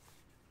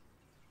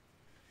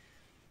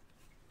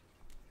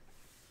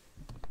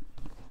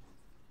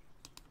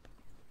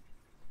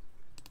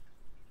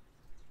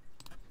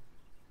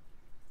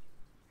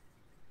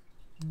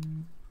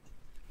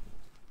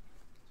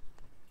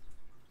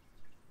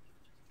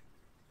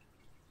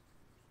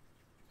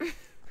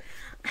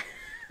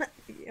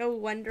 You're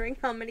wondering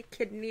how many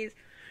kidneys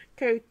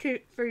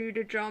for you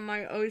to draw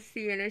my OC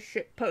in a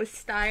shitpost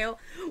style.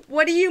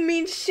 What do you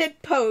mean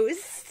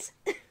shitpost?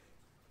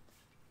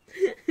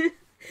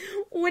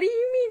 What do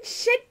you mean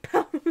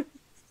shitpost?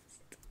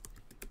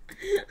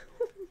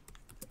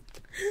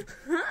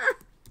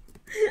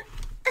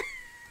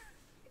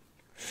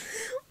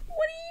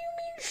 What do you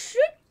mean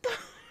shitpost?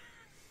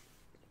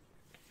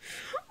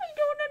 I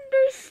don't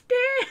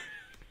understand.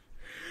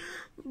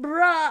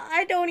 Bruh,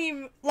 I don't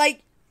even,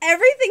 like,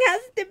 everything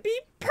has to be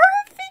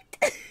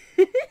perfect.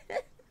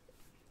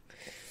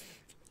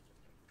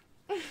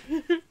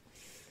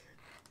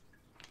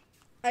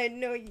 I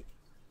know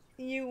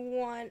you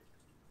want,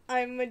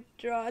 I'm a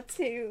draw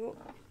too.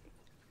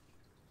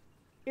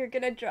 You're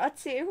gonna draw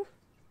too?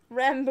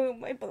 Rambo,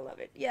 my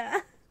beloved,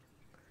 yeah.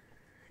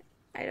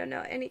 I don't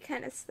know, any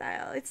kind of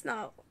style. It's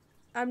not,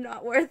 I'm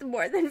not worth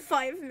more than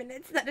 5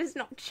 minutes. That is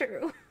not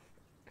true.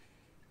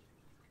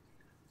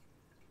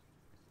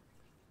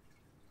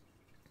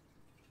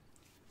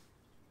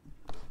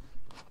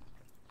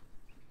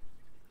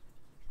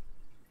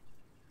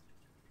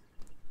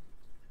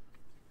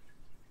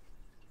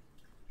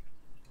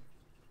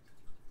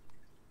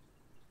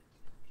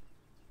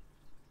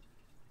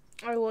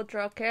 I will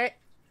draw Kit.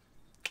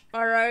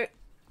 Alright.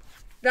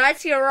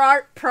 That's your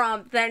art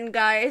prompt then,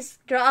 guys.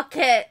 Draw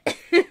Kit.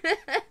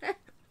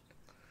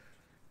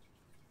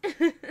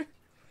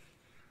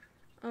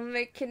 I'll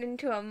make Kit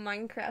into a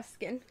Minecraft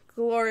skin.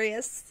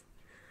 Glorious.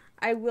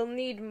 I will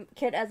need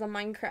Kit as a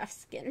Minecraft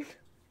skin.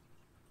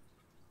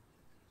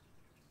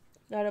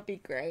 That'll be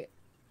great.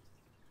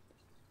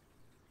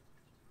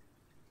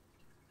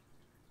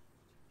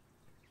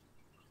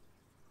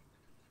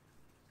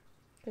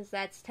 Because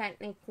that's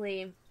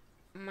technically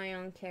my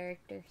own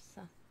character,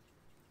 so.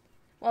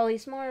 Well,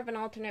 he's more of an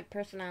alternate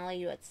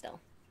personality, but still.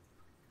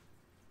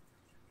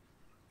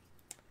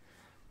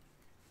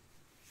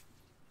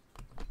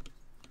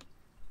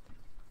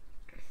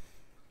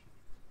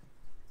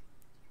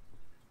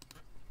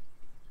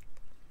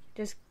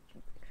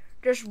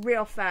 Just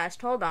real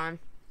fast. Hold on.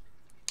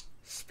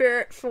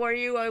 Spirit for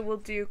you, I will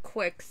do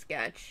quick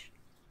sketch.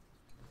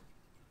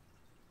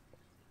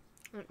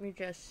 Let me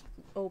just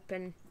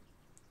open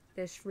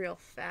this real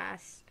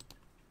fast.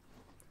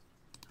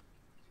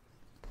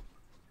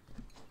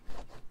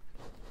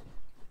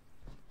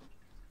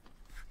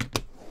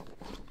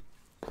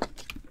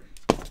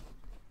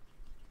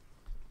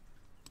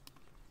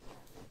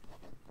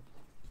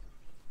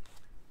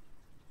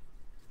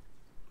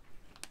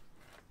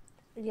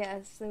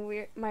 Yes,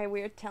 and my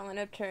weird talent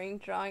of turning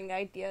drawing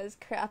ideas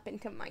crap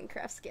into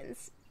Minecraft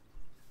skins.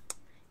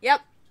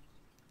 Yep.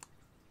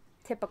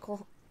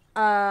 Typical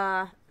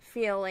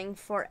feeling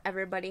for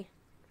everybody.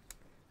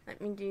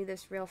 Let me do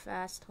this real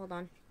fast. Hold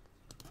on.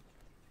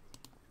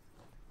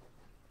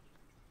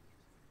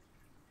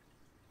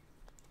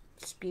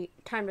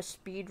 Time to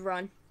speed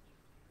run.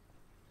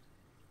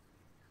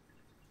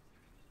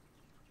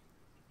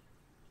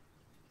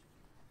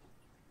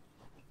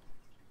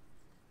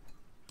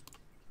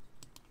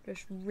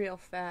 Just real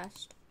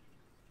fast.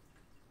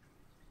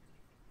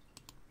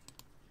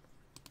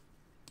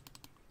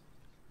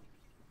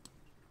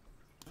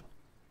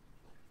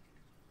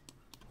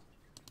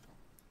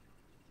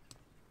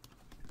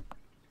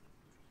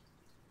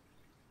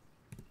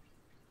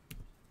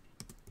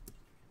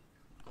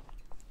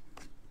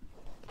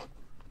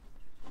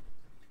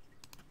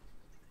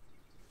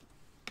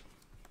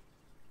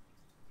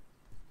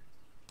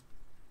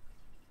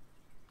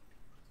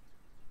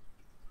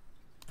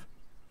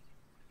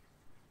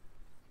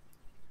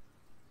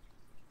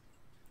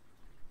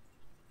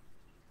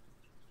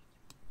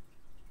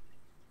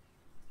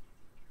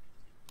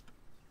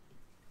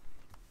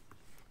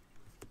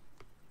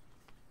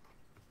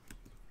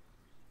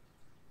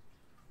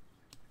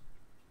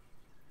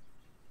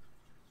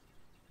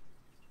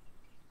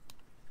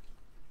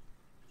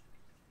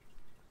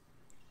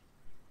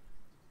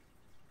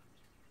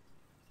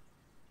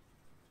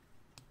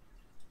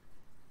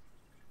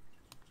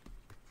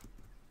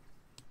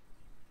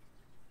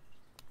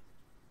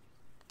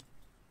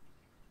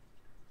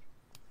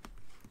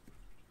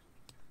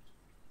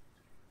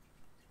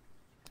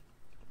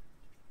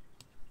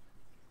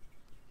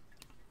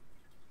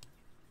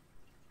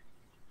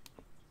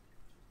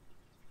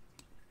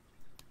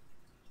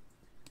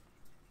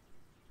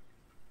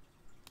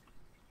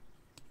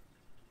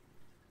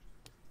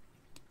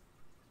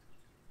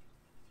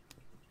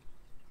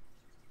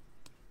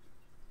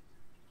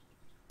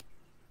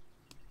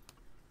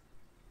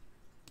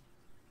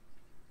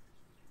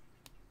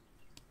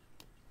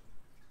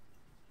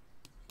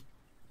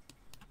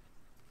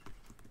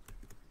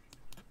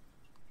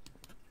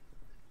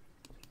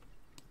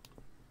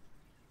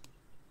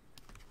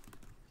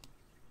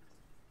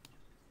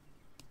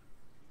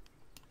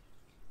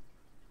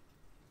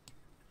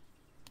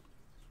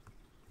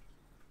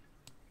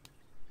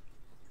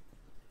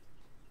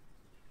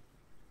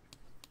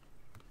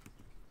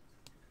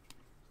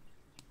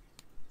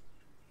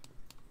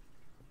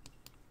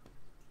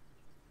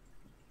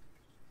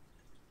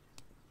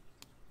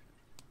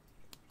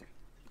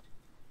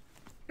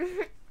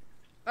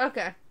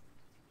 Okay.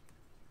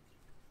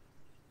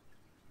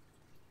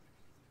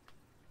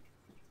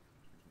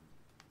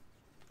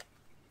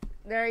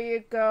 There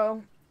you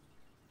go.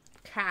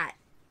 Cat.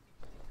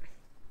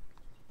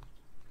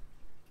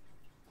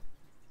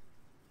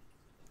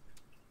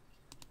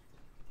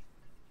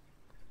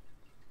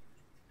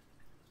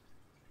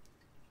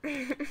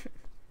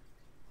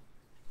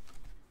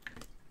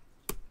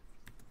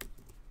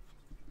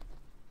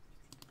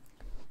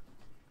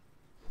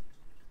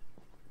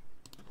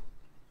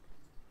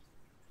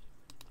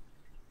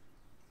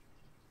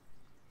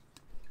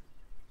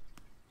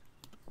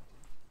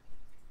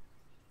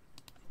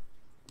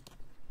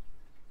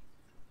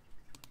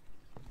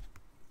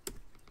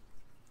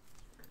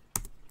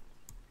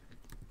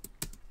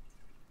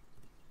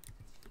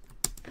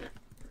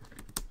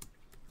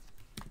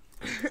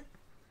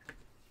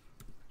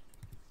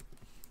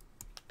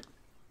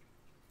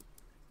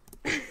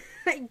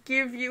 I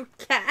give you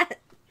cat.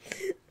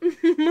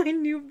 My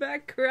new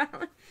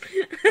background.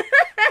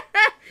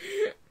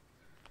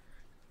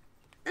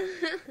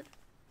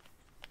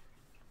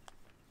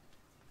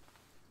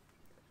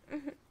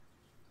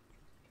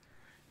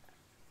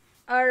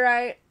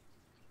 Alright.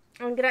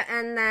 I'm gonna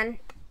end then.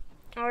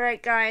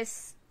 Alright,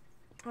 guys.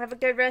 Have a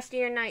good rest of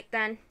your night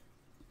then.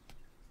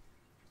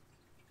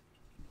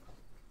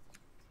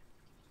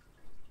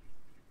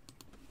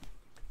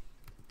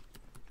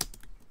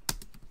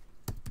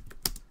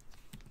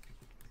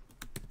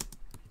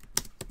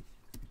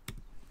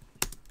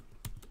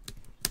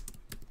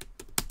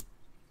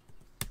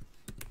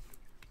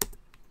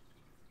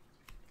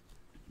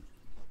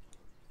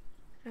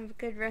 Have a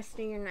good rest of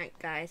your night,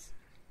 guys.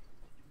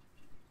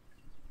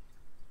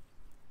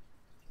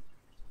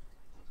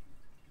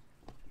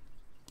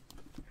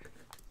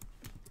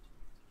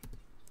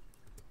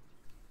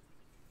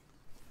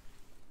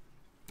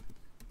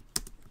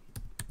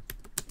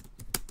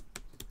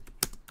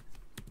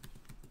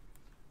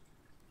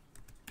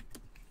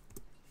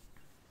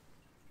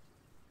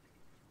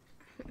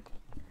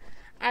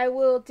 I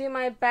will do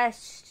my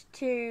best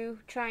to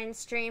try and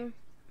stream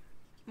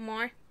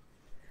more.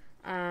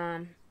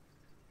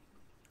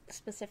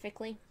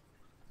 Specifically,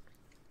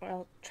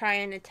 I'll try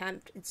and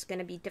attempt. It's going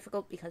to be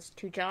difficult because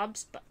 2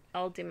 jobs, but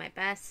I'll do my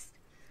best.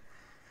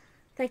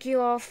 Thank you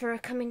all for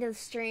coming to the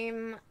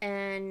stream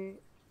and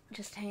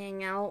just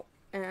hanging out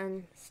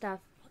and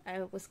stuff.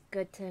 It was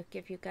good to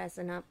give you guys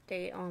an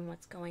update on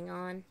what's going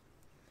on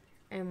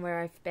and where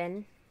I've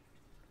been.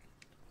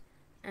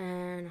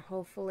 and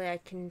hopefully I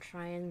can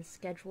try and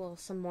schedule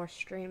some more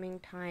streaming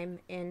time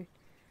in.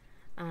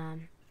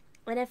 And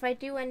if I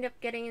do end up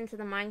getting into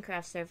the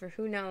Minecraft server,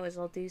 who knows,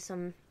 I'll do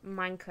some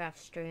Minecraft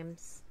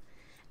streams.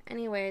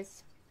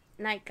 Anyways,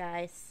 night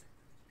guys.